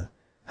 Azula."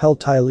 Hell,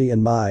 Ty Lee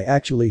and Mai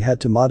actually had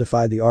to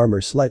modify the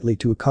armor slightly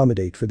to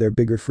accommodate for their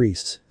bigger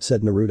friests,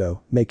 said Naruto,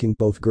 making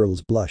both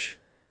girls blush.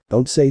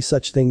 "Don't say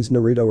such things,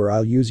 Naruto, or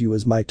I'll use you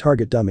as my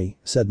target dummy,"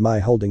 said Mai,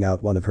 holding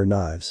out one of her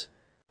knives.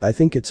 "I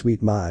think it's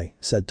sweet, Mai,"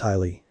 said Ty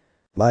Lee.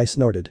 Mai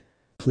snorted.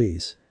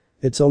 "Please.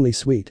 It's only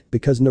sweet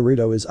because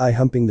Naruto is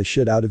eye-humping the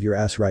shit out of your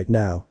ass right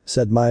now,"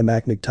 said Mai,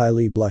 making Ty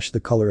Lee blush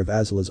the color of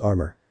Azula's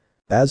armor.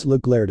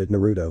 Azula glared at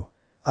Naruto.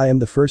 "I am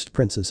the first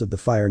princess of the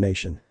Fire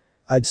Nation.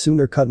 I'd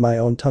sooner cut my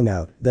own tongue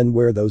out than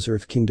wear those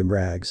Earth Kingdom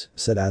rags,"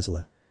 said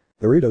Azula.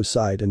 Naruto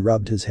sighed and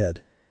rubbed his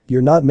head.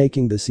 "You're not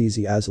making this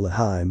easy, Azula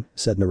Haim,"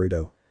 said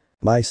Naruto.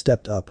 Mai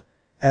stepped up.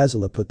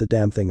 "Azula, put the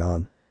damn thing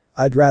on.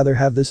 I'd rather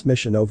have this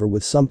mission over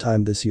with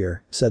sometime this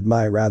year," said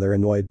Mai, rather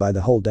annoyed by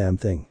the whole damn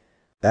thing.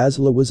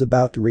 Azula was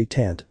about to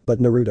recant, but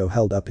Naruto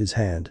held up his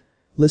hand.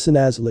 "Listen,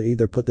 Azula,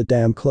 either put the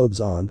damn clothes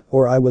on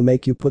or I will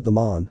make you put them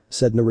on,"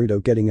 said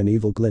Naruto, getting an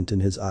evil glint in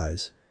his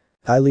eyes.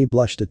 Ty Lee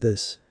blushed at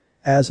this.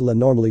 Azula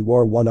normally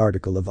wore one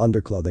article of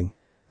underclothing.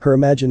 Her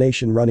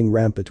imagination running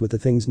rampant with the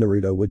things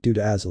Naruto would do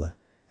to Azula.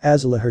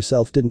 Azula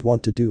herself didn't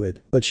want to do it,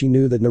 but she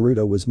knew that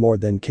Naruto was more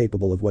than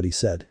capable of what he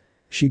said.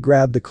 She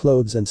grabbed the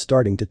clothes and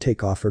starting to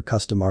take off her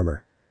custom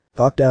armor.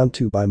 "Talked down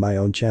to by my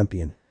own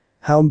champion.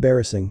 How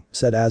embarrassing,"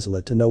 said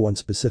Azula to no one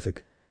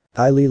specific.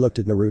 Ty Lee looked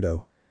at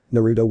Naruto.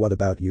 "Naruto, what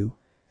about you?"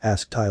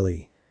 asked Ty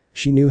Lee.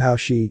 She knew how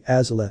she,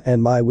 Azula,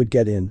 and Mai would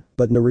get in,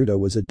 but Naruto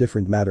was a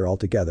different matter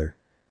altogether.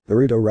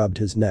 Naruto rubbed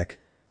his neck.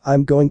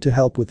 "I'm going to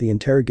help with the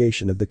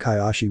interrogation of the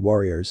Kyoshi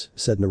warriors,"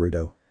 said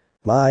Naruto.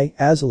 Mai,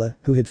 Azula,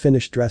 who had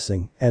finished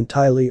dressing, and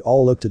Ty Lee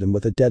all looked at him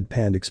with a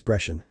deadpan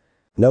expression.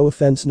 "No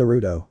offense,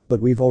 Naruto,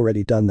 but we've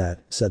already done that,"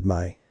 said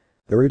Mai.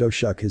 Naruto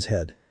shook his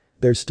head.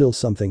 "There's still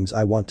some things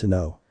I want to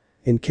know.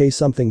 In case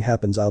something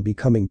happens, I'll be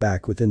coming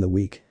back within the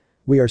week.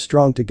 We are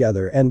strong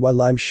together, and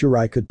while I'm sure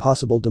I could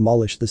possibly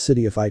demolish the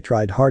city if I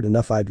tried hard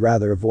enough, I'd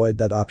rather avoid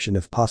that option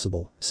if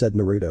possible," said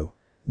Naruto.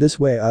 "This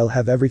way I'll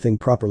have everything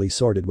properly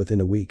sorted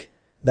within a week.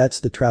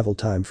 That's the travel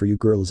time for you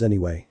girls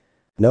anyway."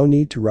 "No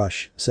need to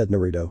rush," said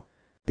Naruto.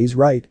 "He's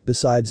right,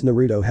 besides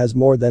Naruto has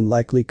more than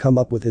likely come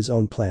up with his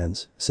own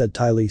plans," said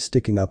Ty Lee,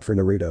 sticking up for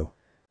Naruto.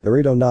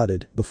 Naruto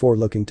nodded before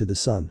looking to the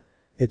sun.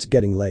 "It's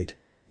getting late.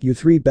 You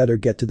three better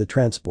get to the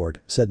transport,"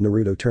 said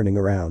Naruto, turning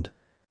around.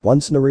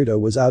 Once Naruto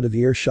was out of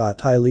earshot,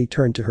 Ty Lee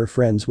turned to her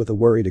friends with a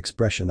worried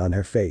expression on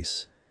her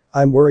face.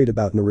 "I'm worried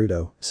about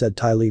Naruto," said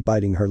Ty Lee,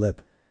 biting her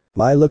lip.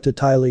 Mai looked at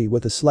Ty Lee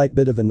with a slight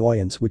bit of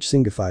annoyance which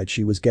signified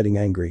she was getting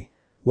angry.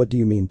 "What do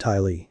you mean, Ty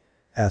Lee?"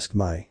 asked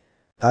Mai.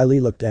 Ty Lee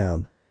looked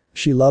down.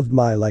 She loved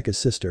Mai like a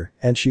sister,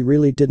 and she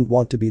really didn't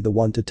want to be the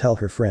one to tell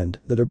her friend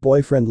that her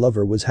boyfriend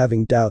lover was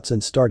having doubts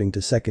and starting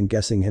to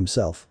second-guessing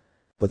himself.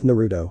 But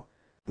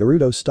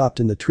Naruto stopped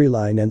in the tree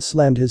line and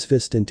slammed his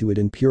fist into it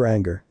in pure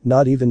anger,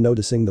 not even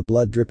noticing the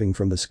blood dripping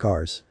from the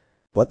scars.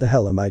 "What the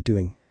hell am I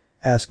doing?"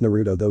 asked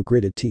Naruto, though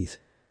gritted teeth.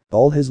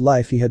 All his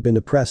life he had been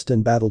oppressed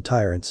and battled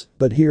tyrants,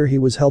 but here he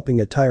was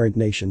helping a tyrant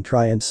nation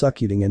try and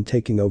succeeding and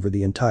taking over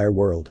the entire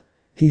world.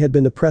 He had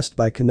been oppressed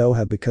by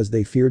Konoha because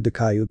they feared the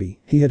Kyuubi,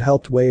 he had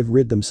helped Wave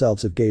rid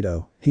themselves of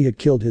Geto, he had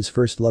killed his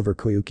first lover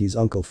Koyuki's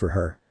uncle for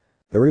her.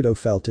 Naruto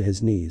fell to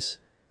his knees.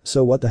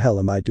 "So what the hell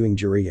am I doing,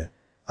 Jiraiya?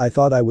 I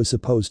thought I was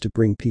supposed to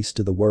bring peace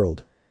to the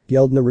world,"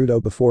 yelled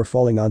Naruto before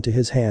falling onto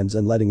his hands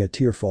and letting a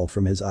tear fall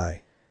from his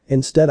eye.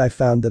 "Instead I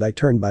found that I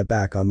turned my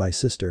back on my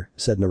sister,"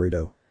 said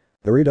Naruto.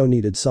 Naruto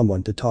needed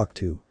someone to talk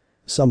to.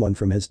 Someone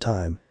from his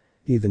time.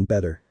 Even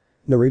better.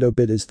 Naruto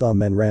bit his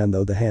thumb and ran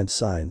through the hand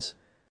signs.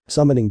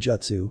 "Summoning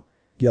jutsu,"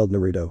 yelled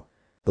Naruto.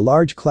 A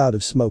large cloud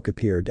of smoke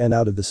appeared and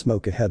out of the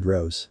smoke a head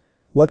rose.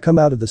 What come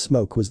out of the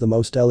smoke was the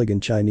most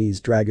elegant Chinese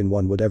dragon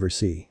one would ever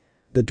see.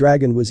 The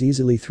dragon was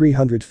easily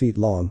 300 feet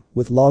long,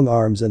 with long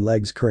arms and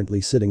legs,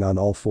 currently sitting on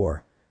all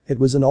four. It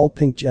was an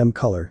all-pink gem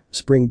color,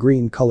 spring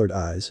green colored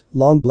eyes,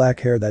 long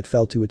black hair that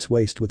fell to its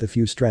waist with a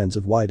few strands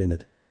of white in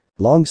it.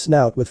 Long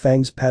snout with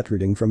fangs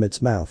protruding from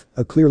its mouth,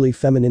 a clearly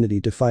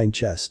femininity-defined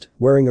chest,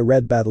 wearing a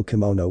red battle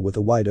kimono with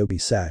a wide obi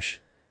sash.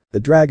 The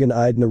dragon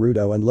eyed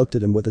Naruto and looked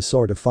at him with a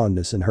sort of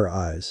fondness in her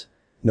eyes.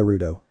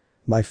 "Naruto.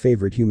 My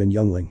favorite human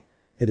youngling.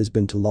 It has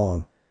been too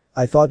long.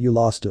 I thought you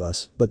lost to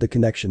us, but the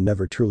connection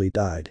never truly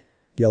died,"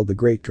 yelled the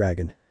great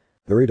dragon.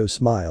 Naruto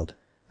smiled.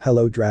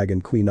 "Hello, Dragon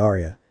Queen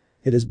Arya.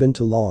 It has been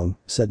too long,"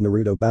 said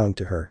Naruto, bowing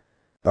to her.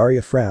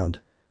 Arya frowned.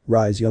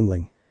 "Rise,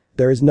 youngling.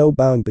 There is no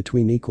bowing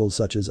between equals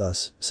such as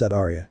us," said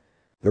Arya.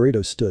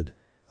 Naruto stood.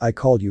 "I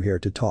called you here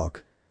to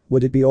talk.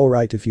 Would it be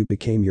alright if you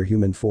became your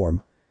human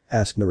form?"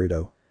 asked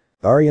Naruto.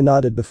 Arya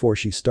nodded before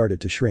she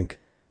started to shrink.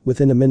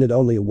 Within a minute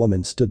only a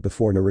woman stood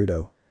before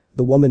Naruto.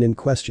 The woman in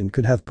question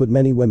could have put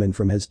many women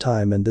from his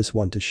time and this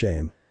one to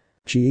shame.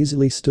 She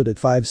easily stood at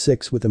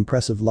 5'6" with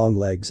impressive long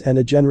legs and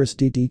a generous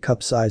DD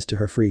cup size to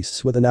her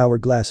wrists with an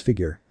hourglass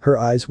figure. Her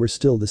eyes were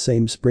still the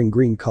same spring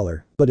green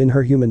color, but in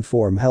her human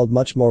form held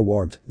much more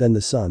warmth than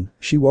the sun.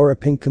 She wore a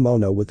pink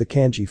kimono with the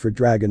kanji for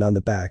dragon on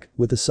the back,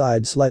 with the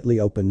side slightly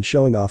open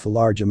showing off a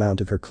large amount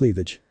of her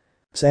cleavage.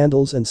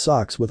 Sandals and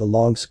socks with a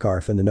long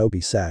scarf and an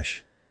obi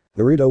sash.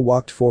 Naruto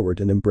walked forward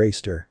and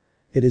embraced her.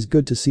 "It is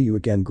good to see you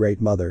again, great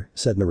mother,"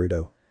 said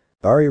Naruto.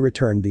 Arya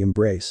returned the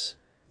embrace.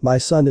 "My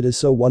son, it is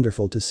so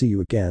wonderful to see you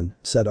again,"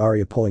 said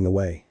Arya, pulling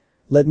away.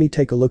 "Let me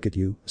take a look at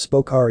you,"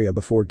 spoke Arya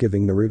before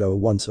giving Naruto a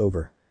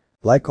once-over.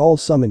 Like all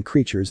summoned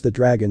creatures, the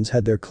dragons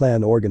had their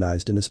clan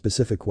organized in a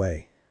specific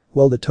way.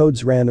 While the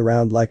toads ran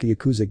around like a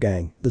yakuza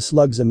gang, the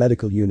slugs a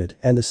medical unit,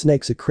 and the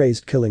snakes a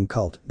crazed killing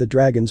cult, the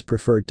dragons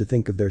preferred to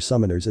think of their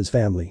summoners as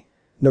family.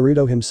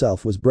 Naruto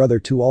himself was brother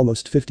to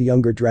almost 50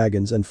 younger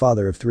dragons and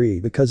father of 3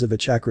 because of a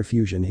chakra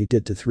fusion he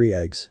did to 3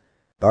 eggs.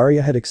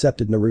 Arya had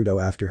accepted Naruto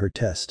after her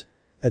test.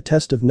 A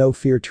test of no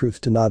fear truth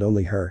to not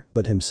only her,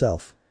 but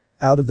himself.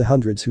 Out of the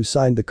hundreds who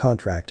signed the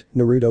contract,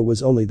 Naruto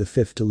was only the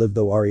 5th to live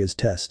through Arya's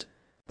test.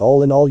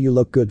 "All in all, you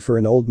look good for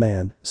an old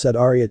man," said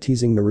Arya,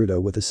 teasing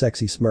Naruto with a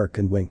sexy smirk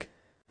and wink.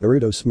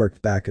 Naruto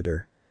smirked back at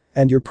her.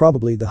 "And you're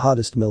probably the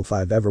hottest MILF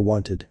I've ever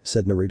wanted,"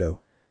 said Naruto.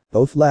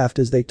 Both laughed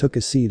as they took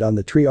a seat on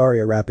the tree,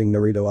 Arya wrapping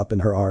Naruto up in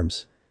her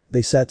arms.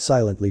 They sat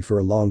silently for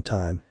a long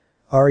time.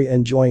 Arya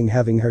enjoying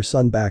having her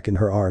son back in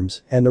her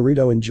arms, and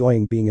Naruto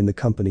enjoying being in the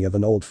company of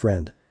an old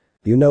friend.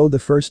 "You know, the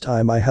first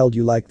time I held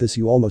you like this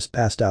you almost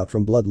passed out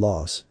from blood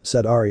loss,"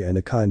 said Arya in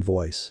a kind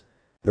voice.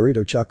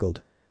 Naruto chuckled.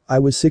 "I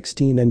was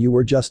 16 and you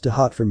were just too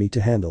hot for me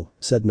to handle,"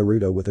 said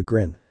Naruto with a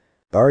grin.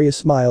 Arya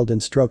smiled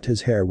and stroked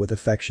his hair with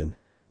affection.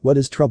 "What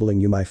is troubling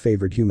you, my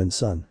favorite human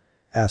son?"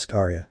 asked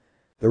Arya.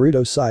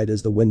 Naruto sighed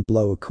as the wind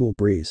blew a cool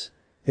breeze.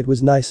 It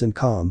was nice and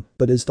calm,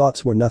 but his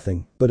thoughts were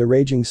nothing but a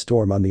raging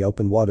storm on the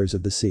open waters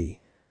of the sea.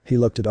 He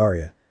looked at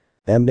Arya.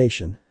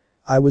 "Damnation.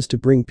 I was to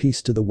bring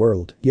peace to the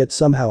world, yet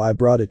somehow I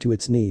brought it to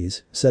its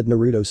knees," said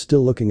Naruto,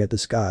 still looking at the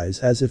skies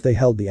as if they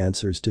held the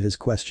answers to his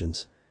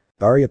questions.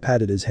 Arya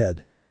patted his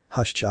head.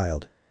 "Hush,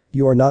 child.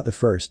 You are not the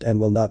first and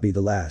will not be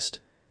the last.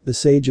 The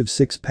Sage of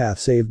Six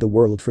Paths saved the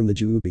world from the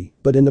Juubi,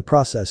 but in the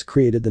process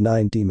created the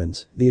 9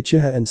 demons. The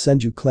Uchiha and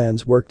Senju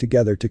clans worked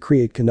together to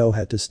create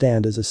Konoha to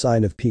stand as a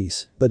sign of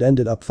peace, but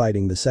ended up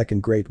fighting the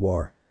Second Great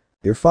War.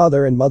 Your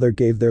father and mother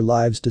gave their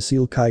lives to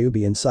seal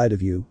Kyuubi inside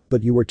of you,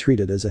 but you were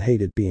treated as a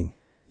hated being.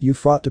 You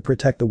fought to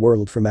protect the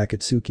world from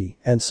Akatsuki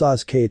and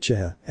Sasuke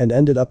Uchiha and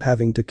ended up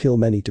having to kill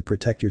many to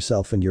protect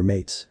yourself and your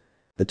mates.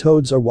 The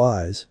toads are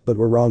wise, but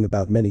were wrong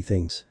about many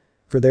things.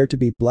 For there to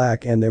be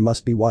black and there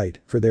must be white,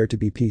 for there to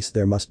be peace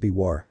there must be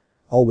war.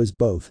 Always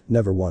both,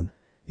 never one.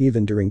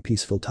 Even during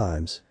peaceful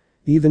times.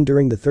 Even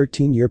during the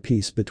 13-year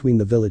peace between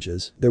the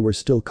villages, there were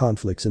still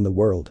conflicts in the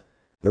world."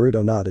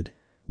 Naruto nodded.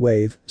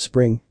 "Wave,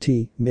 spring,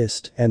 tea,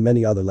 mist, and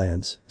many other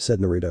lands," said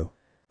Naruto.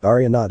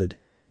 Arya nodded.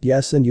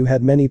 "Yes, and you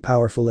had many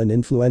powerful and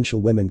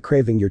influential women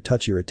craving your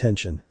touch, your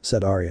attention,"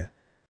 said Arya.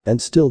 "And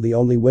still the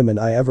only women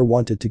I ever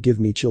wanted to give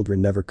me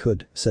children never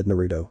could," said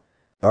Naruto.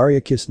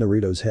 Arya kissed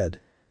Naruto's head.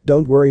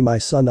 "Don't worry, my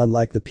son,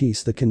 unlike the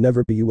peace that can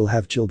never be, you will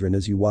have children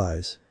as you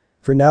wise.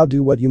 For now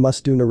do what you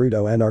must do,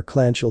 Naruto, and our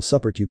clan shall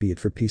support you, be it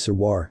for peace or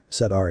war,"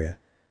 said Arya.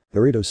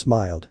 Naruto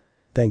smiled.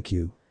 "Thank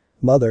you,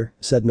 mother,"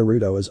 said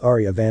Naruto as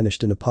Arya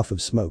vanished in a puff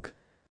of smoke.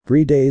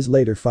 3 days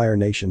later, Fire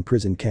Nation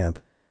prison camp.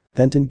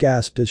 Tenten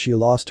gasped as she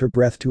lost her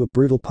breath to a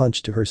brutal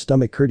punch to her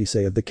stomach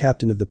courtesy of the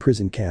captain of the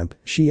prison camp.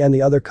 She and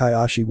the other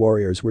Kaiashi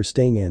warriors were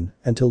staying in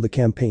until the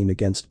campaign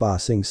against Ba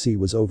Sing Se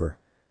was over.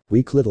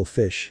 "Weak little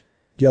fish,"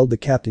 yelled the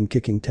captain,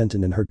 kicking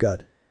Tenten in her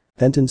gut.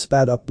 Tenten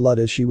spat up blood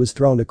as she was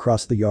thrown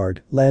across the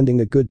yard,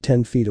 landing a good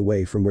 10 feet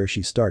away from where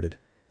she started.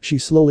 She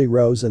slowly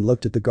rose and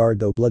looked at the guard,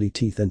 though bloody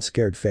teeth and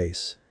scared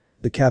face.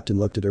 The captain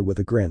looked at her with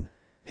a grin.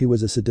 He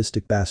was a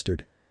sadistic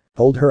bastard.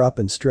 "Hold her up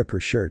and strip her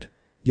shirt,"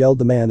 yelled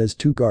the man as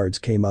 2 guards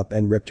came up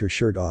and ripped her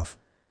shirt off.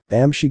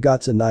 "Damn, she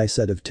got a nice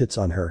set of tits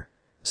on her,"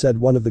 said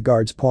one of the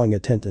guards, pawing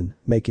at Tenten,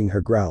 making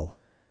her growl.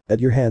 "Get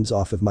your hands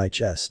off of my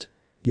chest,"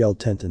 yelled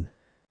Tenten.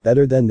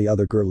 "Better than the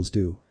other girls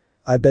do.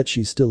 I bet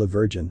she's still a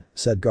virgin,"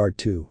 said guard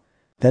 2.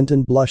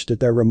 Tenten blushed at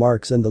their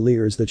remarks and the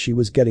leers that she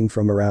was getting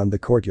from around the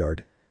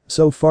courtyard.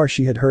 So far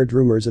she had heard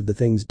rumors of the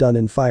things done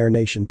in Fire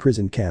Nation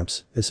prison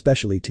camps,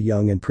 especially to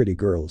young and pretty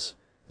girls.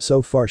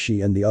 So far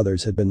she and the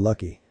others had been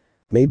lucky.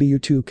 "Maybe you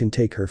two can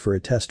take her for a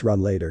test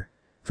run later.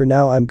 For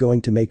now I'm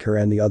going to make her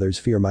and the others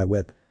fear my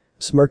whip,"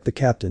 smirked the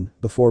captain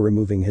before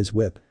removing his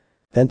whip.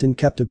 Tenten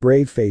kept a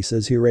brave face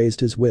as he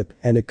raised his whip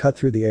and it cut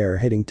through the air,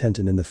 hitting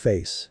Tenten in the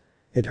face.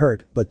 It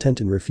hurt, but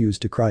Tenten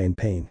refused to cry in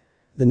pain.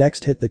 The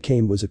next hit that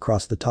came was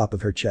across the top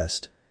of her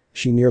chest.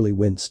 She nearly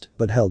winced,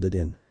 but held it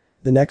in.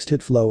 The next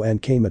hit flew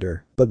and came at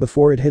her, but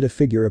before it hit, a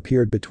figure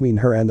appeared between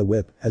her and the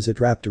whip as it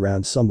wrapped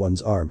around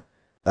someone's arm.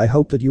 "I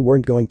hope that you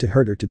weren't going to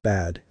hurt her too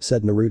bad,"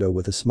 said Naruto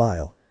with a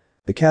smile.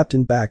 The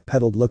captain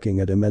backpedaled, looking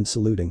at him and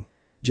saluting.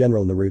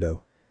 "General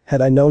Naruto.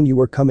 Had I known you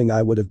were coming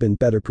I would have been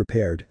better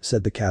prepared,"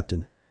 said the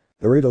captain.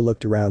 Naruto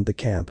looked around the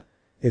camp.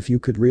 "If you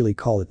could really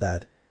call it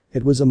that.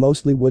 It was a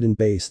mostly wooden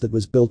base that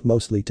was built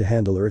mostly to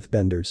handle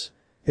earthbenders.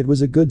 It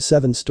was a good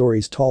 7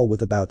 stories tall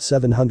with about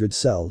 700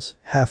 cells,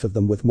 half of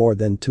them with more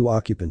than 2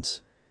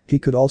 occupants. He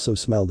could also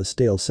smell the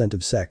stale scent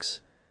of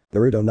sex.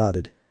 Naruto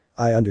nodded.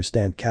 I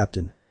understand,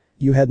 Captain.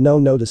 You had no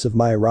notice of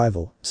my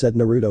arrival, said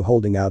Naruto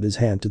holding out his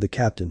hand to the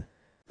captain.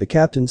 The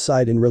captain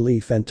sighed in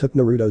relief and took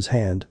Naruto's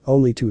hand,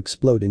 only to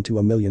explode into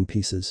a million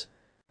pieces.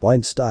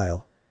 Blind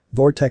style.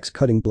 Vortex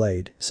cutting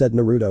blade, said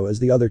Naruto as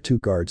the other 2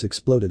 guards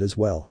exploded as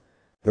well.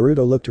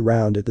 Naruto looked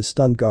around at the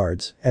stunned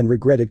guards and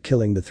regretted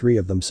killing the 3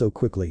 of them so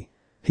quickly.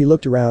 He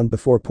looked around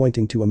before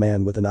pointing to a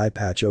man with an eye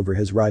patch over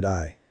his right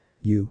eye.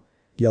 You?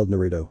 Yelled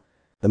Naruto.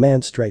 The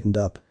man straightened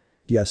up.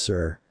 Yes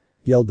sir.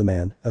 Yelled the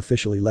man,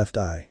 officially left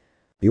eye.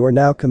 You are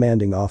now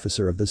commanding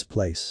officer of this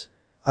place.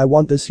 I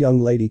want this young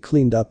lady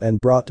cleaned up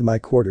and brought to my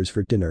quarters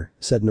for dinner,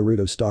 said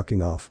Naruto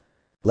stalking off.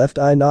 Left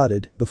eye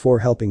nodded before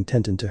helping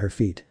Tenten to her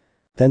feet.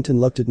 Tenten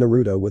looked at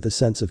Naruto with a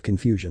sense of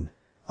confusion.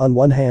 On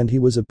one hand he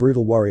was a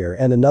brutal warrior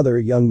and another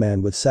a young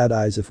man with sad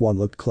eyes if one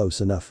looked close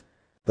enough.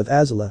 But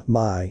Azula,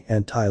 Mai,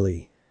 and Ty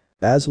Lee.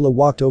 Azula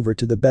walked over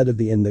to the bed of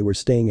the inn they were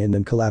staying in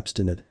and collapsed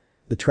in it.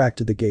 The track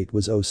to the gate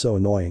was oh so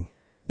annoying.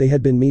 They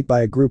had been met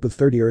by a group of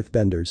 30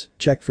 earthbenders,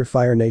 checked for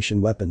Fire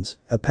Nation weapons,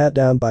 a pat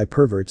down by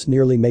perverts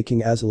nearly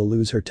making Azula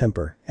lose her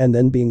temper, and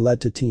then being led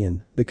to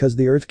Tien, because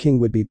the Earth King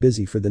would be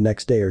busy for the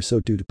next day or so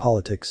due to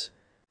politics.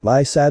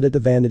 Mai sat at the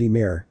vanity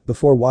mirror,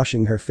 before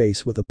washing her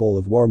face with a bowl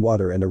of warm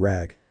water and a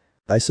rag.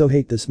 I so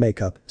hate this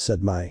makeup,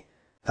 said Mai.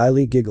 Ty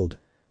Lee giggled.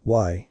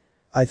 Why?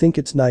 I think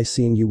it's nice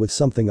seeing you with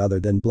something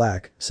other than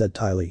black, said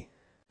Ty Lee.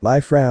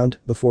 Mai frowned,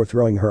 before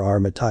throwing her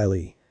arm at Ty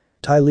Lee.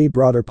 Ty Lee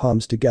brought her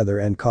palms together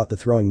and caught the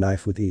throwing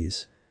knife with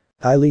ease.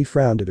 Ty Lee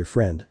frowned at her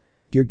friend.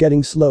 You're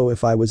getting slow.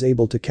 If I was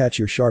able to catch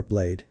your sharp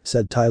blade,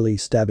 said Ty Lee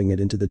stabbing it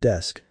into the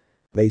desk.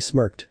 Mai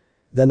smirked.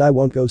 Then I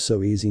won't go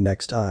so easy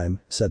next time,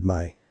 said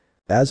Mai.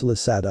 Azula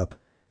sat up.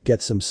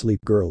 Get some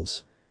sleep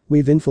girls.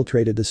 We've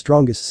infiltrated the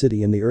strongest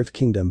city in the Earth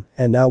Kingdom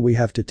and now we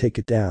have to take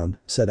it down,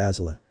 said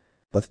Azula.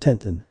 But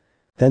Tenten.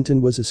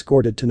 Tenten was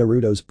escorted to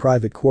Naruto's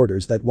private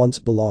quarters that once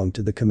belonged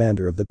to the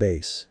commander of the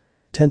base.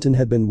 Tenten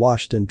had been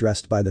washed and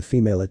dressed by the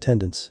female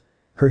attendants.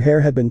 Her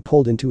hair had been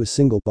pulled into a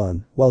single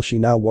bun while she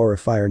now wore a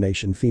Fire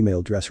Nation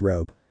female dress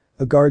robe.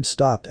 A guard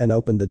stopped and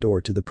opened the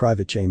door to the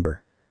private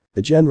chamber.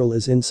 The general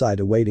is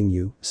inside awaiting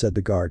you, said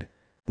the guard.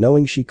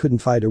 Knowing she couldn't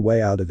fight her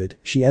way out of it,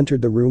 she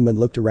entered the room and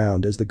looked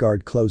around as the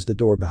guard closed the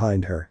door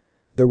behind her.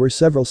 There were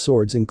several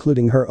swords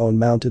including her own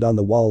mounted on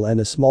the wall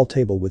and a small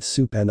table with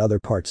soup and other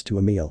parts to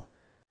a meal.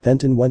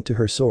 Tenten went to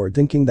her sword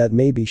thinking that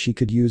maybe she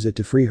could use it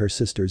to free her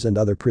sisters and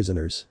other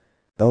prisoners.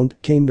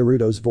 Don't, came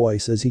Naruto's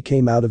voice as he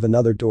came out of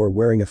another door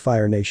wearing a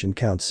Fire Nation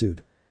count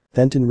suit.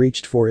 Tenten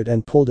reached for it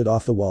and pulled it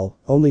off the wall,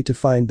 only to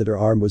find that her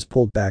arm was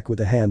pulled back with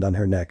a hand on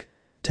her neck.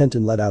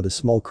 Tenten let out a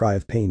small cry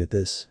of pain at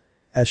this.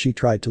 As she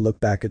tried to look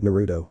back at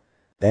Naruto.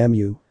 Damn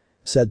you.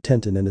 Said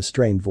Tenten in a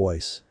strained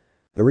voice.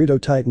 Naruto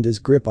tightened his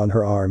grip on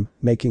her arm,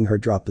 making her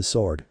drop the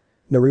sword.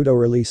 Naruto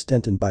released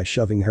Tenten by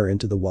shoving her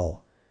into the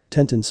wall.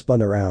 Tenten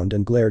spun around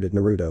and glared at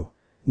Naruto.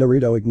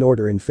 Naruto ignored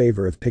her in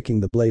favor of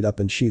picking the blade up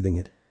and sheathing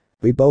it.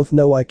 We both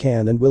know I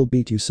can and will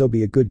beat you, so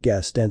be a good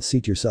guest and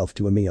seat yourself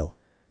to a meal.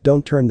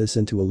 Don't turn this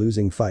into a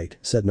losing fight,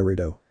 said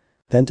Naruto.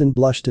 Tenten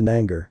blushed in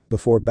anger,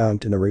 before bowing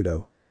to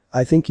Naruto.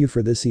 I thank you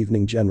for this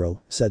evening,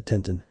 General, said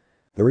Tenten.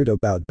 Naruto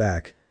bowed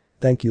back.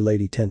 Thank you,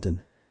 Lady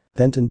Tenten.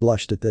 Tenten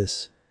blushed at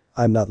this.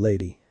 I'm not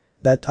lady.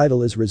 That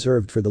title is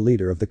reserved for the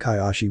leader of the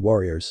Kaioshin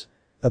warriors.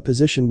 A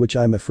position which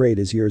I'm afraid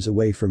is years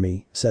away from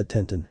me, said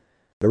Tenten.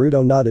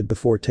 Naruto nodded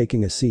before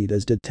taking a seat,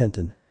 as did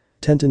Tenten.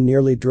 Tenten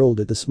nearly drooled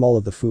at the smell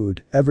of the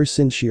food. Ever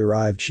since she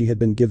arrived she had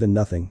been given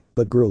nothing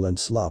but gruel and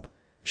slop.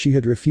 She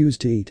had refused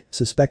to eat,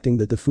 suspecting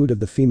that the food of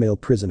the female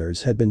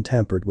prisoners had been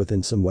tampered with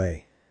in some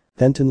way.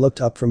 Tenten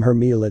looked up from her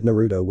meal at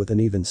Naruto with an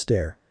even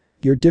stare.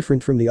 You're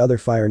different from the other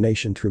Fire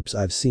Nation troops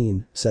I've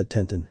seen, said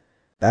Tenten.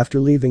 After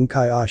leaving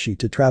Kaioshin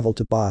to travel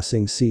to Ba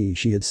Sing Se,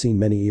 she had seen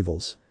many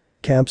evils.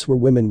 Camps where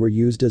women were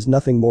used as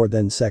nothing more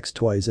than sex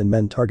toys and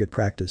men target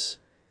practice.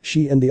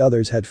 She and the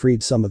others had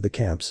freed some of the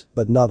camps,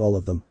 but not all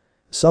of them.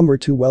 Some were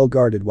too well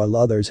guarded while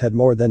others had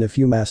more than a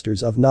few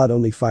masters of not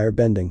only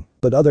firebending,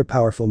 but other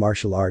powerful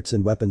martial arts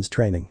and weapons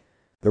training.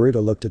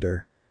 Naruto looked at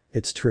her.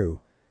 It's true.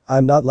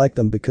 I'm not like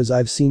them because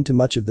I've seen too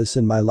much of this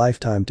in my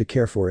lifetime to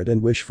care for it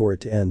and wish for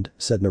it to end,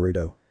 said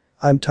Naruto.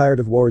 I'm tired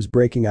of wars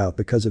breaking out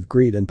because of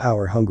greed and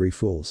power-hungry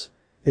fools.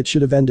 It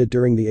should have ended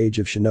during the age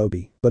of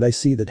shinobi, but I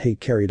see that hate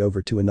carried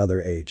over to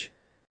another age.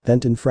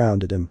 Tenten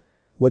frowned at him.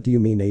 What do you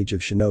mean, age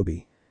of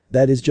shinobi?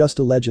 That is just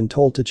a legend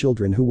told to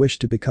children who wish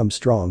to become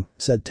strong,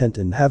 said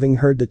Tenten, having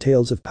heard the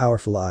tales of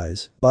powerful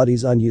eyes,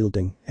 bodies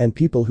unyielding, and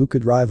people who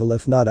could rival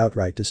if not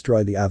outright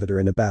destroy the Avatar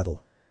in a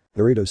battle.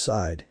 Naruto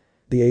sighed.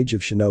 The age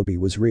of shinobi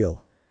was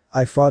real.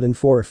 I fought in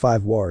 4 or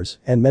 5 wars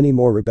and many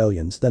more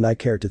rebellions than I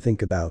care to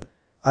think about.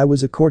 I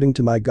was, according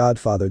to my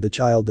godfather, the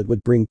child that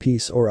would bring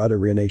peace or utter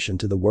ruination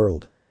to the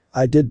world.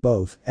 I did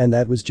both, and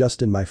that was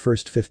just in my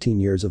first 15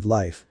 years of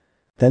life.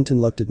 Tenten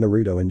looked at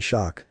Naruto in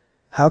shock.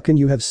 How can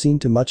you have seen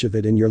too much of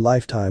it in your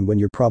lifetime when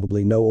you're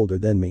probably no older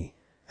than me?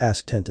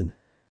 asked Tenten.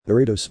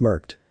 Naruto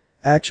smirked.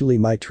 Actually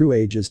my true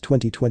age is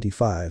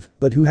 2025,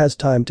 but who has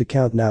time to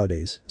count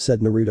nowadays,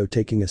 said Naruto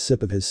taking a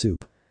sip of his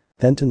soup.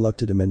 Tenten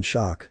looked at him in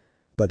shock.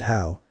 But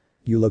how?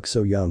 You look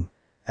so young.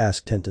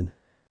 Asked Tenten.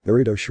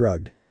 Naruto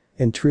shrugged.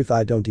 In truth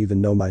I don't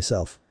even know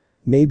myself.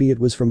 Maybe it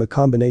was from a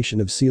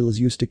combination of seals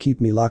used to keep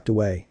me locked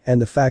away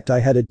and the fact I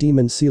had a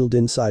demon sealed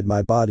inside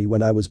my body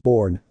when I was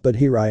born, but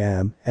here I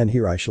am, and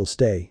here I shall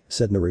stay,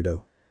 said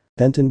Naruto.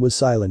 Tenten was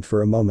silent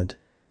for a moment.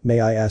 May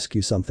I ask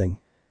you something?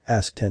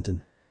 Asked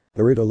Tenten.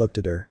 Naruto looked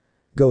at her.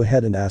 Go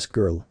ahead and ask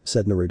girl,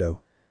 said Naruto.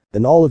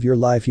 In all of your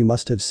life you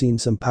must have seen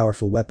some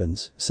powerful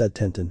weapons, said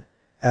Tenten.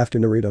 After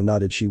Naruto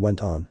nodded she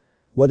went on.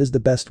 What is the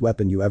best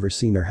weapon you ever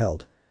seen or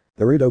held?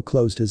 Naruto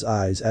closed his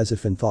eyes as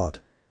if in thought.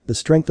 The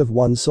strength of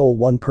one soul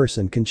one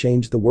person can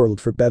change the world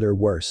for better or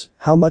worse,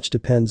 how much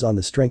depends on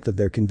the strength of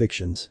their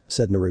convictions,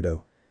 said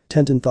Naruto.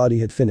 Tenten thought he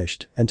had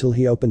finished until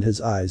he opened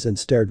his eyes and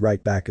stared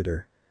right back at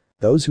her.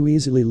 Those who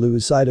easily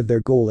lose sight of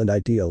their goal and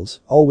ideals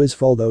always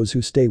fall. Those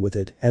who stay with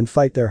it and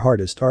fight their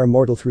hardest are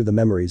immortal through the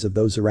memories of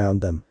those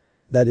around them.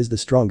 That is the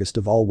strongest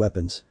of all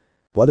weapons.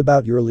 What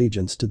about your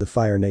allegiance to the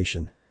Fire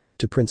Nation?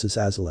 To Princess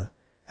Azula?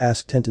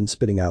 Asked Tenten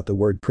spitting out the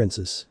word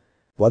princess.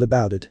 What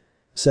about it?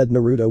 Said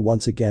Naruto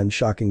once again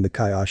shocking the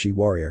Kaioshin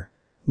warrior.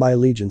 My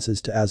allegiance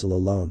is to Azula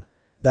alone.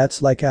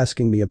 That's like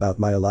asking me about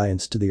my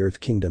alliance to the Earth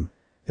Kingdom.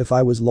 If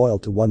I was loyal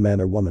to one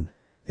man or woman,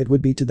 it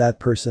would be to that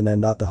person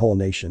and not the whole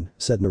nation,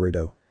 said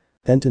Naruto.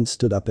 Tenten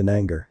stood up in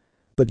anger.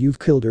 But you've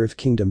killed Earth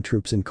Kingdom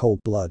troops in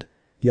cold blood,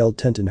 yelled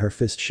Tenten, her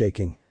fist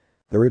shaking.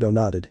 Naruto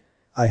nodded.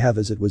 I have,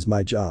 as it was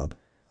my job.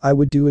 I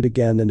would do it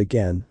again and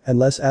again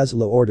unless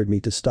Azula ordered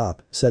me to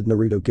stop, said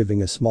Naruto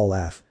giving a small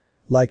laugh.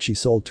 Like she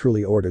soul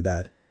truly ordered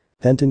that.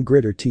 Tenten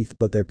grit her teeth.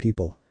 But they're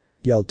people,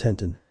 yelled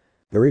Tenten.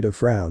 Naruto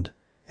frowned.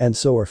 And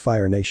so are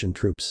Fire Nation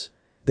troops.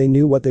 They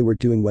knew what they were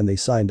doing when they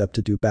signed up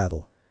to do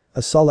battle.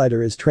 A soul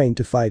eater is trained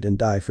to fight and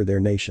die for their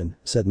nation,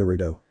 said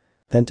Naruto.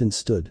 Tenten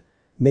stood.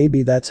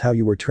 Maybe that's how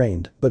you were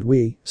trained, but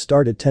we,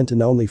 started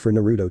Tenten only for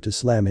Naruto to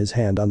slam his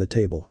hand on the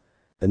table.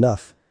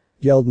 Enough.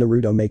 Yelled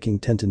Naruto making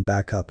Tenten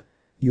back up.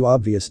 You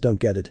obvious don't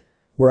get it.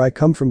 Where I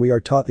come from we are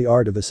taught the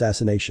art of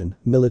assassination,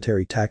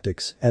 military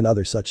tactics, and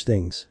other such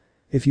things.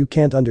 If you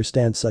can't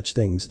understand such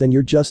things then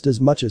you're just as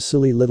much a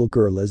silly little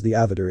girl as the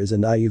Avatar is a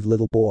naive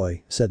little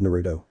boy, said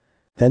Naruto.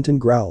 Tenten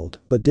growled,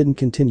 but didn't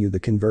continue the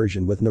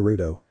conversion with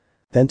Naruto.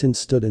 Tenten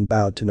stood and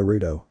bowed to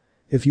Naruto.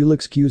 If you'll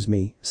excuse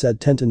me, said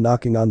Tenten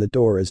knocking on the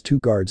door as two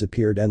guards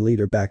appeared and lead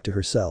her back to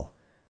her cell.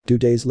 2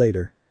 days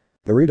later.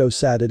 Naruto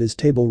sat at his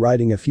table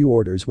writing a few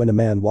orders when a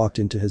man walked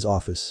into his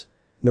office.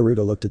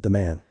 Naruto looked at the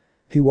man.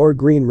 He wore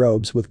green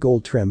robes with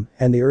gold trim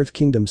and the Earth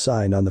Kingdom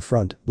sign on the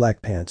front,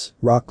 black pants,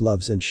 rock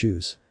gloves and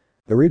shoes.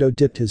 Naruto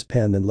dipped his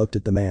pen and looked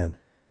at the man.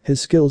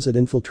 His skills at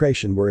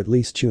infiltration were at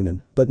least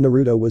chunin, but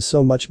Naruto was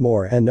so much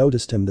more and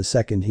noticed him the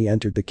second he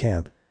entered the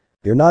camp.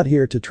 You're not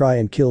here to try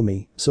and kill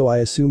me, so I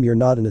assume you're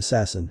not an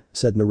assassin,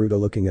 said Naruto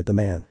looking at the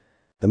man.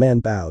 The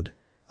man bowed.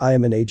 I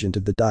am an agent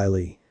of the Dai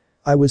Li.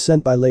 I was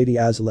sent by Lady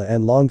Azula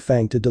and Long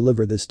Fang to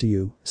deliver this to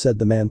you, said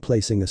the man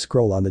placing a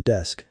scroll on the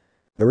desk.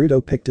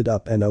 Naruto picked it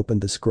up and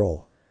opened the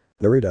scroll.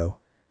 Naruto.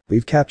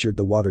 We've captured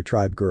the Water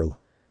Tribe girl.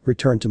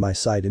 Return to my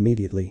side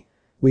immediately.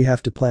 We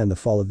have to plan the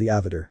fall of the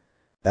Avatar.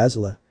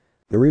 Azula.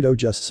 Naruto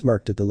just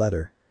smirked at the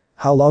letter.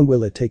 How long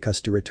will it take us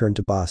to return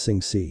to Ba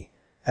Sing Se?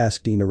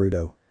 Asked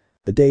Naruto.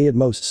 A day at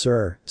most,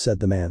 sir,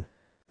 said the man.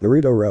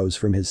 Naruto rose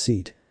from his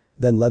seat.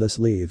 Then let us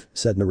leave,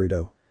 said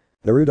Naruto.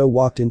 Naruto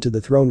walked into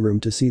the throne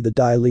room to see the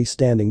Dai Li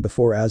standing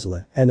before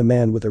Azula and a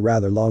man with a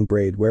rather long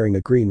braid wearing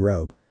a green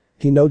robe.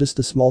 He noticed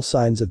the small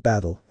signs of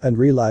battle and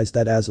realized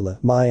that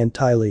Azula, Mai and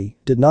Tai Li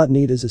did not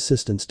need his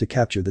assistance to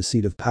capture the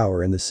seat of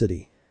power in the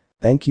city.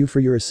 Thank you for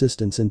your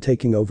assistance in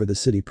taking over the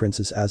city,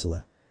 Princess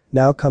Azula.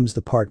 Now comes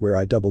the part where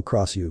I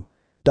double-cross you.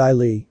 Dai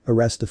Li,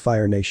 arrest the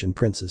Fire Nation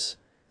princess,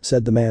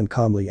 said the man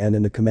calmly and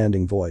in a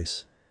commanding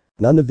voice.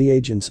 None of the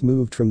agents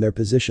moved from their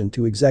position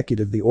to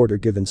execute the order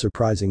given,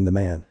 surprising the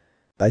man.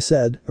 I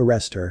said,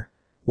 arrest her.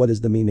 What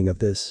is the meaning of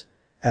this?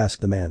 Asked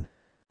the man.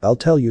 I'll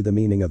tell you the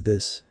meaning of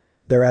this.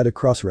 They're at a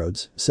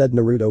crossroads, said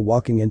Naruto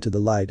walking into the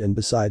light and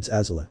besides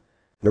Azula.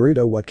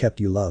 Naruto, what kept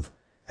you, love?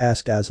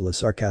 Asked Azula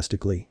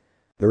sarcastically.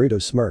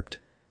 Naruto smirked.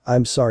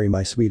 I'm sorry,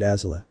 my sweet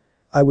Azula.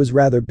 I was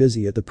rather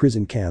busy at the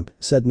prison camp,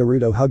 said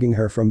Naruto, hugging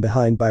her from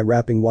behind by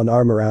wrapping one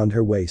arm around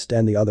her waist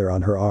and the other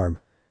on her arm.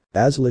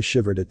 Azula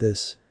shivered at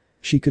this.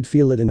 She could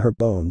feel it in her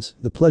bones,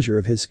 the pleasure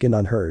of his skin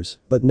on hers,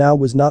 but now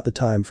was not the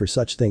time for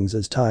such things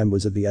as time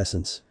was of the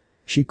essence.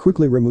 She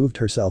quickly removed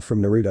herself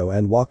from Naruto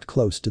and walked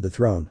close to the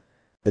throne.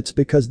 It's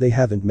because they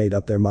haven't made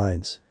up their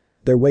minds.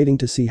 They're waiting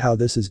to see how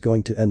this is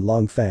going to end,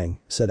 Long Fang,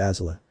 said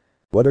Azula.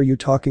 What are you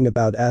talking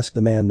about? Asked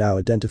the man now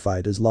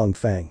identified as Long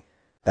Fang.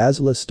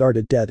 Azula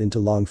started dead into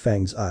Long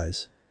Fang's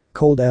eyes.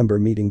 Cold amber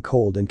meeting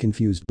cold and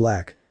confused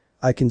black.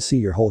 I can see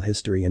your whole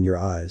history in your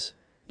eyes.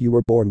 You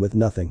were born with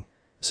nothing.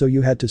 So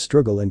you had to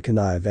struggle and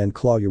connive and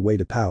claw your way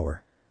to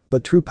power.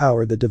 But true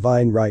power, the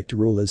divine right to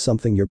rule, is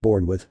something you're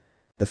born with.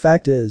 The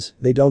fact is,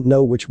 they don't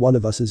know which one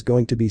of us is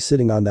going to be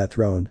sitting on that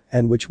throne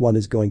and which one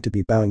is going to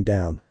be bowing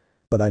down.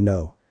 But I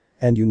know.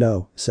 And you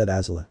know, said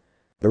Azula.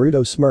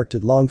 Naruto smirked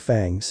at Long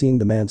Fang, seeing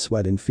the man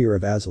sweat in fear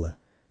of Azula.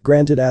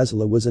 Granted,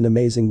 Azula was an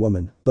amazing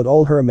woman, but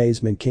all her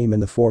amazement came in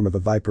the form of a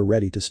viper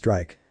ready to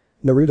strike.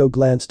 Naruto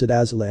glanced at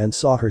Azula and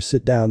saw her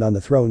sit down on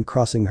the throne,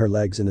 crossing her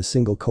legs in a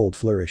single cold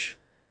flourish.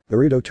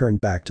 Naruto turned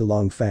back to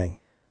Long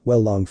Fang. Well,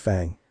 Long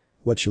Fang.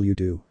 What shall you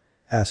do?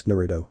 Asked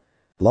Naruto.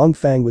 Long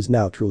Fang was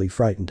now truly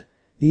frightened.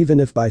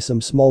 Even if by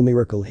some small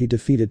miracle he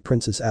defeated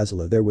Princess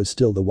Azula, there was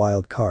still the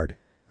wild card.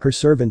 Her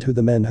servant, who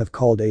the men have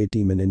called a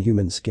demon in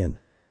human skin.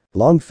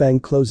 Long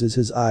Fang closes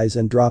his eyes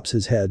and drops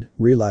his head,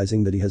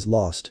 realizing that he has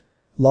lost.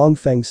 Long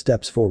Fang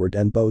steps forward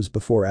and bows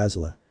before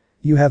Azula.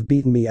 You have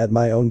beaten me at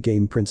my own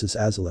game, Princess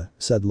Azula,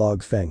 said Long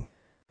Fang.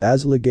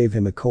 Azula gave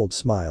him a cold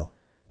smile.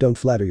 Don't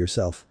flatter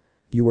yourself.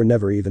 You were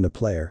never even a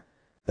player.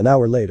 An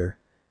hour later.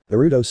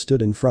 Naruto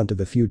stood in front of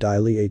a few Dai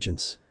Li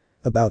agents.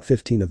 About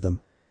 15 of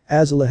them.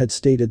 Azula had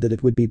stated that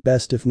it would be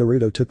best if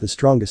Naruto took the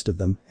strongest of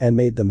them and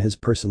made them his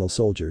personal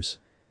soldiers.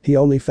 He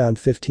only found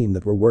 15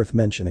 that were worth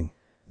mentioning.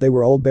 They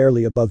were all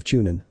barely above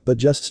Chunin, but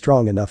just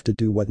strong enough to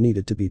do what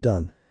needed to be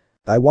done.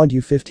 I want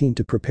you 15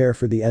 to prepare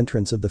for the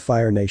entrance of the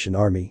Fire Nation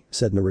army,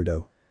 said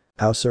Naruto.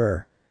 How,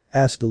 sir?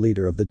 Asked the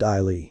leader of the Dai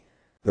Li.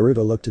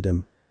 Naruto looked at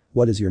him.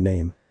 What is your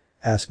name?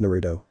 Asked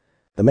Naruto.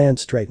 The man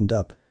straightened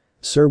up.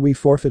 Sir, we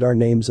forfeit our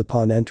names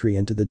upon entry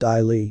into the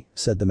Dai Li,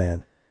 said the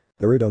man.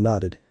 Naruto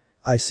nodded.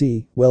 I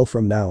see, well,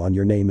 from now on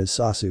your name is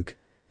Sasuke.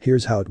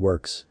 Here's how it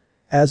works.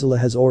 Azula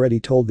has already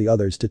told the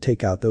others to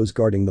take out those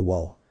guarding the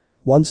wall.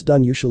 Once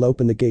done, you shall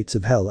open the gates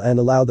of hell and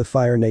allow the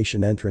Fire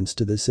Nation entrance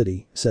to the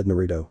city, said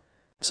Naruto.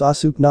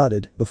 Sasuke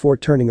nodded before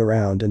turning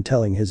around and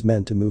telling his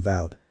men to move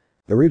out.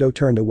 Naruto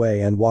turned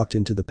away and walked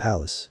into the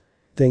palace.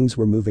 Things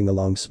were moving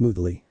along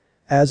smoothly.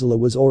 Azula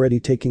was already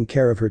taking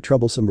care of her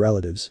troublesome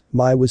relatives,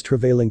 Mai was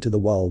travailing to the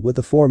wall with the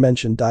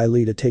aforementioned Dai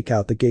Li to take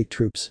out the gate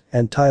troops,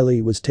 and Tai Li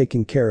was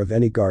taking care of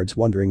any guards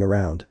wandering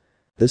around.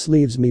 This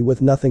leaves me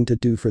with nothing to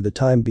do for the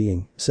time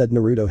being, said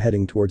Naruto,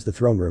 heading towards the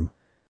throne room.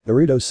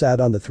 Naruto sat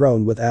on the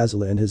throne with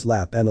Azula in his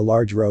lap and a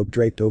large robe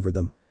draped over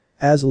them.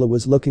 Azula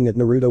was looking at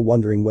Naruto,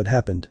 wondering what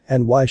happened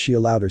and why she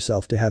allowed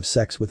herself to have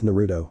sex with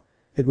Naruto.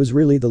 It was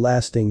really the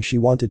last thing she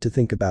wanted to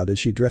think about as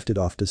she drifted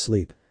off to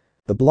sleep.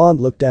 The blonde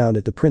looked down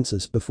at the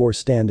princess before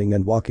standing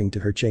and walking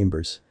to her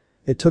chambers.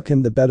 It took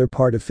him the better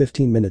part of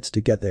 15 minutes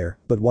to get there,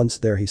 but once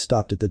there he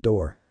stopped at the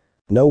door.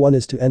 No one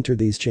is to enter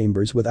these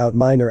chambers without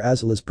mine or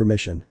Azula's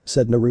permission,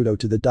 said Naruto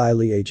to the Dai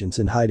Li agents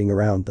in hiding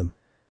around them.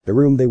 The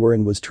room they were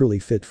in was truly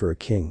fit for a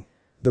king.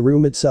 The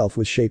room itself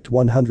was shaped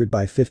 100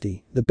 by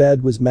 50, the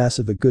bed was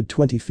massive, a good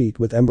 20 feet,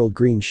 with emerald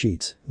green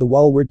sheets, the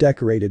wall were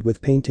decorated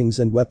with paintings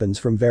and weapons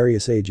from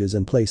various ages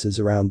and places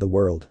around the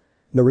world.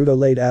 Naruto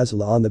laid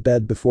Azula on the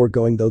bed before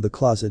going through the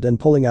closet and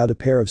pulling out a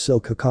pair of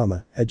silk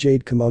hakama, a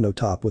jade kimono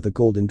top with a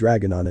golden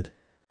dragon on it.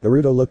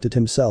 Naruto looked at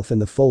himself in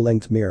the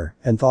full-length mirror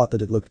and thought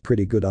that it looked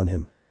pretty good on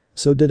him.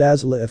 So did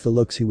Azula, if the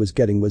looks he was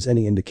getting was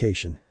any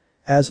indication.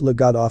 Azula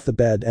got off the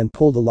bed and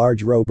pulled a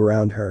large robe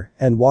around her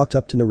and walked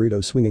up to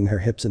Naruto, swinging her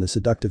hips in a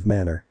seductive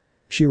manner.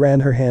 She ran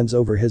her hands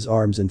over his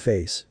arms and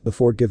face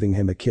before giving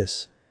him a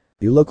kiss.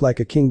 You look like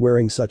a king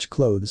wearing such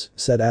clothes,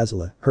 said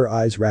Azula, her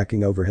eyes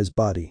racking over his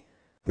body.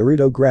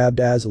 Naruto grabbed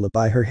Azula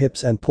by her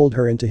hips and pulled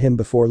her into him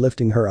before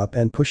lifting her up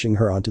and pushing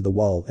her onto the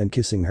wall and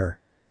kissing her.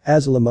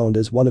 Azula moaned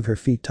as one of her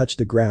feet touched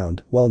the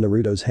ground while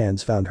Naruto's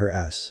hands found her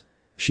ass.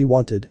 She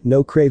wanted,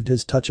 no, craved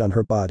his touch on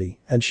her body,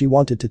 and she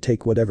wanted to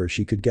take whatever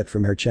she could get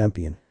from her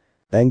champion.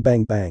 Bang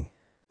bang bang.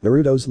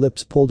 Naruto's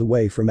lips pulled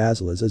away from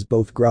Azula's as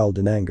both growled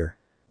in anger.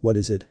 What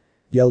is it?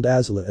 Yelled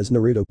Azula as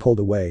Naruto pulled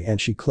away and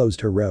she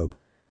closed her robe.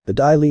 The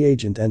Dai Li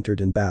agent entered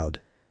and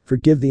bowed.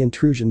 Forgive the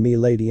intrusion, me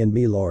lady and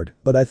me lord,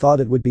 but I thought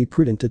it would be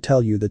prudent to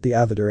tell you that the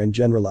Avatar and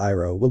General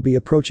Iroh will be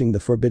approaching the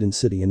Forbidden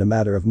City in a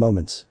matter of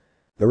moments.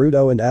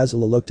 Naruto and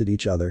Azula looked at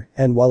each other,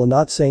 and while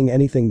not saying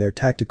anything, their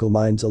tactical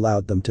minds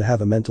allowed them to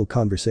have a mental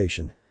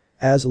conversation.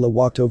 Azula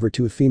walked over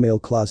to a female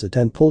closet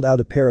and pulled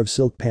out a pair of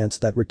silk pants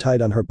that were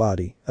tied on her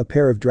body, a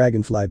pair of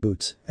dragonfly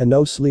boots, a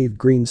no-sleeved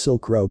green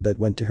silk robe that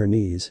went to her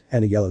knees,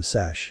 and a yellow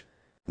sash.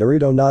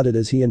 Naruto nodded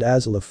as he and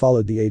Azula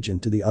followed the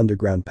agent to the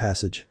underground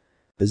passage.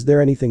 Is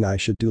there anything I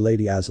should do,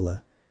 Lady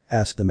Azula?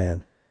 Asked the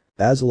man.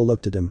 Azula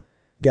looked at him.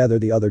 Gather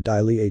the other Dai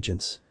Li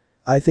agents.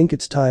 I think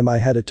it's time I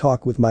had a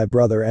talk with my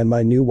brother and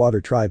my new water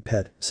tribe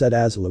pet, said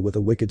Azula with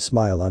a wicked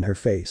smile on her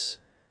face.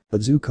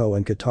 But Zuko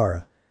and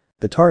Katara.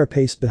 Katara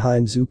paced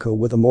behind Zuko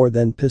with a more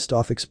than pissed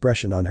off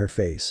expression on her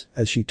face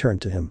as she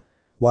turned to him.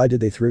 Why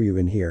did they throw you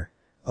in here?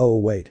 Oh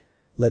wait.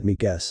 Let me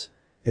guess.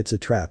 It's a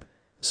trap.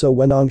 So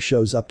when Aang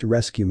shows up to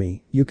rescue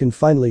me, you can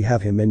finally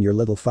have him in your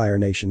little Fire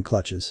Nation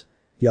clutches.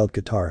 Yelled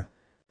Katara.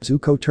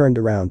 Zuko turned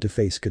around to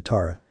face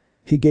Katara.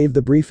 He gave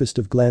the briefest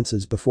of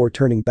glances before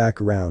turning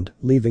back around,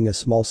 leaving a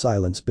small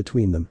silence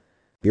between them.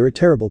 You're a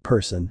terrible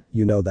person,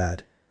 you know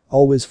that.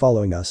 Always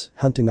following us,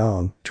 hunting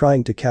Aang,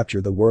 trying to capture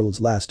the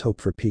world's last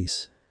hope for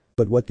peace.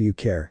 But what do you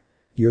care?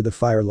 You're the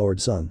Fire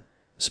Lord's son.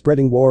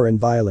 Spreading war and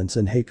violence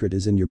and hatred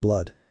is in your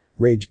blood.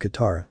 Raged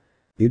Katara.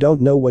 "You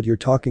don't know what you're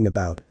talking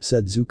about,"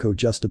 said Zuko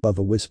just above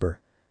a whisper.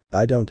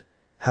 "I don't.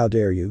 How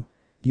dare you?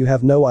 You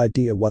have no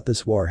idea what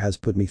this war has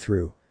put me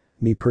through.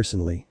 Me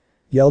personally,"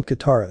 yelled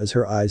Katara as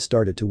her eyes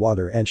started to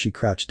water and she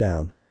crouched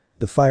down.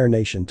 "The Fire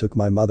Nation took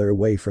my mother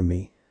away from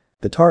me."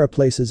 Katara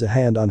places a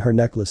hand on her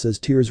necklace as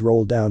tears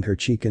roll down her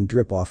cheek and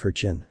drip off her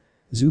chin.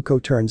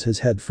 Zuko turns his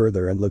head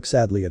further and looks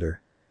sadly at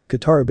her.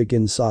 Katara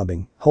begins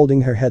sobbing,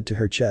 holding her head to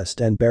her chest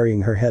and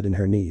burying her head in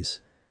her knees.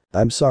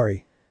 "I'm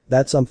sorry.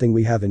 That's something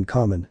we have in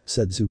common,"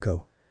 said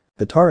Zuko.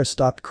 Katara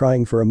stopped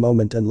crying for a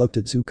moment and looked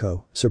at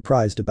Zuko,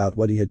 surprised about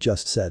what he had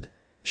just said.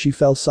 She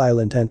fell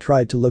silent and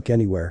tried to look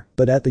anywhere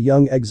but at the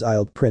young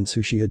exiled prince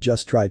who she had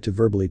just tried to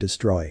verbally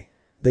destroy.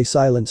 They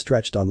silent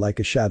stretched on like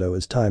a shadow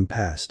as time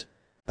passed.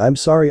 "I'm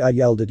sorry I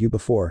yelled at you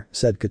before,"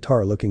 said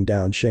Katara looking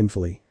down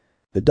shamefully.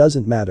 "It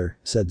doesn't matter,"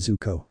 said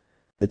Zuko.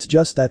 "It's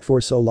just that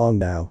for so long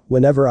now,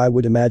 whenever I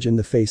would imagine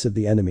the face of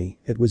the enemy,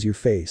 it was your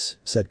face,"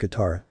 said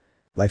Katara.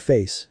 "My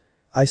face?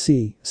 I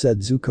see," said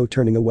Zuko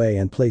turning away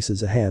and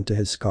places a hand to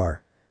his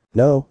scar.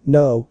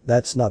 No,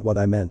 that's not what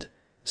I meant,"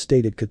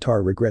 stated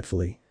Katara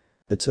regretfully.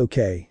 "It's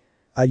okay.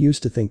 I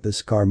used to think this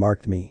scar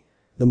marked me.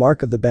 The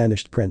mark of the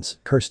banished prince,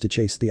 cursed to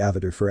chase the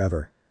Avatar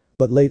forever.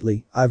 But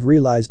lately, I've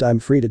realized I'm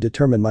free to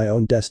determine my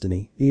own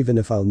destiny, even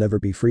if I'll never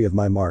be free of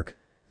my mark,"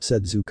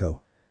 said Zuko.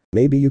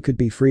 "Maybe you could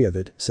be free of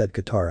it," said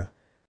Katara.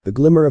 The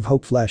glimmer of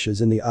hope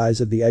flashes in the eyes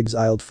of the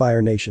exiled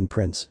Fire Nation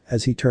prince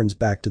as he turns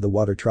back to the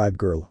Water Tribe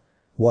girl.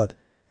 "What?"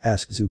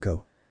 asked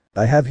Zuko.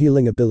 "I have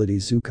healing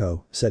abilities,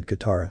 Zuko," said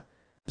Katara.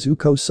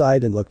 Zuko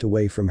sighed and looked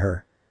away from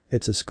her.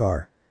 "It's a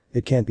scar.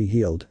 It can't be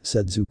healed,"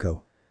 said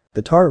Zuko.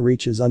 Katara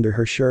reaches under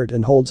her shirt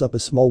and holds up a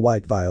small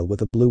white vial with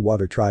a blue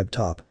Water Tribe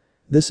top.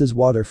 "This is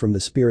water from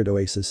the Spirit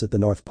Oasis at the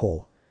North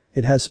Pole.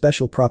 It has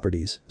special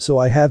properties, so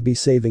I have been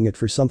saving it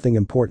for something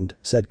important,"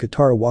 said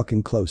Katara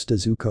walking close to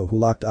Zuko who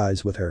locked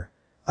eyes with her.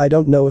 "I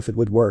don't know if it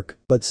would work,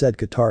 but," said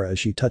Katara as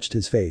she touched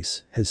his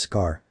face, his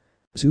scar.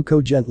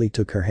 Zuko gently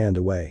took her hand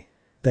away.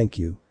 "Thank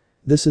you.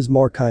 This is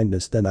more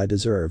kindness than I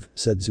deserve,"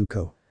 said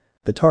Zuko.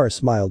 Katara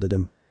smiled at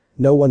him.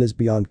 "No one is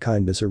beyond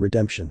kindness or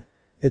redemption.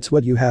 It's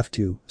what you have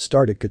to,"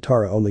 started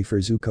Katara only for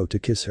Zuko to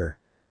kiss her.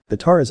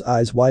 Katara's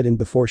eyes widened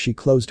before she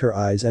closed her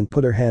eyes and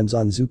put her hands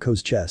on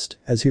Zuko's chest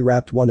as he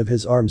wrapped one of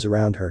his arms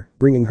around her,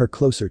 bringing her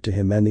closer to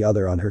him and the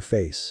other on her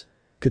face.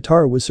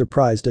 Katara was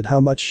surprised at how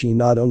much she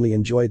not only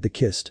enjoyed the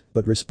kiss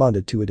but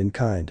responded to it in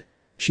kind.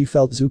 She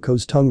felt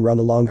Zuko's tongue run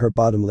along her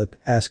bottom lip,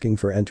 asking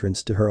for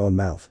entrance to her own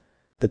mouth.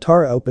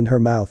 Katara opened her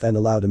mouth and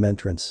allowed him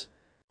entrance.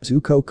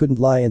 Zuko couldn't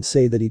lie and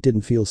say that he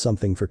didn't feel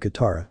something for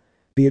Katara.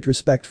 Be it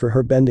respect for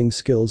her bending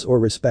skills or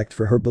respect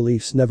for her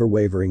beliefs never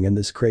wavering in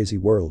this crazy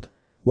world.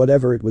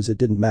 Whatever it was, it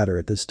didn't matter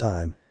at this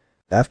time.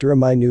 After a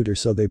minute or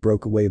so they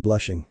broke away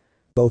blushing.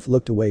 Both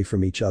looked away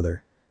from each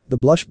other. The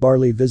blush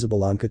barely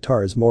visible on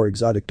Katara's more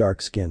exotic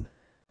dark skin.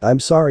 "I'm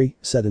sorry,"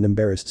 said an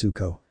embarrassed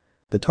Zuko.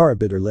 Katara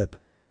bit her lip.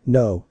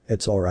 "No,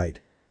 it's alright.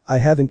 I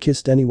haven't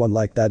kissed anyone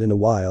like that in a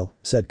while,"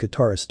 said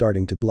Katara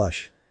starting to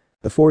blush.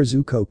 Before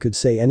Zuko could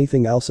say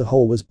anything else, a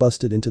hole was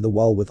busted into the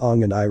wall with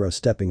Aang and Iroh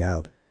stepping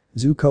out.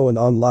 Zuko and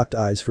Aang locked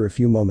eyes for a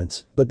few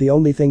moments, but the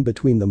only thing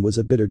between them was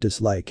a bitter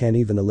dislike and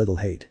even a little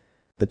hate.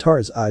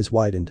 Katara's eyes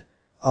widened.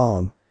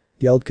 "Aang!"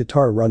 yelled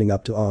Katara, running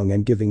up to Aang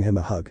and giving him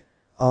a hug.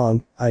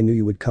 "Aang, I knew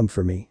you would come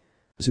for me."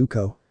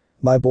 "Zuko?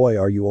 My boy,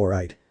 are you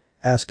alright?"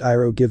 asked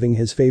Iroh, giving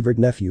his favorite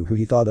nephew who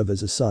he thought of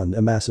as a son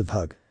a massive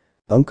hug.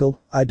 "Uncle,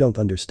 I don't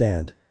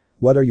understand.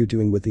 What are you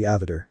doing with the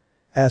Avatar?"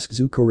 asked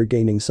Zuko,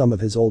 regaining some of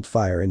his old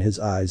fire in his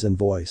eyes and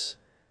voice.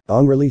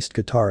 Aang released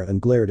Katara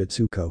and glared at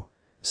Zuko.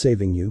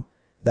 "Saving you?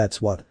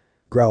 That's what?"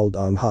 growled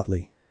Aang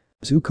hotly.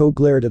 Zuko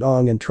glared at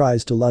Aang and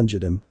tries to lunge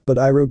at him, but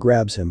Iroh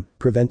grabs him,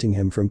 preventing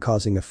him from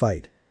causing a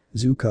fight.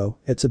 "Zuko,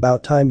 it's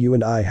about time you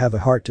and I have a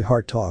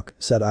heart-to-heart talk,"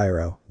 said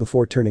Iroh,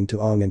 before turning to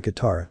Aang and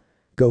Katara.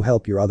 "Go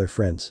help your other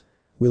friends.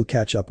 We'll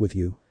catch up with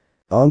you."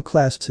 Aang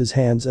clasps his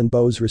hands and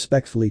bows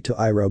respectfully to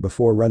Iroh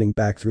before running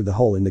back through the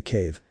hole in the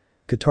cave.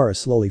 Katara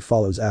slowly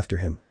follows after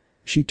him.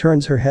 She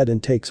turns her head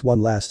and takes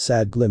one last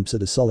sad glimpse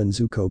at a sullen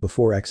Zuko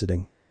before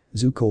exiting.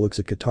 Zuko looks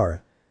at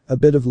Katara. A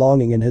bit of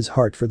longing in his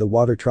heart for the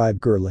Water Tribe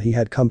girl he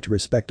had come to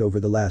respect over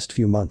the last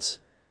few months.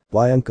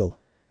 "Why, uncle?"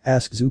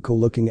 asked Zuko,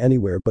 looking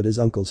anywhere but his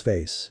uncle's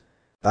face.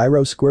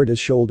 Iroh squared his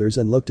shoulders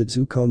and looked at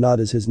Zuko, not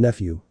as his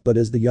nephew, but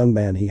as the young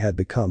man he had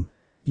become.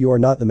 "You are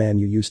not the man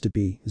you used to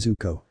be,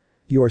 Zuko.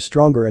 You are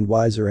stronger and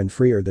wiser and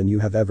freer than you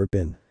have ever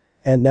been.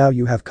 And now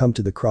you have come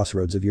to the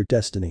crossroads of your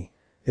destiny.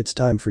 It's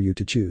time for you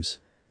to choose.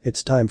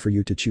 It's time for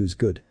you to choose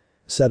good,"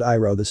 said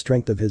Iroh, the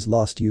strength of his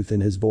lost youth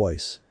in his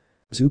voice.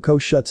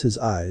 Zuko shuts his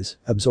eyes,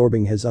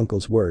 absorbing his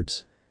uncle's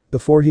words.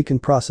 Before he can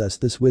process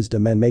this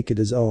wisdom and make it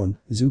his own,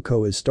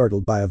 Zuko is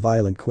startled by a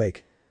violent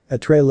quake. A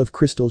trail of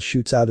crystals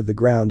shoots out of the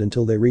ground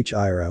until they reach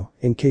Iroh,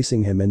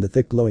 encasing him in the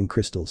thick glowing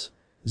crystals.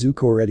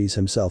 Zuko readies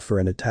himself for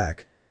an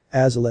attack.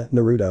 Azula,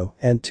 Naruto,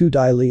 and two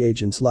Dai Li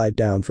agents slide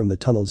down from the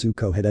tunnel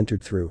Zuko had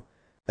entered through.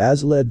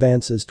 Azula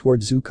advances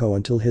toward Zuko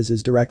until his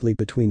is directly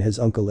between his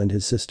uncle and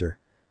his sister.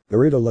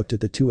 Naruto looked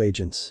at the two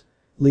agents.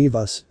 "Leave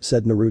us,"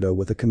 said Naruto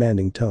with a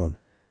commanding tone.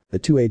 The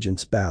two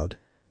agents bowed.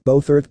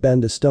 Both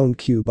earthbend a stone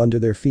cube under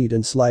their feet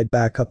and slide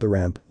back up the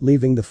ramp,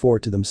 leaving the four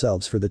to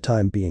themselves for the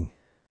time being.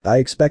 I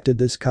expected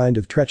this kind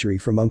of treachery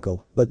from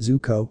Uncle, but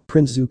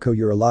Prince Zuko,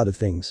 you're a lot of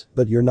things,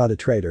 but you're not a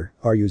traitor,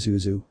 are you,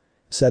 Zuzu?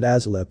 Said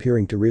Azula,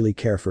 appearing to really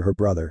care for her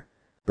brother.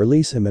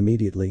 Release him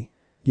immediately.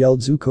 Yelled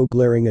Zuko,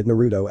 glaring at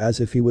Naruto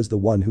as if he was the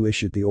one who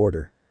issued the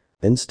order.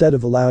 Instead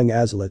of allowing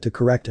Azula to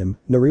correct him,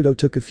 Naruto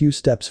took a few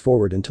steps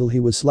forward until he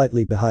was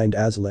slightly behind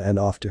Azula and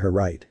off to her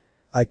right.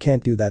 I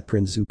can't do that,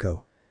 Prince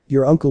Zuko.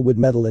 Your uncle would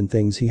meddle in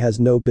things he has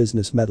no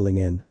business meddling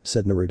in,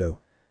 said Naruto.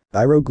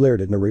 Iroh glared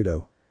at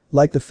Naruto.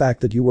 Like the fact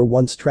that you were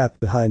once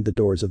trapped behind the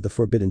doors of the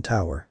Forbidden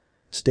Tower.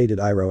 Stated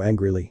Iroh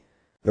angrily.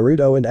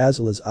 Naruto and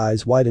Azula's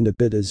eyes widened a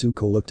bit as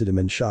Zuko looked at him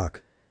in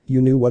shock. You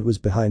knew what was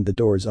behind the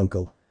doors,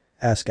 Uncle?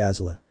 Asked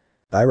Azula.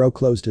 Iroh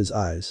closed his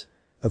eyes.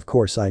 Of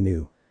course I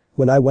knew.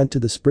 When I went to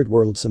the Spirit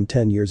World some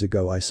 10 years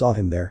ago, I saw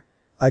him there.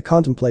 I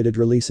contemplated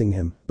releasing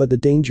him, but the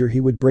danger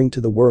he would bring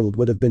to the world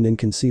would have been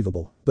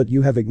inconceivable, but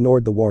you have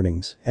ignored the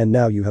warnings, and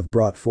now you have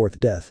brought forth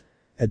death.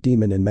 A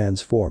demon in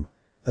man's form.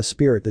 A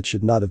spirit that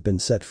should not have been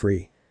set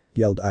free.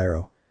 Yelled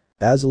Iroh.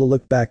 Azula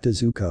looked back to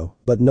Zuko,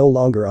 but no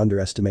longer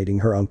underestimating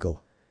her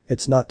uncle.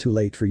 It's not too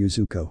late for you,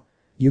 Zuko.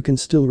 You can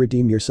still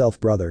redeem yourself,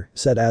 brother,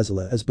 said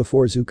Azula, as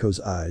before Zuko's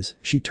eyes,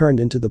 she turned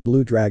into the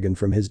blue dragon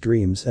from his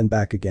dreams and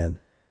back again.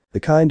 The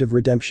kind of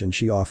redemption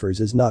she offers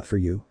is not for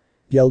you.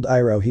 Yelled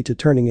Iroh, he too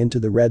turning into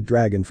the red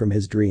dragon from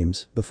his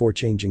dreams, before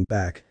changing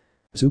back.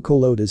 Zuko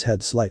lowered his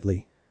head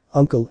slightly.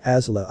 Uncle,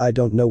 Azula, I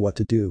don't know what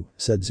to do,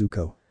 said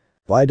Zuko.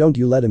 Why don't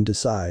you let him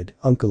decide,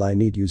 Uncle? I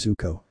need you,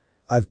 Zuko.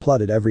 I've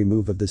plotted every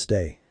move of this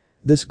day.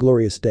 This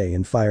glorious day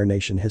in Fire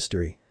Nation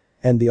history.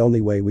 And the only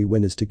way we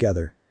win is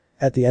together.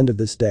 At the end of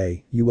this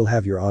day, you will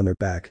have your honor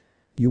back.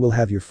 You will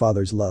have your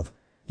father's love.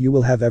 You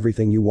will have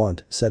everything you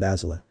want, said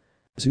Azula.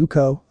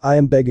 Zuko, I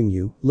am begging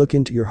you, look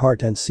into your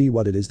heart and see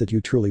what it is that you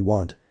truly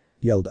want.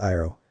 Yelled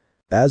Iroh.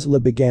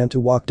 Azula began to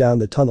walk down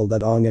the tunnel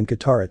that Aang and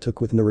Katara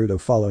took with Naruto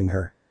following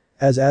her.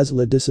 As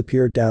Azula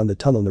disappeared down the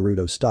tunnel,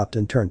 Naruto stopped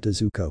and turned to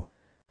Zuko.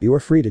 You are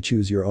free to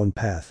choose your own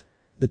path.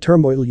 The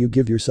turmoil you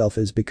give yourself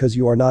is because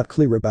you are not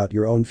clear about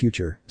your own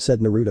future, said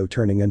Naruto,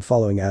 turning and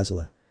following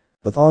Azula.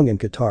 With Aang and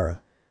Katara.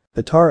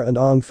 Katara and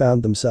Aang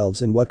found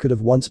themselves in what could have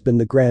once been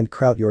the grand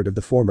courtyard of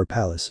the former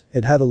palace.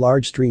 It had a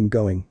large stream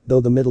going, though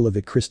the middle of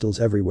it crystals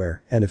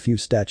everywhere, and a few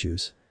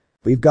statues.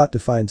 We've got to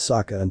find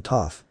Sokka and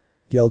Toph.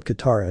 Yelled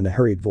Katara in a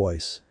hurried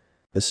voice.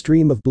 A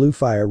stream of blue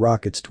fire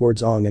rockets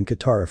towards Aang and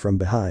Katara from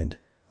behind.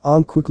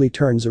 Aang quickly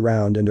turns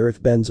around and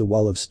earth bends a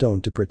wall of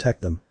stone to protect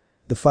them.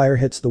 The fire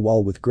hits the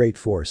wall with great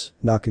force,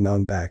 knocking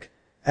Aang back.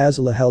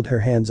 Azula held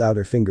her hands out,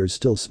 her fingers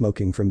still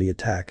smoking from the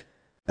attack.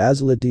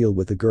 Azula, deal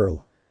with the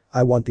girl.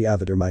 I want the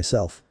Avatar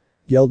myself.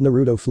 Yelled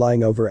Naruto,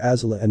 flying over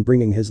Azula and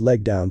bringing his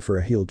leg down for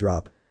a heel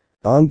drop.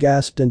 Aang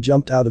gasped and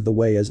jumped out of the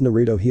way as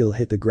Naruto's heel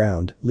hit the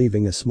ground,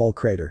 leaving a small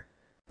crater.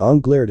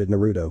 Aang glared at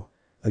Naruto.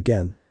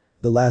 Again.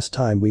 The last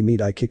time we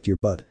meet I kicked your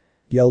butt.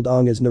 Yelled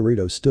Aang as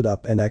Naruto stood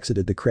up and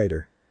exited the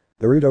crater.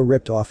 Naruto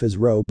ripped off his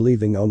robe,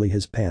 leaving only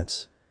his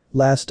pants.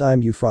 Last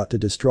time you fought to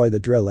destroy the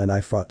drill and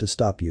I fought to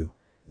stop you.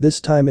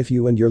 This time if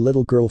you and your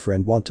little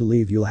girlfriend want to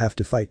leave you'll have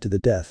to fight to the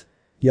death.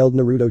 Yelled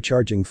Naruto,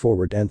 charging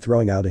forward and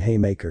throwing out a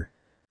haymaker.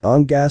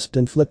 Aang gasped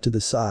and flipped to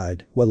the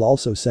side, while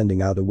also sending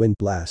out a wind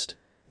blast.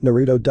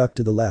 Naruto ducked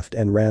to the left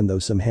and ran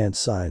those some hand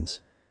signs.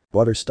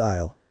 Water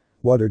style.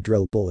 Water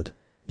drill bullet.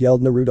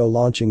 Yelled Naruto,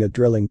 launching a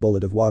drilling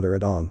bullet of water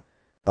at Aang.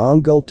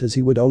 Aang gulped as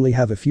he would only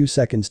have a few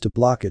seconds to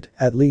block it,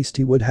 at least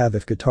he would have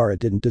if Katara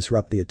didn't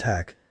disrupt the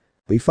attack.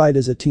 We fight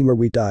as a team or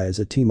we die as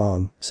a team,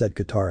 Aang, said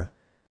Katara.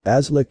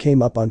 Azula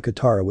came up on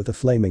Katara with a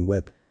flaming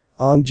whip.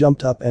 Aang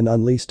jumped up and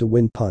unleashed a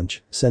wind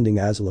punch, sending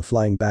Azula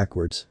flying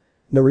backwards.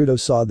 Naruto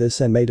saw this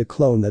and made a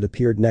clone that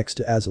appeared next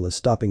to Azula,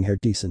 stopping her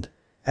decent.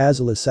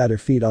 Azula sat her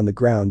feet on the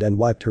ground and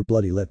wiped her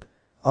bloody lip.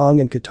 Aang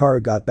and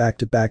Katara got back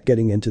to back,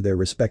 getting into their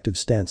respective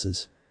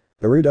stances.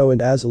 Naruto and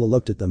Azula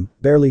looked at them,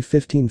 barely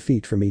 15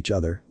 feet from each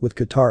other, with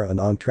Katara and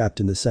Aang trapped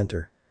in the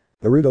center.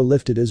 Naruto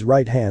lifted his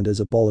right hand as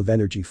a ball of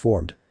energy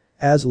formed.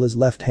 Azula's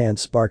left hand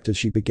sparked as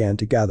she began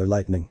to gather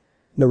lightning.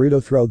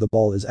 Naruto threw the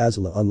ball as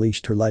Azula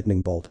unleashed her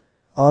lightning bolt.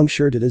 Aang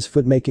shirted his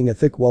foot, making a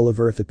thick wall of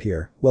earth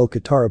appear, while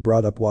Katara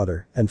brought up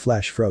water and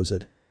flash froze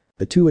it.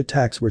 The two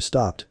attacks were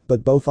stopped,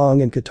 but both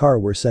Aang and Katara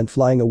were sent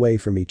flying away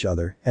from each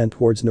other and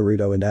towards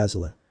Naruto and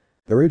Azula.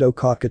 Naruto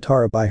caught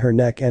Katara by her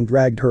neck and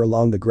dragged her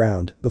along the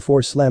ground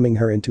before slamming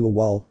her into a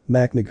wall,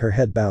 making her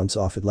head bounce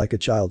off it like a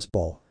child's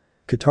ball.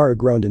 Katara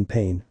groaned in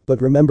pain,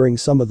 but remembering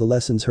some of the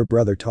lessons her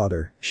brother taught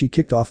her, she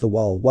kicked off the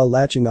wall while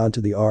latching onto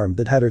the arm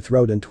that had her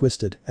throat and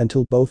twisted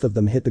until both of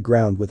them hit the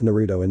ground with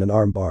Naruto in an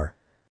arm bar.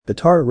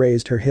 Katara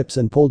raised her hips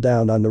and pulled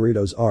down on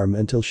Naruto's arm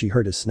until she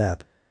heard a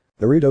snap.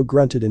 Naruto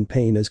grunted in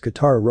pain as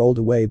Katara rolled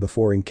away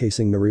before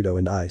encasing Naruto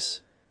in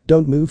ice.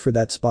 Don't move for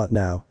that spot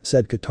now,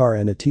 said Katara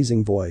in a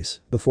teasing voice,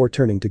 before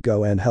turning to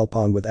go and help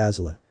Aang with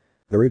Azula.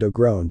 Naruto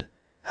groaned.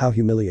 How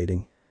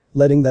humiliating.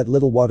 Letting that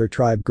little water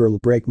tribe girl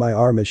break my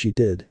arm as she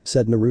did,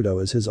 said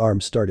Naruto as his arm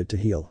started to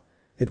heal.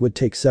 It would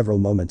take several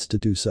moments to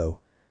do so.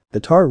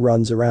 Katara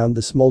runs around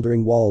the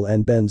smoldering wall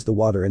and bends the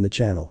water in the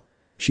channel.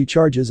 She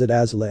charges at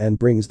Azula and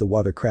brings the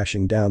water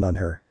crashing down on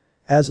her.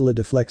 Azula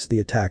deflects the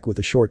attack with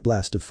a short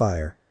blast of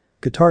fire.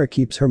 Katara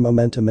keeps her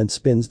momentum and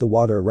spins the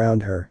water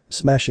around her,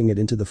 smashing it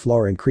into the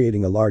floor and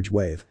creating a large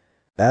wave.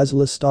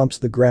 Azula stomps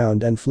the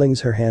ground and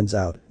flings her hands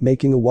out,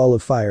 making a wall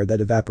of fire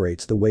that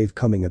evaporates the wave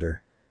coming at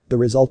her. The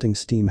resulting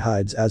steam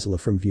hides Azula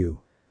from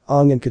view.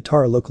 Aang and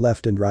Katara look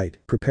left and right,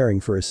 preparing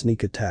for a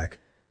sneak attack.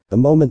 A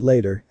moment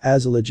later,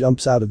 Azula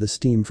jumps out of the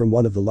steam from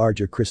one of the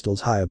larger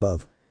crystals high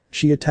above.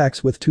 She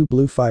attacks with 2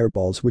 blue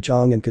fireballs which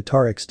Aang and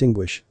Katara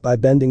extinguish by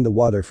bending the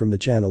water from the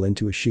channel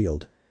into a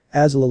shield.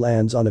 Azula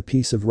lands on a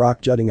piece of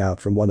rock jutting out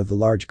from one of the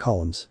large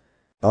columns.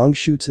 Aang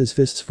shoots his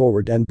fists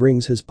forward and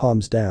brings his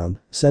palms down,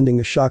 sending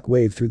a shock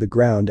wave through the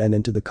ground and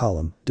into the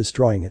column,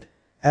 destroying it.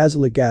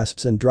 Azula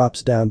gasps and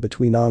drops down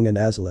between Aang and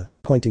Azula,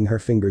 pointing her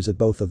fingers at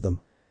both of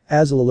them.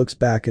 Azula looks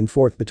back and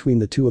forth between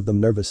the two of them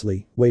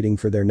nervously, waiting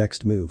for their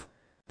next move.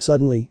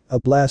 Suddenly, a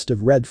blast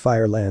of red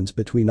fire lands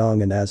between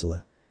Aang and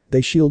Azula. They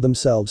shield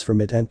themselves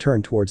from it and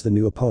turn towards the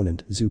new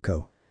opponent,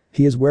 Zuko.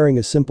 He is wearing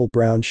a simple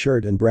brown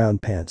shirt and brown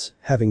pants,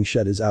 having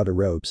shed his outer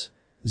robes.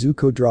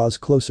 Zuko draws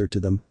closer to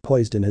them,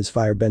 poised in his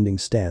firebending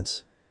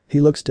stance.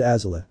 He looks to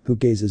Azula, who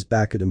gazes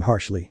back at him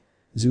harshly.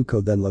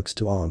 Zuko then looks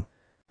to Aang.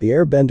 The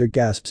airbender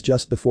gasps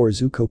just before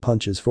Zuko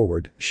punches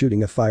forward,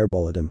 shooting a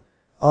fireball at him.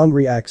 Aang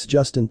reacts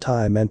just in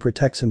time and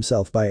protects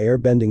himself by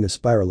airbending a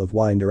spiral of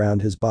wind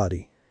around his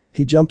body.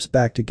 He jumps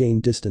back to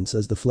gain distance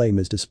as the flame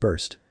is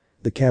dispersed.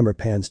 The camera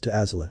pans to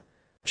Azula.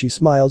 She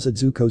smiles at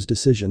Zuko's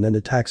decision and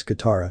attacks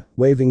Katara,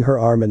 waving her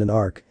arm in an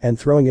arc and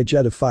throwing a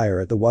jet of fire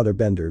at the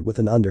waterbender with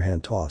an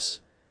underhand toss.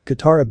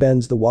 Katara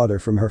bends the water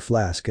from her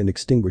flask and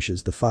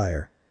extinguishes the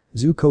fire.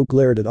 Zuko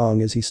glared at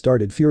Aang as he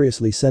started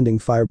furiously sending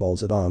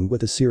fireballs at Aang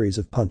with a series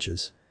of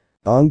punches.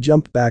 Aang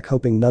jumped back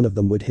hoping none of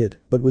them would hit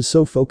but was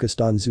so focused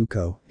on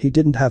Zuko, he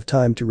didn't have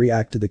time to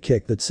react to the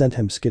kick that sent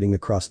him skidding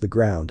across the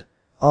ground.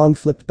 Aang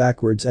flipped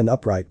backwards and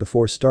upright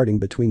before starting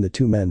between the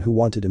two men who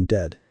wanted him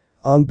dead.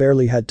 Aang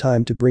barely had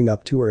time to bring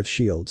up 2 earth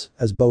shields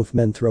as both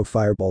men throw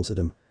fireballs at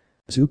him.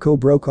 Zuko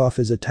broke off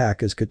his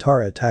attack as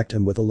Katara attacked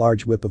him with a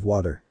large whip of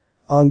water.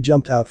 Aang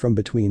jumped out from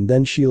between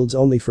then shields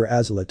only for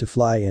Azula to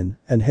fly in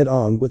and hit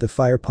Aang with a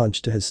fire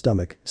punch to his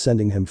stomach,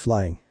 sending him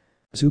flying.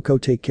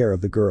 Zuko, take care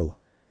of the girl.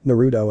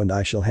 Naruto and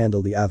I shall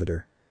handle the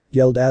Avatar.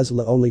 Yelled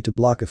Azula only to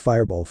block a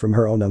fireball from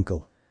her own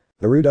uncle.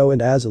 Naruto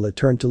and Azula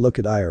turned to look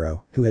at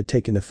Iroh, who had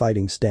taken a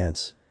fighting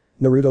stance.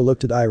 Naruto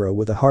looked at Iroh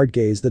with a hard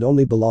gaze that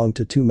only belonged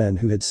to 2 men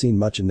who had seen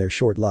much in their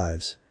short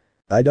lives.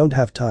 I don't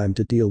have time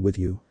to deal with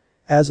you.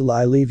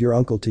 Azula, I leave your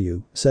uncle to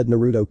you, said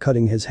Naruto,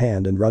 cutting his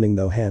hand and running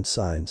no hand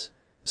signs.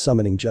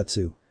 Summoning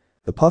jutsu.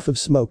 A puff of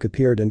smoke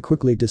appeared and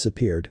quickly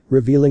disappeared,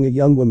 revealing a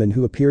young woman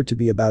who appeared to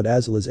be about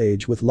Azula's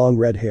age with long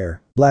red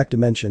hair, black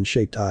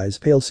dimension-shaped eyes,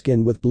 pale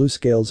skin with blue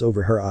scales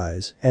over her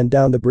eyes, and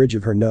down the bridge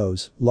of her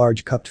nose,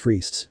 large cupped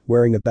fists,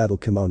 wearing a battle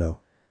kimono.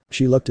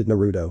 She looked at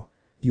Naruto.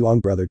 You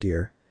Aang brother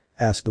dear?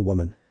 Asked the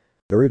woman.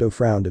 Naruto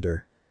frowned at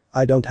her.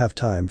 I don't have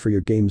time for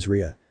your games,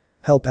 Rhea.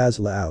 Help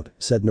Azula out,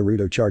 said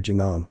Naruto, charging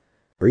Aang.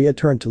 Rhea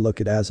turned to look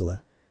at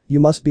Azula. You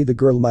must be the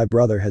girl my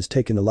brother has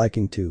taken a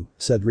liking to,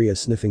 said Rhea,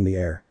 sniffing the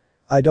air.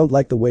 I don't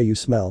like the way you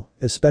smell,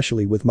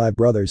 especially with my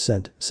brother's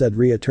scent, said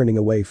Rhea, turning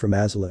away from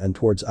Azula and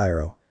towards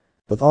Iroh.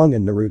 With Aang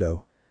and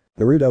Naruto.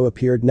 Naruto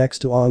appeared next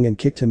to Aang and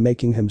kicked him,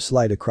 making him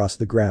slide across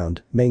the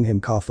ground, making him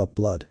cough up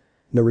blood.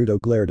 Naruto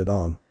glared at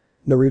Aang.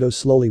 Naruto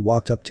slowly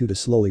walked up to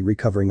slowly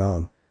recovering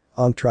Aang.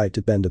 Aang tried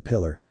to bend a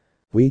pillar.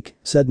 Weak,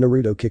 said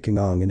Naruto, kicking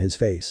Aang in his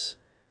face.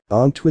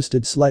 Aang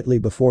twisted slightly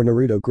before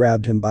Naruto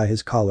grabbed him by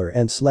his collar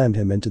and slammed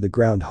him into the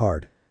ground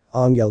hard.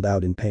 Aang yelled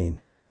out in pain.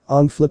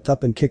 Aang flipped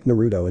up and kicked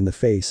Naruto in the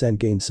face and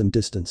gained some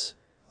distance.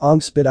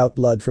 Aang spit out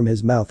blood from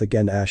his mouth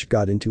again. Ash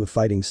got into a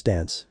fighting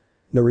stance.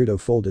 Naruto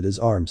folded his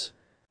arms.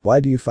 Why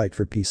do you fight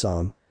for peace,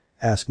 Aang?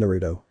 Asked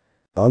Naruto.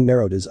 Aang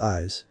narrowed his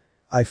eyes.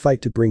 I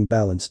fight to bring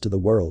balance to the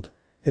world.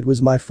 It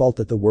was my fault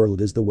that the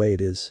world is the way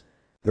it is.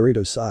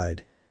 Naruto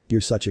sighed.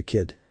 You're such a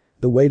kid.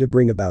 The way to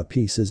bring about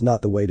peace is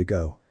not the way to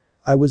go.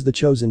 I was the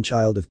chosen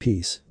child of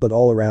peace, but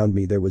all around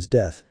me there was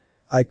death.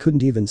 I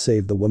couldn't even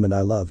save the woman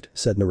I loved,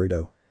 said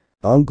Naruto.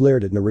 Aang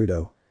glared at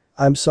Naruto.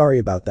 I'm sorry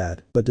about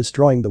that, but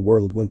destroying the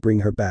world won't bring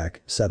her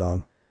back, said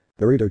Aang.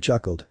 Naruto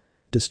chuckled.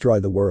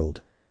 Destroy the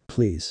world.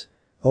 Please.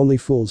 Only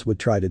fools would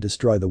try to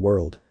destroy the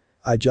world.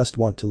 I just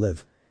want to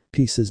live.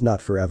 Peace is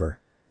not forever.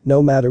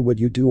 No matter what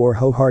you do or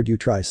how hard you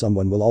try,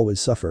 someone will always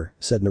suffer,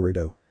 said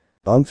Naruto.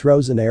 Aang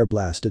throws an air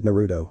blast at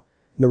Naruto.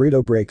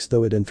 Naruto breaks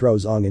through it and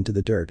throws Aang into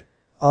the dirt.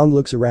 Aang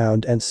looks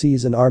around and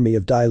sees an army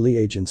of Dai Li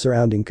agents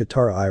surrounding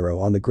Katara Iroh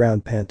on the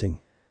ground, panting.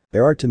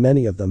 There are too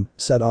many of them,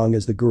 said Aang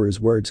as the guru's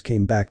words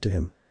came back to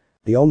him.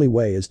 The only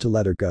way is to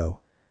let her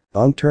go.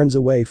 Aang turns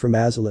away from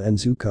Azula and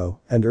Zuko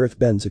and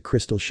earthbends a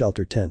crystal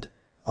shelter tent.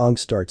 Aang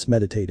starts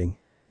meditating.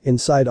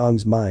 Inside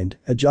Aang's mind,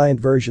 a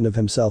giant version of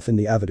himself in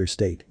the Avatar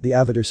state, the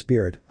Avatar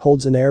spirit,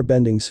 holds an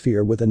airbending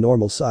sphere with a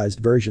normal-sized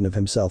version of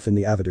himself in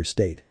the Avatar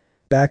state.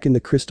 Back in the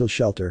crystal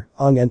shelter,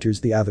 Aang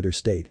enters the Avatar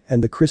state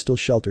and the crystal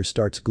shelter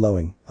starts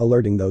glowing,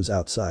 alerting those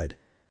outside.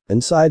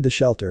 Inside the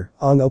shelter,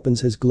 Aang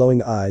opens his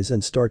glowing eyes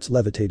and starts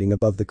levitating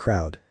above the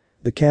crowd.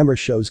 The camera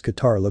shows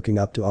Katara looking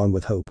up to Aang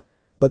with hope.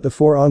 But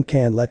before Aang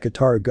can let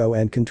Katara go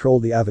and control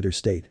the Avatar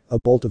state, a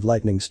bolt of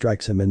lightning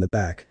strikes him in the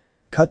back.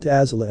 Cut to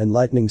Azula in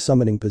lightning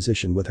summoning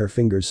position with her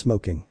fingers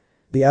smoking.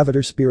 The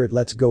Avatar spirit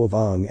lets go of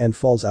Aang and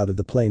falls out of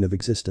the plane of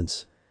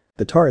existence.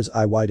 Katara's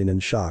eye widen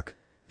in shock.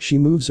 She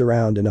moves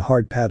around in a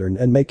hard pattern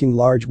and making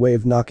large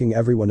wave knocking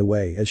everyone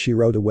away as she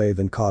rode a wave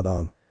and caught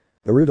Aang.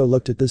 Naruto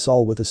looked at this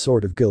all with a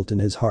sort of guilt in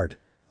his heart.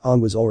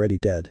 Aang was already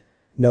dead.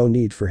 No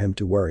need for him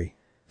to worry.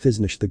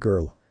 Finish the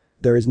girl.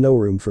 There is no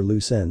room for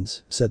loose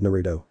ends, said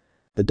Naruto.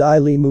 The Dai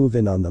Li move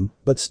in on them,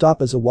 but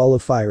stop as a wall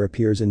of fire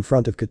appears in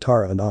front of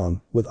Katara and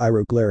Aang, with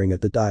Iroh glaring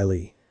at the Dai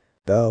Li.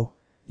 "Oh?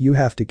 You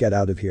have to get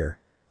out of here.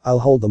 I'll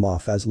hold them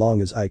off as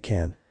long as I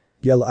can,"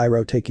 yelled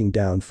Iroh, taking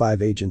down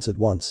 5 agents at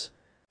once.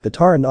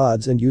 Katara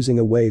nods and using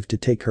a wave to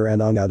take her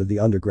and Aang out of the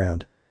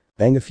underground.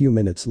 Bang. A few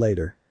minutes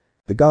later.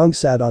 The gong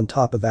sat on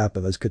top of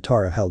Appa as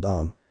Katara held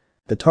Aang.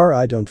 "Katara,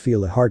 I don't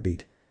feel a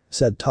heartbeat,"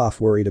 said Toph,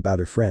 worried about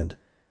her friend.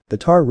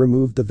 Katara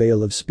removed the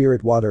veil of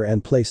spirit water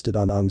and placed it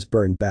on Aang's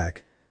burned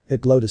back. It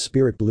glowed a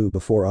spirit blue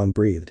before Aang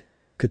breathed.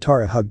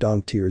 Katara hugged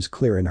Aang, tears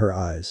clear in her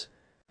eyes.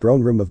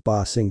 Throne room of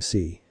Ba Sing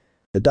Se.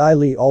 The Dai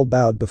Li all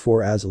bowed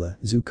before Azula,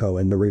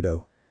 Zuko and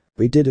Naruto.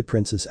 "We did it,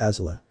 Princess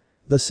Azula.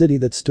 The city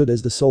that stood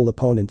as the sole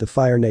opponent the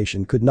Fire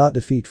Nation could not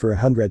defeat for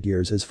 100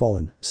 years has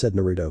fallen," said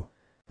Naruto.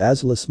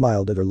 Azula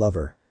smiled at her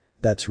lover.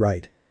 "That's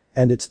right.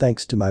 And it's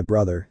thanks to my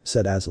brother,"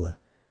 said Azula.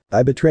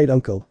 "I betrayed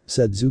Uncle,"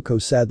 said Zuko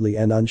sadly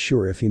and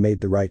unsure if he made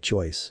the right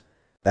choice.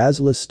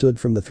 Azula stood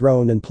from the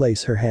throne and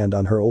placed her hand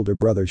on her older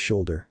brother's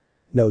shoulder.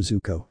 "No,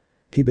 Zuko.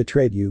 He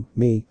betrayed you,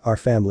 me, our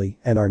family,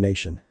 and our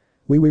nation.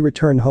 When we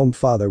return home,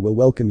 father will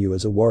welcome you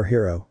as a war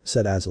hero,"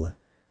 said Azula.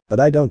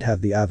 "But I don't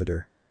have the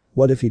Avatar.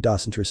 What if he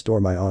doesn't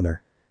restore my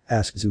honor?"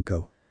 asked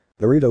Zuko.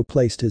 Naruto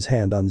placed his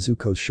hand on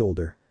Zuko's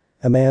shoulder.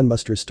 "A man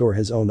must restore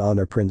his own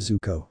honor, Prince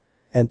Zuko.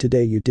 And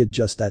today you did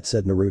just that,"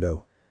 said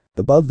Naruto.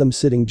 Above them,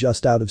 sitting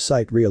just out of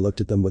sight, Rhea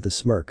looked at them with a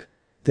smirk.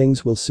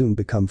 "Things will soon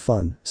become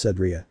fun," said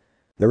Rhea.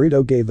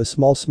 Naruto gave a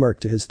small smirk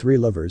to his 3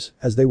 lovers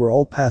as they were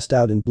all passed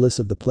out in bliss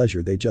of the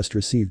pleasure they just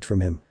received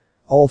from him.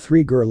 All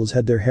 3 girls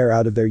had their hair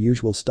out of their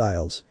usual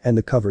styles and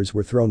the covers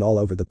were thrown all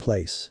over the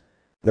place.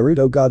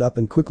 Naruto got up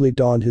and quickly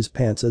donned his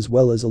pants as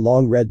well as a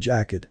long red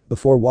jacket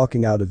before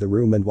walking out of the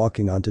room and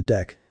walking onto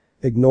deck,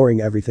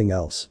 ignoring everything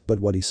else but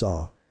what he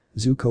saw.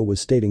 Zuko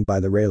was standing by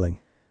the railing.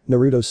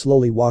 Naruto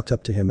slowly walked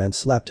up to him and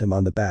slapped him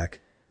on the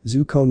back.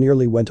 Zuko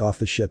nearly went off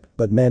the ship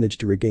but managed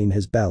to regain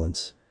his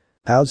balance.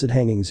 "How's it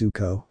hanging,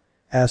 Zuko?"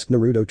 asked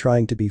Naruto,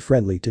 trying to be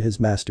friendly to his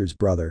master's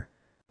brother.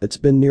 "It's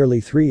been nearly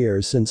 3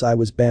 years since I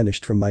was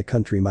banished from my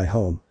country, my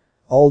home.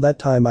 All that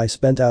time I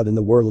spent out in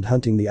the world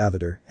hunting the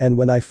Avatar, and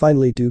when I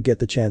finally do get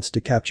the chance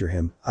to capture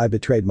him, I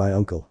betrayed my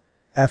uncle.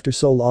 After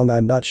so long,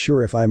 I'm not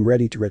sure if I'm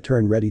ready to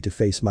return, ready to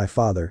face my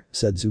father,"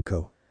 said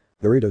Zuko.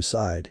 Naruto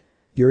sighed.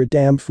 "You're a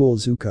damn fool,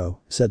 Zuko,"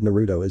 said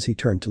Naruto as he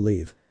turned to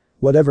leave.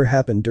 "Whatever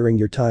happened during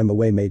your time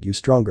away made you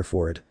stronger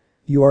for it.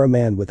 You are a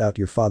man without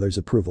your father's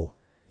approval.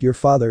 Your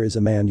father is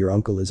a man, your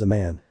uncle is a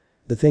man.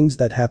 The things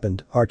that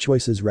happened, our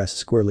choices rest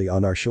squarely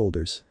on our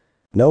shoulders.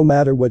 No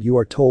matter what you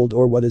are told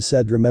or what is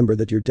said, remember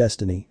that your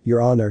destiny,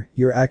 your honor,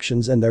 your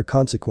actions and their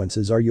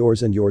consequences are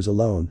yours and yours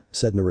alone,"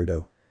 said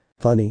Naruto.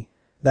 "Funny.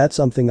 That's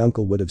something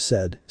uncle would have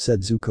said,"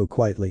 said Zuko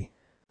quietly.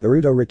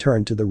 Naruto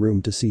returned to the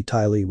room to see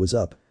Ty Lee was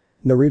up.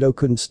 Naruto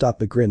couldn't stop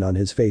the grin on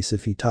his face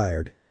if he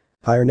tired.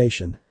 Fire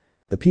Nation.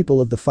 The people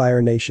of the Fire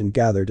Nation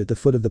gathered at the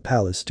foot of the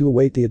palace to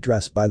await the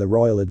address by the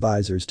royal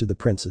advisors to the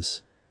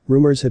princess.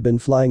 Rumors had been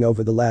flying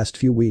over the last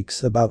few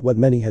weeks about what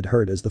many had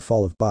heard as the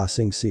fall of Ba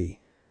Sing Se.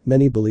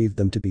 Many believed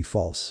them to be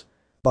false.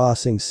 Ba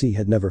Sing Se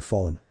had never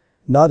fallen.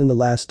 Not in the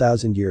last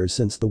 1,000 years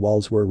since the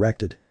walls were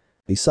erected.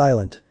 "Be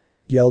silent,"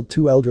 yelled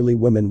 2 elderly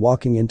women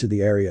walking into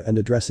the area and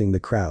addressing the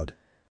crowd.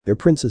 Their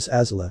Princess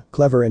Azula,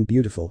 clever and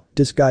beautiful,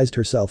 disguised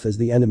herself as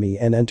the enemy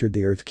and entered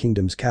the Earth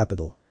Kingdom's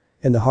capital.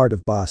 In the heart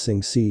of Ba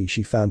Sing Se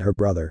she found her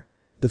brother.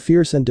 The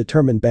fierce and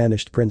determined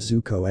banished Prince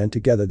Zuko, and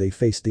together they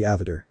faced the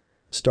Avatar.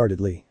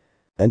 Startedly.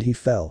 "And he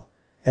fell.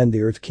 And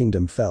the Earth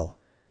Kingdom fell,"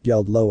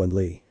 yelled Lo and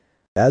Lee.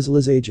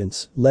 Azula's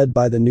agents, led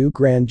by the new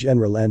Grand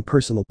General and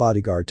personal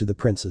bodyguard to the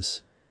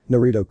princess.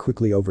 Naruto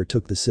quickly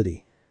overtook the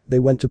city. They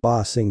went to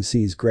Ba Sing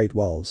Se's great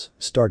walls,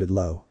 started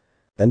low.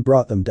 And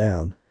brought them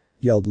down,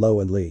 yelled Lo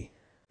and Lee.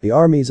 The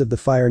armies of the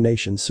Fire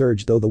Nation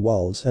surged through the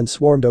walls and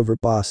swarmed over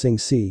Ba Sing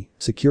Se,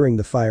 securing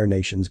the Fire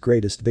Nation's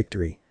greatest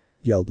victory,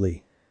 yelled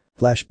Lee.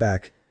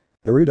 Flashback.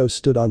 Naruto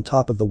stood on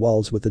top of the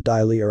walls with the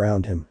Dai Li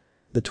around him.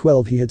 The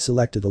 12 he had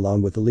selected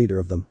along with the leader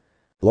of them.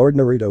 "Lord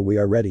Naruto, we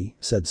are ready,"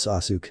 said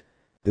Sasuke.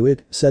 "Do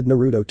it," said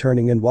Naruto,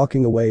 turning and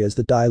walking away as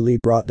the Dai Li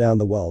brought down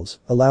the walls,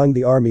 allowing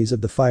the armies of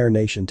the Fire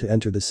Nation to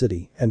enter the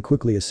city and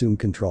quickly assume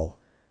control.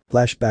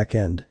 Flashback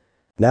end.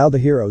 "Now the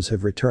heroes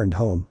have returned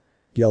home,"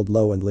 yelled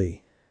Lo and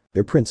Lee.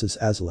 "Their Princess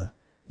Azula,"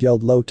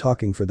 yelled Lo,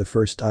 talking for the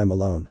first time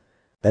alone.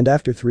 "And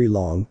after 3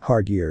 long,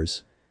 hard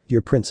years,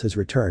 your prince has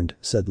returned,"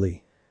 said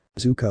Lee.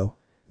 "Zuko,"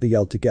 they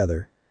yelled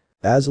together.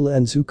 Azula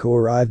and Zuko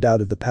arrived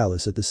out of the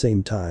palace at the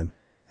same time.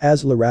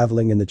 Azula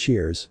raveling in the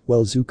cheers,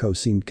 while Zuko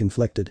seemed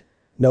conflicted.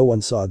 No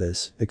one saw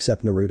this,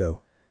 except Naruto.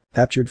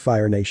 Captured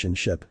Fire Nation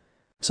ship.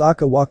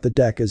 Sokka walked the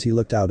deck as he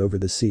looked out over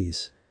the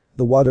seas.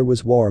 The water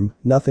was warm,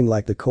 nothing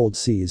like the cold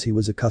seas he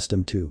was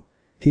accustomed to.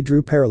 He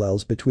drew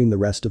parallels between the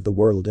rest of the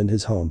world and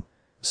his home.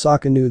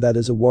 Sokka knew that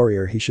as a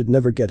warrior he should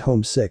never get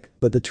homesick,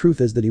 but the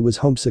truth is that he was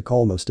homesick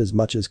almost as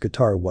much as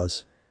Katara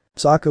was.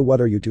 "Sokka,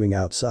 what are you doing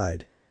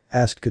outside?"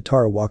 asked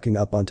Katara walking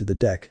up onto the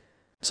deck.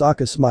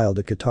 Sokka smiled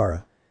at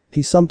Katara.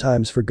 He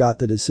sometimes forgot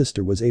that his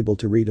sister was able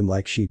to read him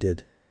like she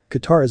did.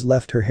 Katara's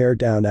left her hair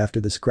down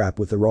after the scrap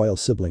with the royal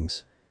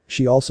siblings.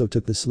 She also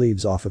took the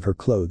sleeves off of her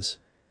clothes.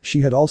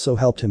 She had also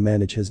helped him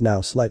manage his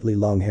now slightly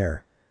long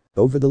hair.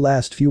 Over the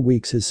last few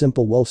weeks his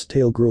simple wolf's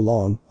tail grew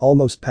long,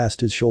 almost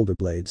past his shoulder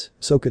blades,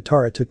 so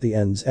Katara took the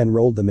ends and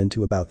rolled them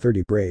into about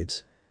 30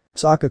 braids.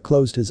 Sokka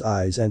closed his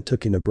eyes and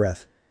took in a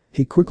breath.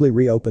 He quickly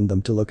reopened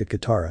them to look at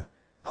Katara.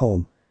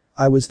 "Home.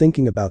 I was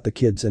thinking about the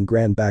kids and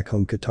Gran back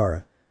home,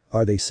 Katara.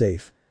 Are they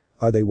safe?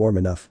 Are they warm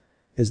enough?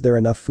 Is there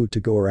enough food to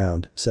go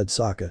around?" said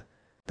Sokka.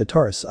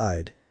 Katara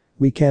sighed.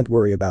 "We can't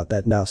worry about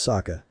that now,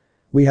 Sokka.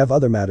 We have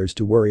other matters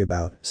to worry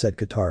about," said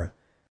Katara.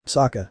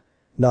 Sokka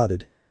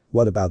nodded.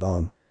 "What about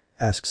Ong?"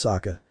 asked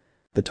Sokka.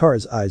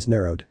 Katara's eyes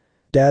narrowed.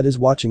 "Dad is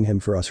watching him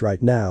for us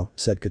right now,"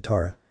 said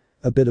Katara.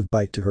 A bit of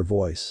bite to her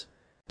voice.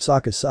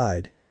 Sokka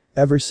sighed.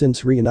 Ever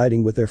since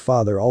reuniting with their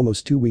father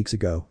almost 2 weeks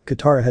ago,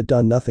 Katara had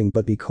done nothing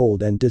but be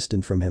cold and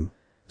distant from him.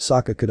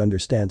 Sokka could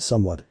understand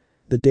somewhat.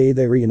 The day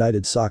they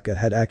reunited, Sokka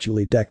had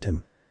actually decked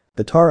him.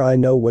 "Katara, I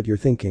know what you're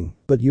thinking,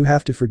 but you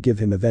have to forgive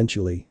him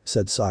eventually,"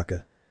 said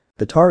Sokka.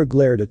 Katara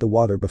glared at the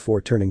water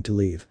before turning to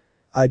leave.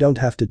 "I don't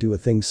have to do a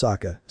thing,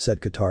 Sokka,"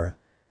 said Katara.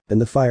 In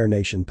the Fire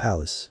Nation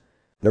palace.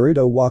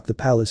 Naruto walked the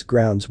palace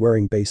grounds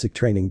wearing basic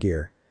training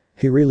gear.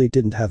 He really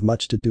didn't have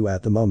much to do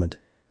at the moment.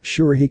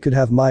 Sure, he could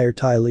have Meyer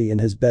Ty Lee in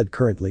his bed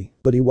currently,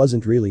 but he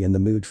wasn't really in the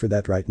mood for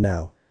that right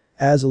now.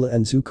 Azula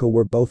and Zuko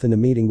were both in a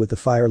meeting with the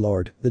Fire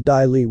Lord, the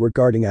Dai Li were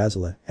guarding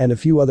Azula, and a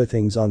few other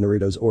things on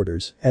Naruto's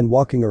orders, and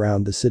walking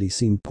around the city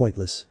seemed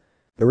pointless.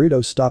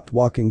 Naruto stopped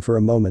walking for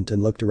a moment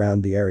and looked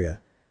around the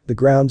area. The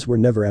grounds were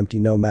never empty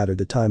no matter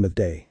the time of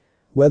day.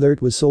 Whether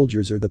it was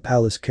soldiers or the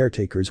palace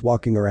caretakers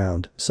walking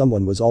around,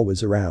 someone was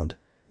always around.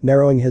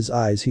 Narrowing his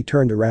eyes, he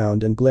turned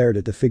around and glared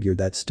at the figure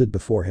that stood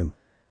before him.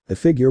 The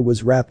figure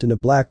was wrapped in a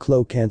black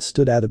cloak and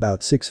stood at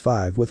about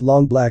 6'5" with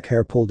long black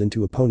hair pulled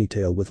into a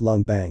ponytail with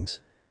long bangs.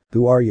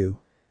 "Who are you?"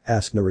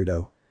 asked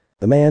Naruto.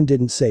 The man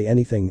didn't say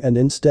anything and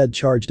instead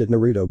charged at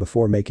Naruto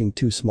before making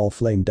 2 small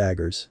flame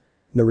daggers.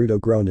 Naruto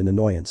groaned in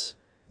annoyance.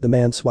 The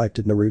man swiped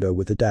at Naruto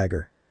with a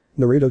dagger.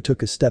 Naruto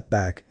took a step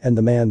back and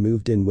the man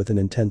moved in with an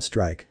intense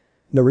strike.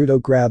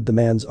 Naruto grabbed the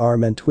man's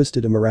arm and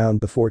twisted him around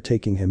before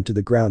taking him to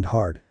the ground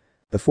hard.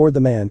 Before the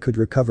man could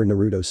recover,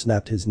 Naruto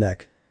snapped his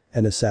neck.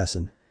 An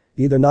assassin.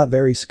 Either not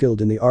very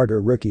skilled in the art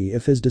or rookie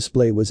if his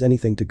display was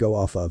anything to go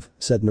off of,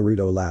 said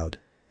Naruto aloud.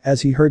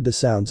 As he heard the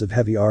sounds of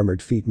heavy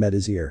armored feet met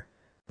his ear.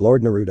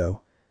 "Lord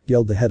Naruto,"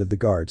 yelled the head of the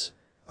guards.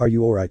 "Are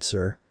you alright,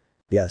 sir?"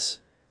 "Yes.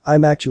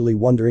 I'm actually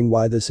wondering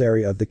why this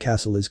area of the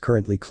castle is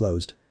currently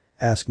closed,"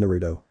 asked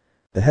Naruto.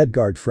 The head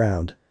guard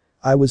frowned.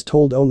 "I was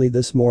told only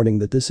this morning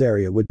that this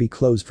area would be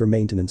closed for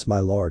maintenance, my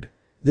lord.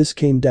 This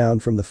came down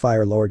from the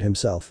Fire Lord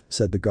himself,"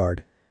 said the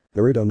guard.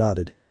 Naruto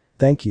nodded.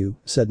 "Thank you,"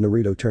 said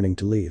Naruto, turning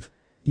to leave.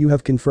 "You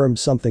have confirmed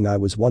something I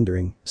was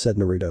wondering," said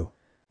Naruto.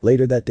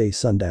 Later that day,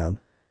 sundown.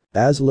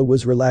 Azula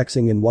was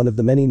relaxing in one of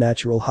the many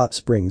natural hot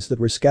springs that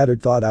were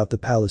scattered throughout the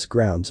palace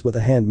grounds with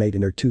a handmaid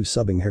in her 2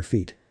 subbing her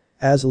feet.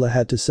 Azula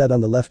had to sit on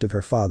the left of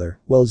her father,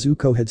 while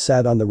Zuko had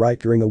sat on the right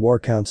during a war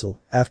council,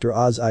 after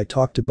Ozai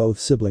talked to both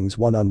siblings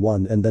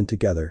one-on-one and then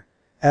together.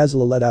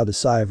 Azula let out a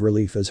sigh of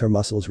relief as her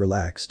muscles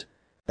relaxed.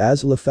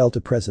 Azula felt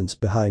a presence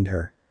behind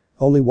her.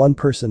 Only one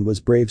person was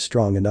brave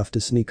strong enough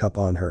to sneak up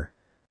on her.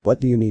 "What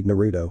do you need,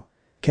 Naruto?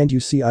 Can't you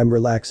see I'm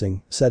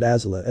relaxing?" said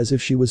Azula as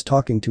if she was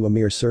talking to a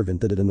mere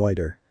servant that had annoyed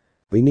her.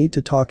 "We need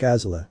to talk,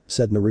 Azula,"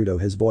 said Naruto,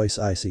 his voice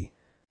icy.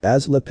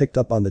 Azula picked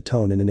up on the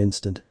tone in an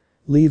instant.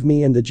 "Leave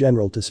me and the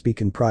general to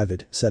speak in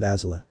private," said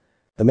Azula.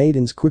 The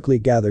maidens quickly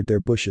gathered their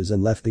bushes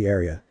and left the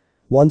area.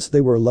 Once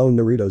they were alone,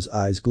 Naruto's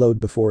eyes glowed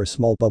before a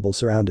small bubble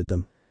surrounded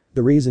them.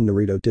 The reason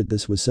Naruto did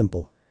this was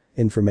simple.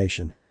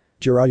 Information.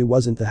 Jiraiya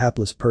wasn't the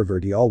hapless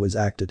pervert he always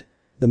acted.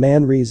 The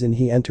main reason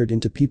he entered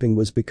into peeping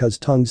was because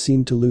tongues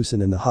seemed to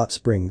loosen in the hot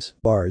springs,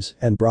 bars,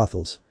 and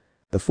brothels.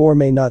 The 4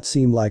 may not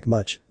seem like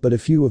much, but a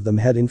few of them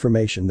had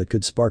information that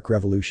could spark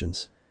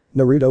revolutions.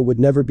 Naruto would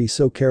never be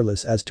so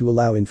careless as to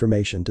allow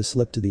information to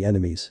slip to the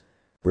enemies.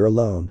 "We're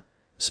alone."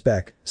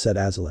 "Spec," said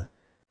Azula.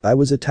 "I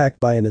was attacked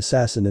by an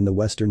assassin in the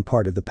western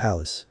part of the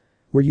palace.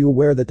 Were you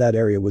aware that that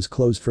area was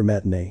closed for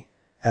matinee?"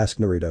 asked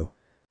Naruto.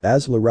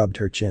 Azula rubbed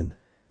her chin.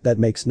 "That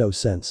makes no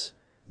sense.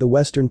 The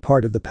western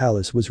part of the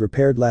palace was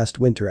repaired last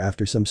winter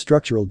after some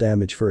structural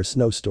damage for a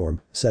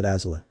snowstorm," said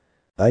Azula.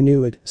 "I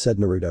knew it," said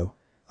Naruto.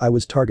 "I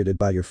was targeted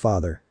by your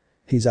father.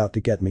 He's out to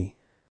get me."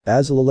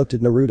 Azula looked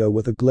at Naruto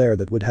with a glare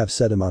that would have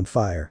set him on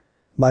fire.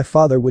 My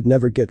father would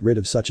never get rid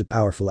of such a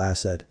powerful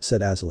asset,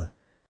 said Azula.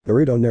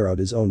 Naruto narrowed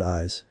his own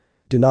eyes.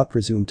 Do not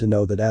presume to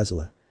know that,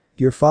 Azula.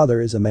 Your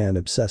father is a man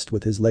obsessed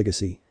with his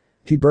legacy.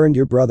 He burned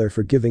your brother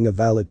for giving a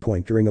valid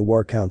point during a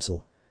war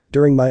council.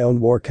 During my own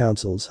war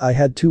councils I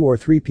had 2 or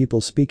 3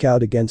 people speak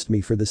out against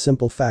me for the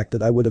simple fact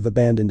that I would have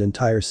abandoned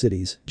entire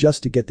cities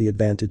just to get the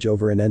advantage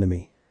over an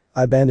enemy.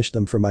 I banished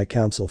them from my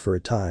council for a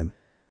time.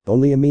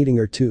 Only a meeting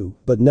or 2,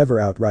 but never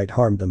outright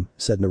harmed them,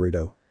 said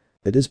Naruto.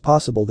 It is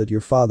possible that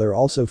your father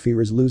also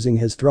fears losing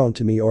his throne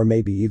to me or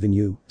maybe even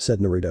you, said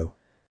Naruto.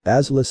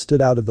 Azula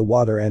stood out of the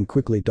water and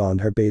quickly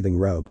donned her bathing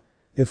robe.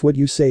 If what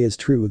you say is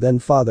true then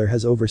father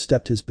has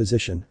overstepped his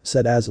position,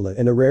 said Azula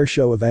in a rare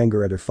show of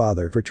anger at her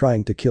father for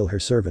trying to kill her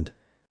servant.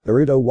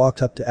 Naruto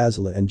walked up to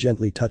Azula and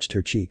gently touched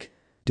her cheek.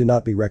 Do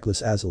not be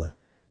reckless, Azula.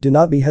 Do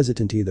not be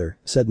hesitant either,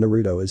 said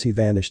Naruto as he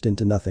vanished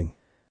into nothing.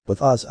 With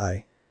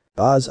Ozai.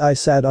 Ozai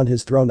sat on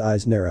his throne,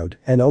 eyes narrowed,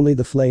 and only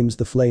the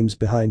flames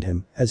behind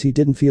him, as he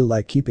didn't feel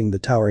like keeping the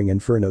towering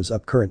infernos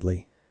up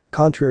currently.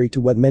 Contrary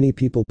to what many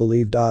people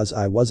believed,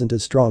 Ozai wasn't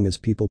as strong as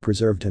people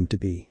preserved him to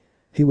be.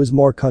 He was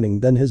more cunning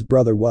than his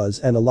brother was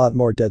and a lot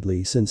more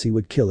deadly since he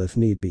would kill if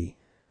need be.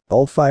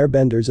 All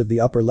firebenders of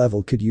the upper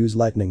level could use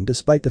lightning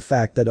despite the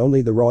fact that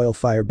only the royal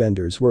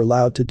firebenders were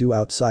allowed to do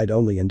outside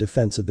only in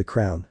defense of the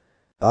crown.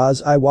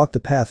 Ozai walked the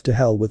path to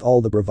hell with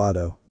all the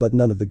bravado, but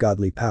none of the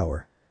godly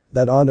power.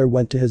 That honor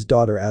went to his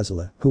daughter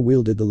Azula, who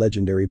wielded the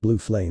legendary blue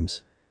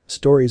flames.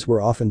 Stories were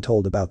often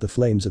told about the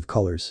flames of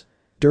colors.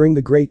 During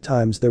the great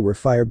times there were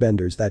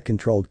firebenders that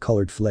controlled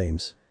colored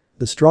flames.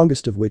 The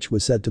strongest of which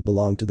was said to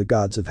belong to the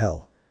gods of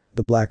hell.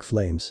 The black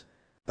flames.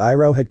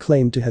 Iroh had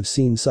claimed to have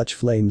seen such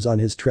flames on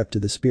his trip to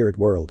the spirit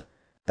world.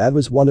 That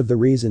was one of the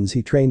reasons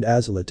he trained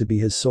Azula to be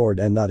his sword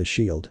and not a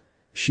shield.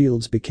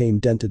 Shields became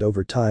dented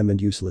over time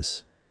and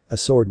useless. A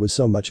sword was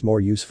so much more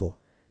useful.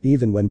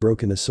 Even when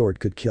broken, a sword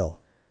could kill.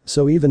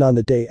 So even on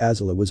the day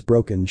Azula was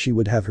broken she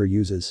would have her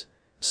uses.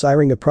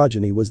 Siring a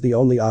progeny was the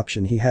only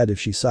option he had if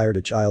she sired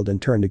a child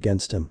and turned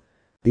against him.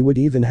 He would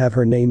even have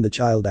her name the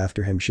child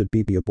after him should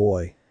he be a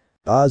boy.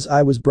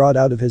 Ozai was brought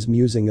out of his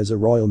musing as a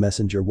royal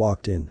messenger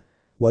walked in.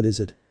 What is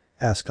it?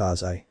 Asked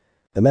Ozai.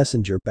 The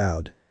messenger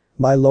bowed.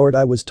 My lord,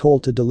 I was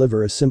told to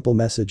deliver a simple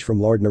message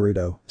from Lord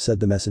Naruto, said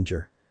the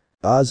messenger.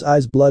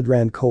 Ozai's blood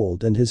ran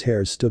cold and his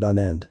hairs stood on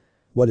end.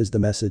 What is the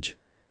message?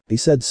 He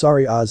said,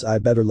 sorry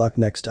Ozai, better luck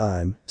next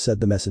time, said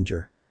the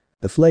messenger.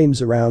 The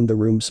flames around the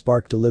room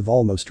sparked to live,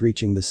 almost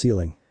reaching the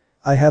ceiling.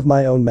 I have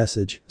my own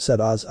message, said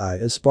Ozai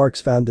as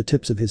sparks found the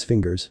tips of his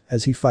fingers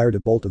as he fired a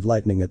bolt of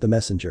lightning at the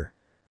messenger.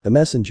 The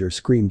messenger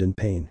screamed in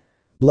pain.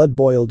 Blood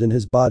boiled in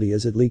his body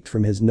as it leaked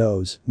from his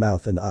nose,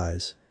 mouth and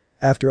eyes.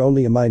 After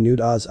only a minute,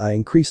 Ozai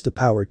increased the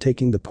power,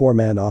 taking the poor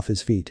man off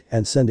his feet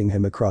and sending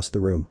him across the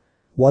room.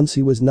 Once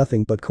he was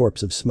nothing but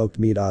corpse of smoked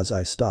meat.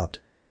 Ozai stopped.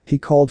 He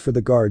called for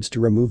the guards to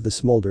remove the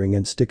smoldering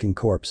and sticking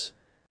corpse.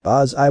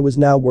 Ozai was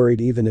now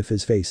worried even if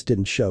his face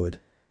didn't show it.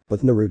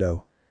 But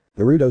Naruto.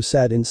 Naruto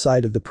sat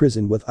inside of the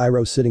prison with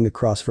Iroh sitting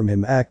across from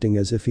him, acting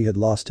as if he had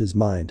lost his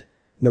mind.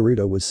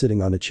 Naruto was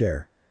sitting on a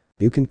chair.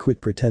 You can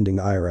quit pretending,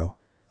 Iroh.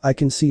 I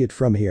can see it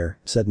from here,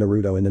 said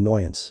Naruto in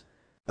annoyance.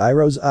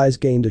 Iroh's eyes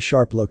gained a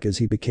sharp look as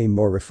he became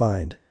more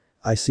refined.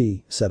 I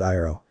see, said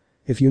Iroh.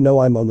 If you know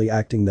I'm only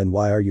acting, then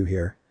why are you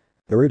here?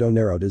 Naruto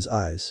narrowed his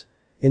eyes.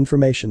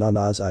 Information on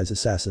Ozai's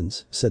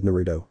assassins, said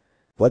Naruto.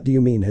 What do you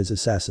mean his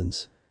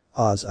assassins?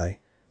 Ozai.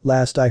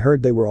 Last I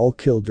heard they were all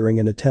killed during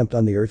an attempt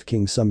on the Earth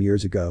King some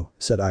years ago,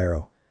 said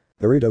Iroh.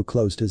 Naruto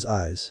closed his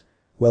eyes.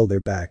 Well, they're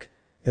back.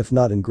 If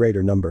not in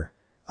greater number.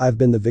 I've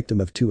been the victim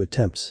of 2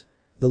 attempts.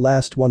 The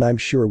last one I'm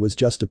sure was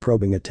just a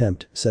probing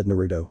attempt, said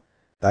Naruto.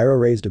 Iroh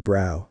raised a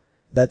brow.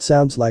 That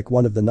sounds like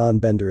one of the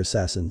non-bender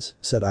assassins,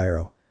 said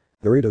Iroh.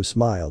 Naruto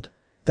smiled.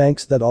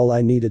 Thanks, that's all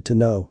I needed to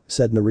know,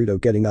 said Naruto,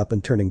 getting up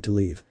and turning to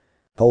leave.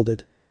 Hold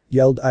it.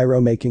 Yelled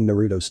Iroh, making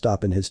Naruto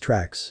stop in his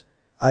tracks.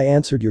 I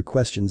answered your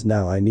questions,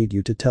 now I need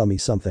you to tell me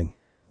something.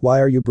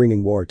 Why are you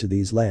bringing war to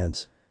these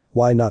lands?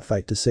 Why not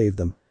fight to save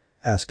them?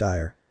 Asked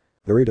Iroh.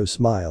 Naruto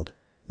smiled.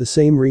 The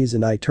same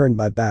reason I turned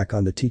my back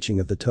on the teaching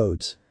of the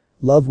toads.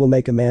 Love will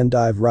make a man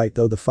dive right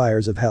through the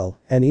fires of hell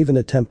and even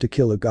attempt to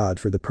kill a god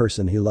for the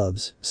person he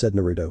loves, said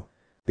Naruto.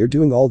 You're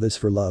doing all this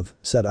for love,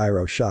 said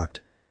Iroh, shocked.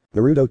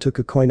 Naruto took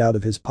a coin out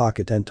of his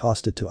pocket and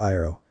tossed it to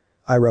Iroh.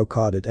 Iroh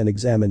caught it and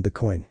examined the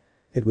coin.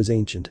 It was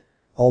ancient.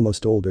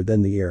 Almost older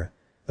than the era.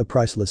 A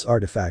priceless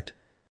artifact.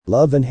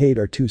 Love and hate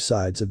are 2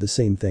 sides of the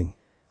same thing.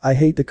 I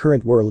hate the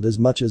current world as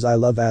much as I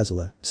love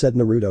Azula, said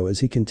Naruto as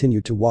he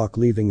continued to walk,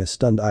 leaving a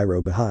stunned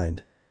Iroh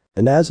behind.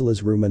 In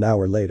Azula's room an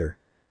hour later.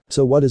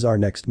 So what is our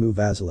next move,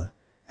 Azula?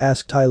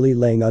 Asked Ty Lee,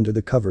 laying under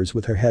the covers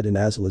with her head in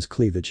Azula's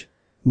cleavage.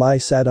 Mai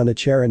sat on a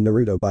chair and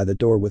Naruto by the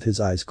door with his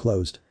eyes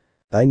closed.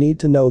 I need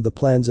to know the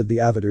plans of the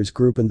Avatars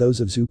group and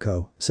those of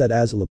Zuko, said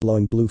Azula,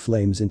 blowing blue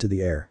flames into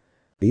the air.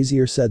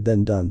 Easier said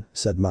than done,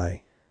 said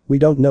Mai. We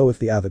don't know if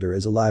the Avatar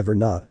is alive or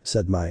not,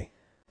 said Mai.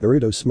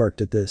 Naruto smirked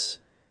at this.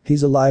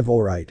 He's alive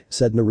alright,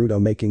 said Naruto,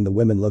 making the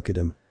women look at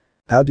him.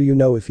 How do you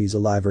know if he's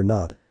alive or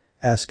not?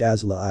 Asked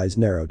Azula, eyes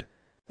narrowed.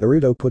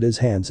 Naruto put his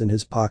hands in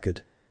his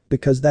pocket.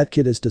 Because that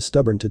kid is too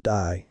stubborn to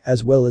die,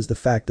 as well as the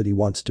fact that he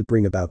wants to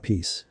bring about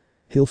peace.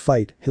 He'll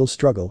fight, he'll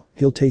struggle,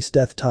 he'll taste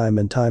death time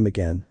and time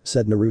again,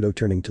 said Naruto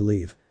turning to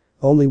leave.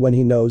 Only when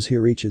he knows he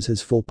reaches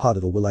his full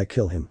potential will I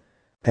kill him.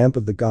 Amp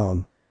of the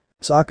gong.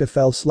 Sokka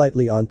fell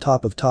slightly on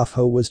top of Toph,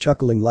 who was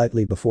chuckling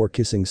lightly before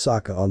kissing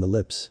Sokka on the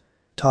lips.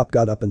 Toph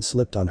got up and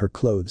slipped on her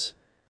clothes.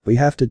 We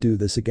have to do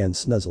this again,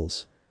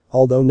 Snuzzles.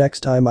 Although next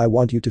time I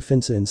want you to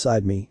finsa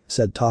inside me,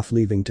 said Toph,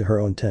 leaving to her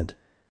own tent.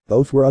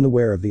 Both were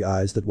unaware of the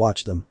eyes that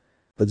watched them.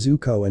 But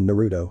Zuko and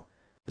Naruto.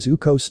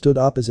 Zuko stood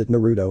opposite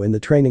Naruto in the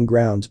training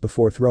grounds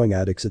before throwing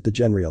attacks at the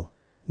general.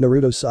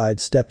 Naruto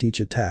sidestepped each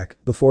attack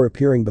before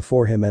appearing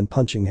before him and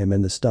punching him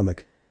in the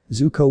stomach.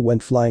 Zuko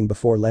went flying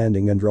before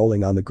landing and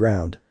rolling on the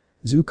ground.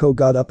 Zuko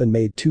got up and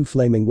made 2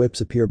 flaming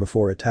whips appear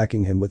before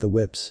attacking him with the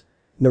whips.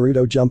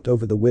 Naruto jumped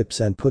over the whips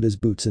and put his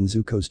boots in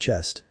Zuko's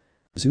chest.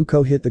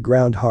 Zuko hit the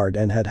ground hard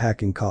and had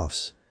hacking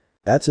coughs.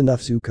 That's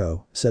enough,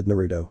 Zuko, said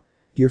Naruto.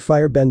 Your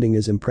firebending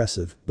is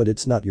impressive, but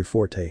it's not your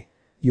forte.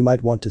 You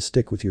might want to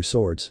stick with your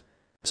swords.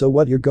 So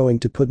what, you're going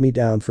to put me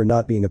down for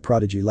not being a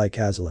prodigy like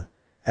Azula?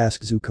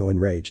 Asked Zuko,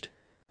 enraged.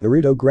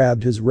 Naruto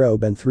grabbed his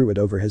robe and threw it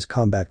over his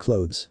combat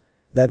clothes.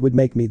 That would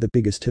make me the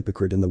biggest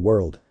hypocrite in the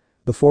world.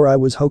 Before I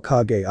was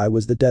Hokage I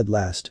was the dead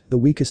last, the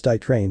weakest. I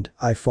trained,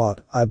 I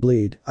fought, I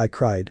bleed, I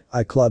cried,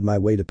 I clawed my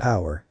way to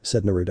power,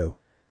 said Naruto.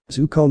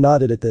 Zuko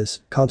nodded at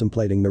this,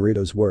 contemplating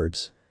Naruto's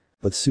words.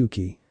 But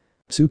Suki.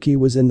 Suki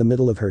was in the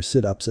middle of her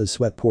sit-ups as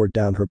sweat poured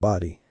down her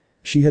body.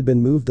 She had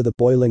been moved to the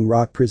boiling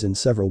rock prison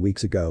several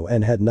weeks ago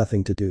and had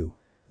nothing to do.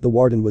 The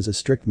warden was a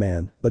strict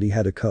man, but he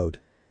had a code.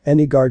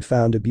 Any guard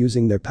found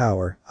abusing their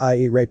power,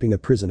 i.e. raping a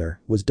prisoner,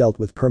 was dealt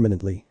with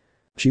permanently.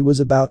 She was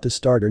about to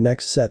start her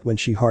next set when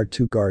she heard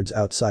 2 guards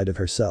outside of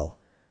her cell.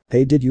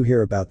 Hey, did you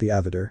hear about the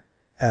Avatar?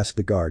 Asked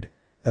the guard.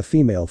 A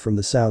female from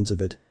the sounds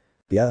of it.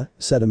 Yeah,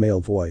 said a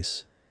male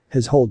voice.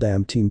 His whole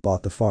damn team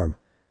bought the farm.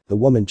 The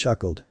woman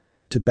chuckled.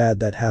 Too bad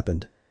that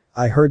happened.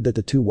 I heard that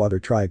the 2 Water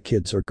Tribe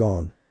kids are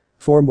gone.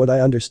 From what I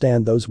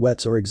understand, those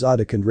wets are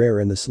exotic and rare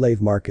in the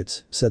slave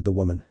markets, said the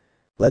woman.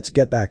 Let's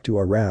get back to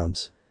our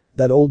rounds.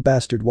 That old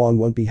bastard Wong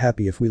won't be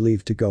happy if we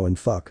leave to go and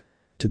fuck.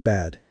 Too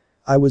bad.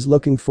 I was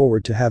looking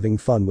forward to having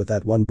fun with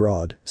that one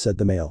broad, said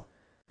the male.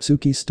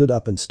 Suki stood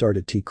up and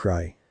started to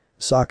cry.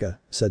 Sokka,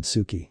 said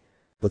Suki.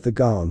 But the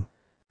gong.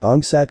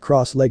 Ong sat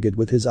cross-legged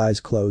with his eyes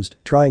closed,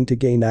 trying to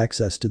gain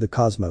access to the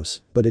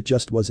cosmos, but it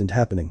just wasn't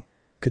happening.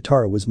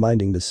 Katara was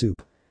minding the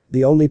soup.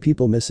 The only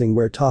people missing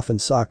were Toph and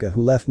Sokka,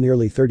 who left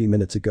nearly 30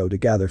 minutes ago to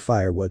gather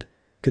firewood.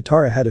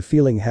 Katara had a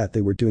feeling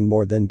they were doing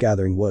more than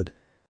gathering wood.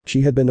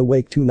 She had been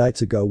awake 2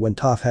 nights ago when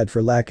Toph had,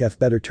 for lack of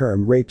better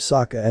term, raped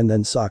Sokka, and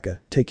then Sokka,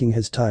 taking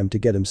his time to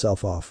get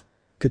himself off.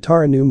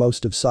 Katara knew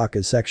most of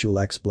Sokka's sexual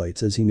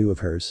exploits as he knew of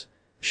hers.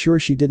 Sure,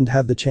 she didn't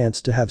have the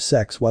chance to have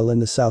sex while in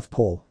the South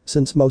Pole,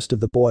 since most of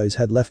the boys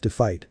had left to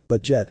fight,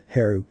 but Jet,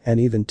 Haru, and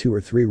even 2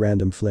 or 3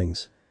 random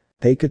flings.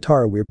 Hey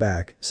Katara, we're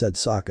back, said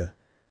Sokka.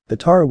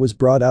 Katara was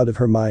brought out of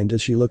her mind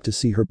as she looked to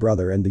see her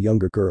brother and the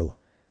younger girl.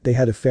 They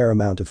had a fair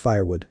amount of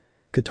firewood.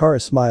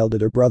 Katara smiled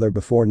at her brother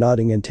before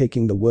nodding and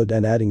taking the wood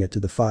and adding it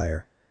to the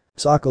fire.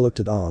 Sokka looked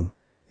at Ong.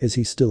 Is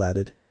he still at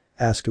it?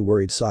 Asked a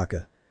worried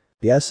Sokka.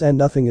 Yes, and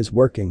nothing is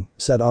working,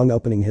 said Ong,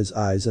 opening his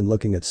eyes and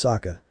looking at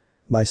Sokka.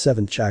 My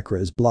 7th chakra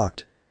is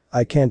blocked.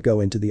 I can't go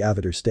into the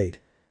Avatar state.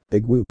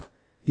 Big whoop.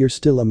 You're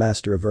still a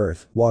master of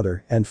earth,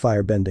 water, and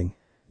fire bending.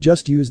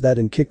 Just use that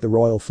and kick the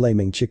royal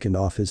flaming chicken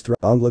off his throat.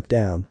 Ong looked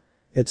down.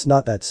 It's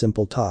not that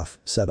simple, Toph,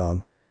 said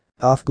Ong.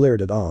 Toph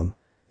glared at Ong.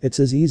 It's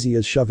as easy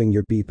as shoving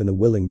your beep in a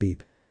willing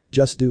beep.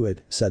 Just do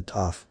it, said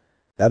Toph.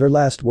 At her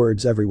last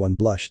words everyone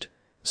blushed.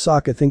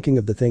 Sokka thinking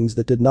of the things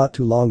that did not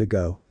too long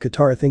ago,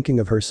 Katara thinking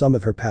of some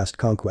of her past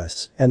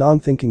conquests, and Ong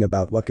thinking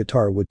about what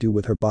Katara would do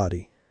with her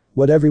body.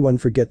 Would everyone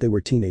forget they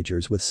were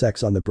teenagers with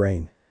sex on the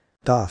brain?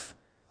 Toph.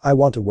 I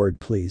want a word,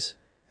 please.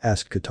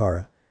 Asked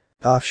Katara.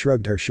 Toph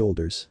shrugged her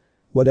shoulders.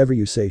 Whatever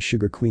you say,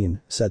 Sugar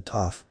Queen, said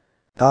Toph.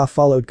 Toph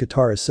followed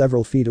Katara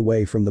several feet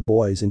away from the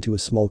boys into a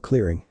small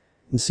clearing.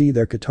 And see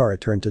there, Katara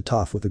turned to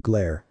Toph with a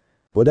glare.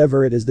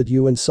 Whatever it is that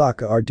you and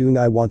Sokka are doing,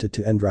 I want it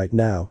to end right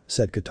now,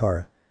 said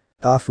Katara.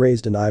 Toph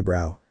raised an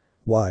eyebrow.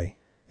 Why?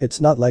 It's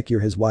not like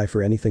you're his wife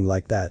or anything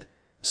like that.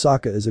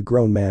 Sokka is a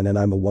grown man and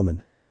I'm a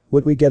woman.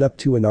 What we get up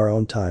to in our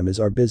own time is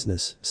our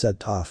business, said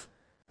Toph.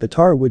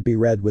 Katara would be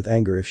red with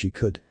anger if she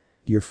could.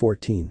 You're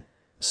 14.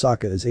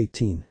 Sokka is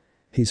 18.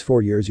 He's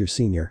 4 years your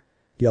senior,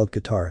 yelled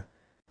Katara.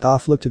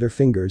 Toph looked at her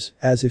fingers,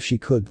 as if she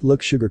could.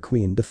 Look, Sugar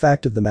Queen, the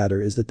fact of the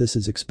matter is that this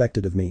is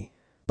expected of me.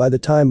 By the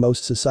time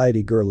most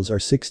society girls are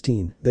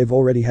 16, they've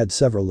already had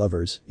several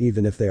lovers,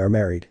 even if they are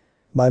married.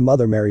 My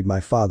mother married my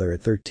father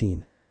at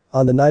 13.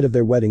 On the night of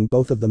their wedding,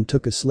 both of them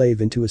took a slave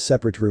into a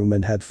separate room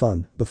and had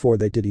fun before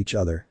they did each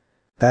other.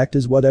 Fact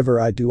is, whatever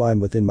I do, I'm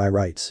within my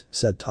rights,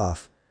 said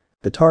Toph.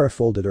 Katara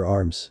folded her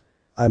arms.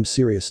 I'm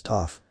serious,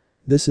 Toph.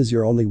 This is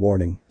your only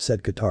warning,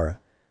 said Katara.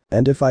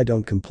 And if I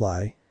don't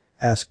comply?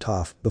 Asked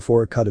Toph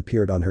before a cut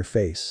appeared on her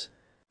face.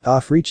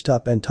 Toph reached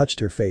up and touched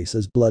her face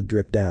as blood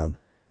dripped down.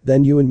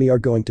 Then you and me are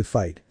going to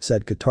fight,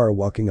 said Katara,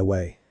 walking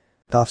away.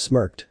 Toph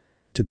smirked.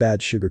 To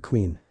bad sugar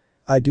queen.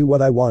 I do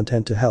what I want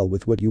and to hell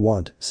with what you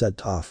want, said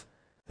Toph.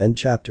 End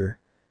chapter.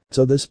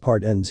 So this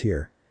part ends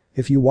here.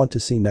 If you want to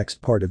see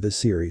next part of this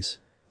series,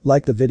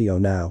 like the video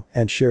now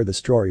and share the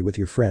story with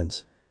your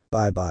friends.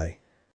 Bye bye.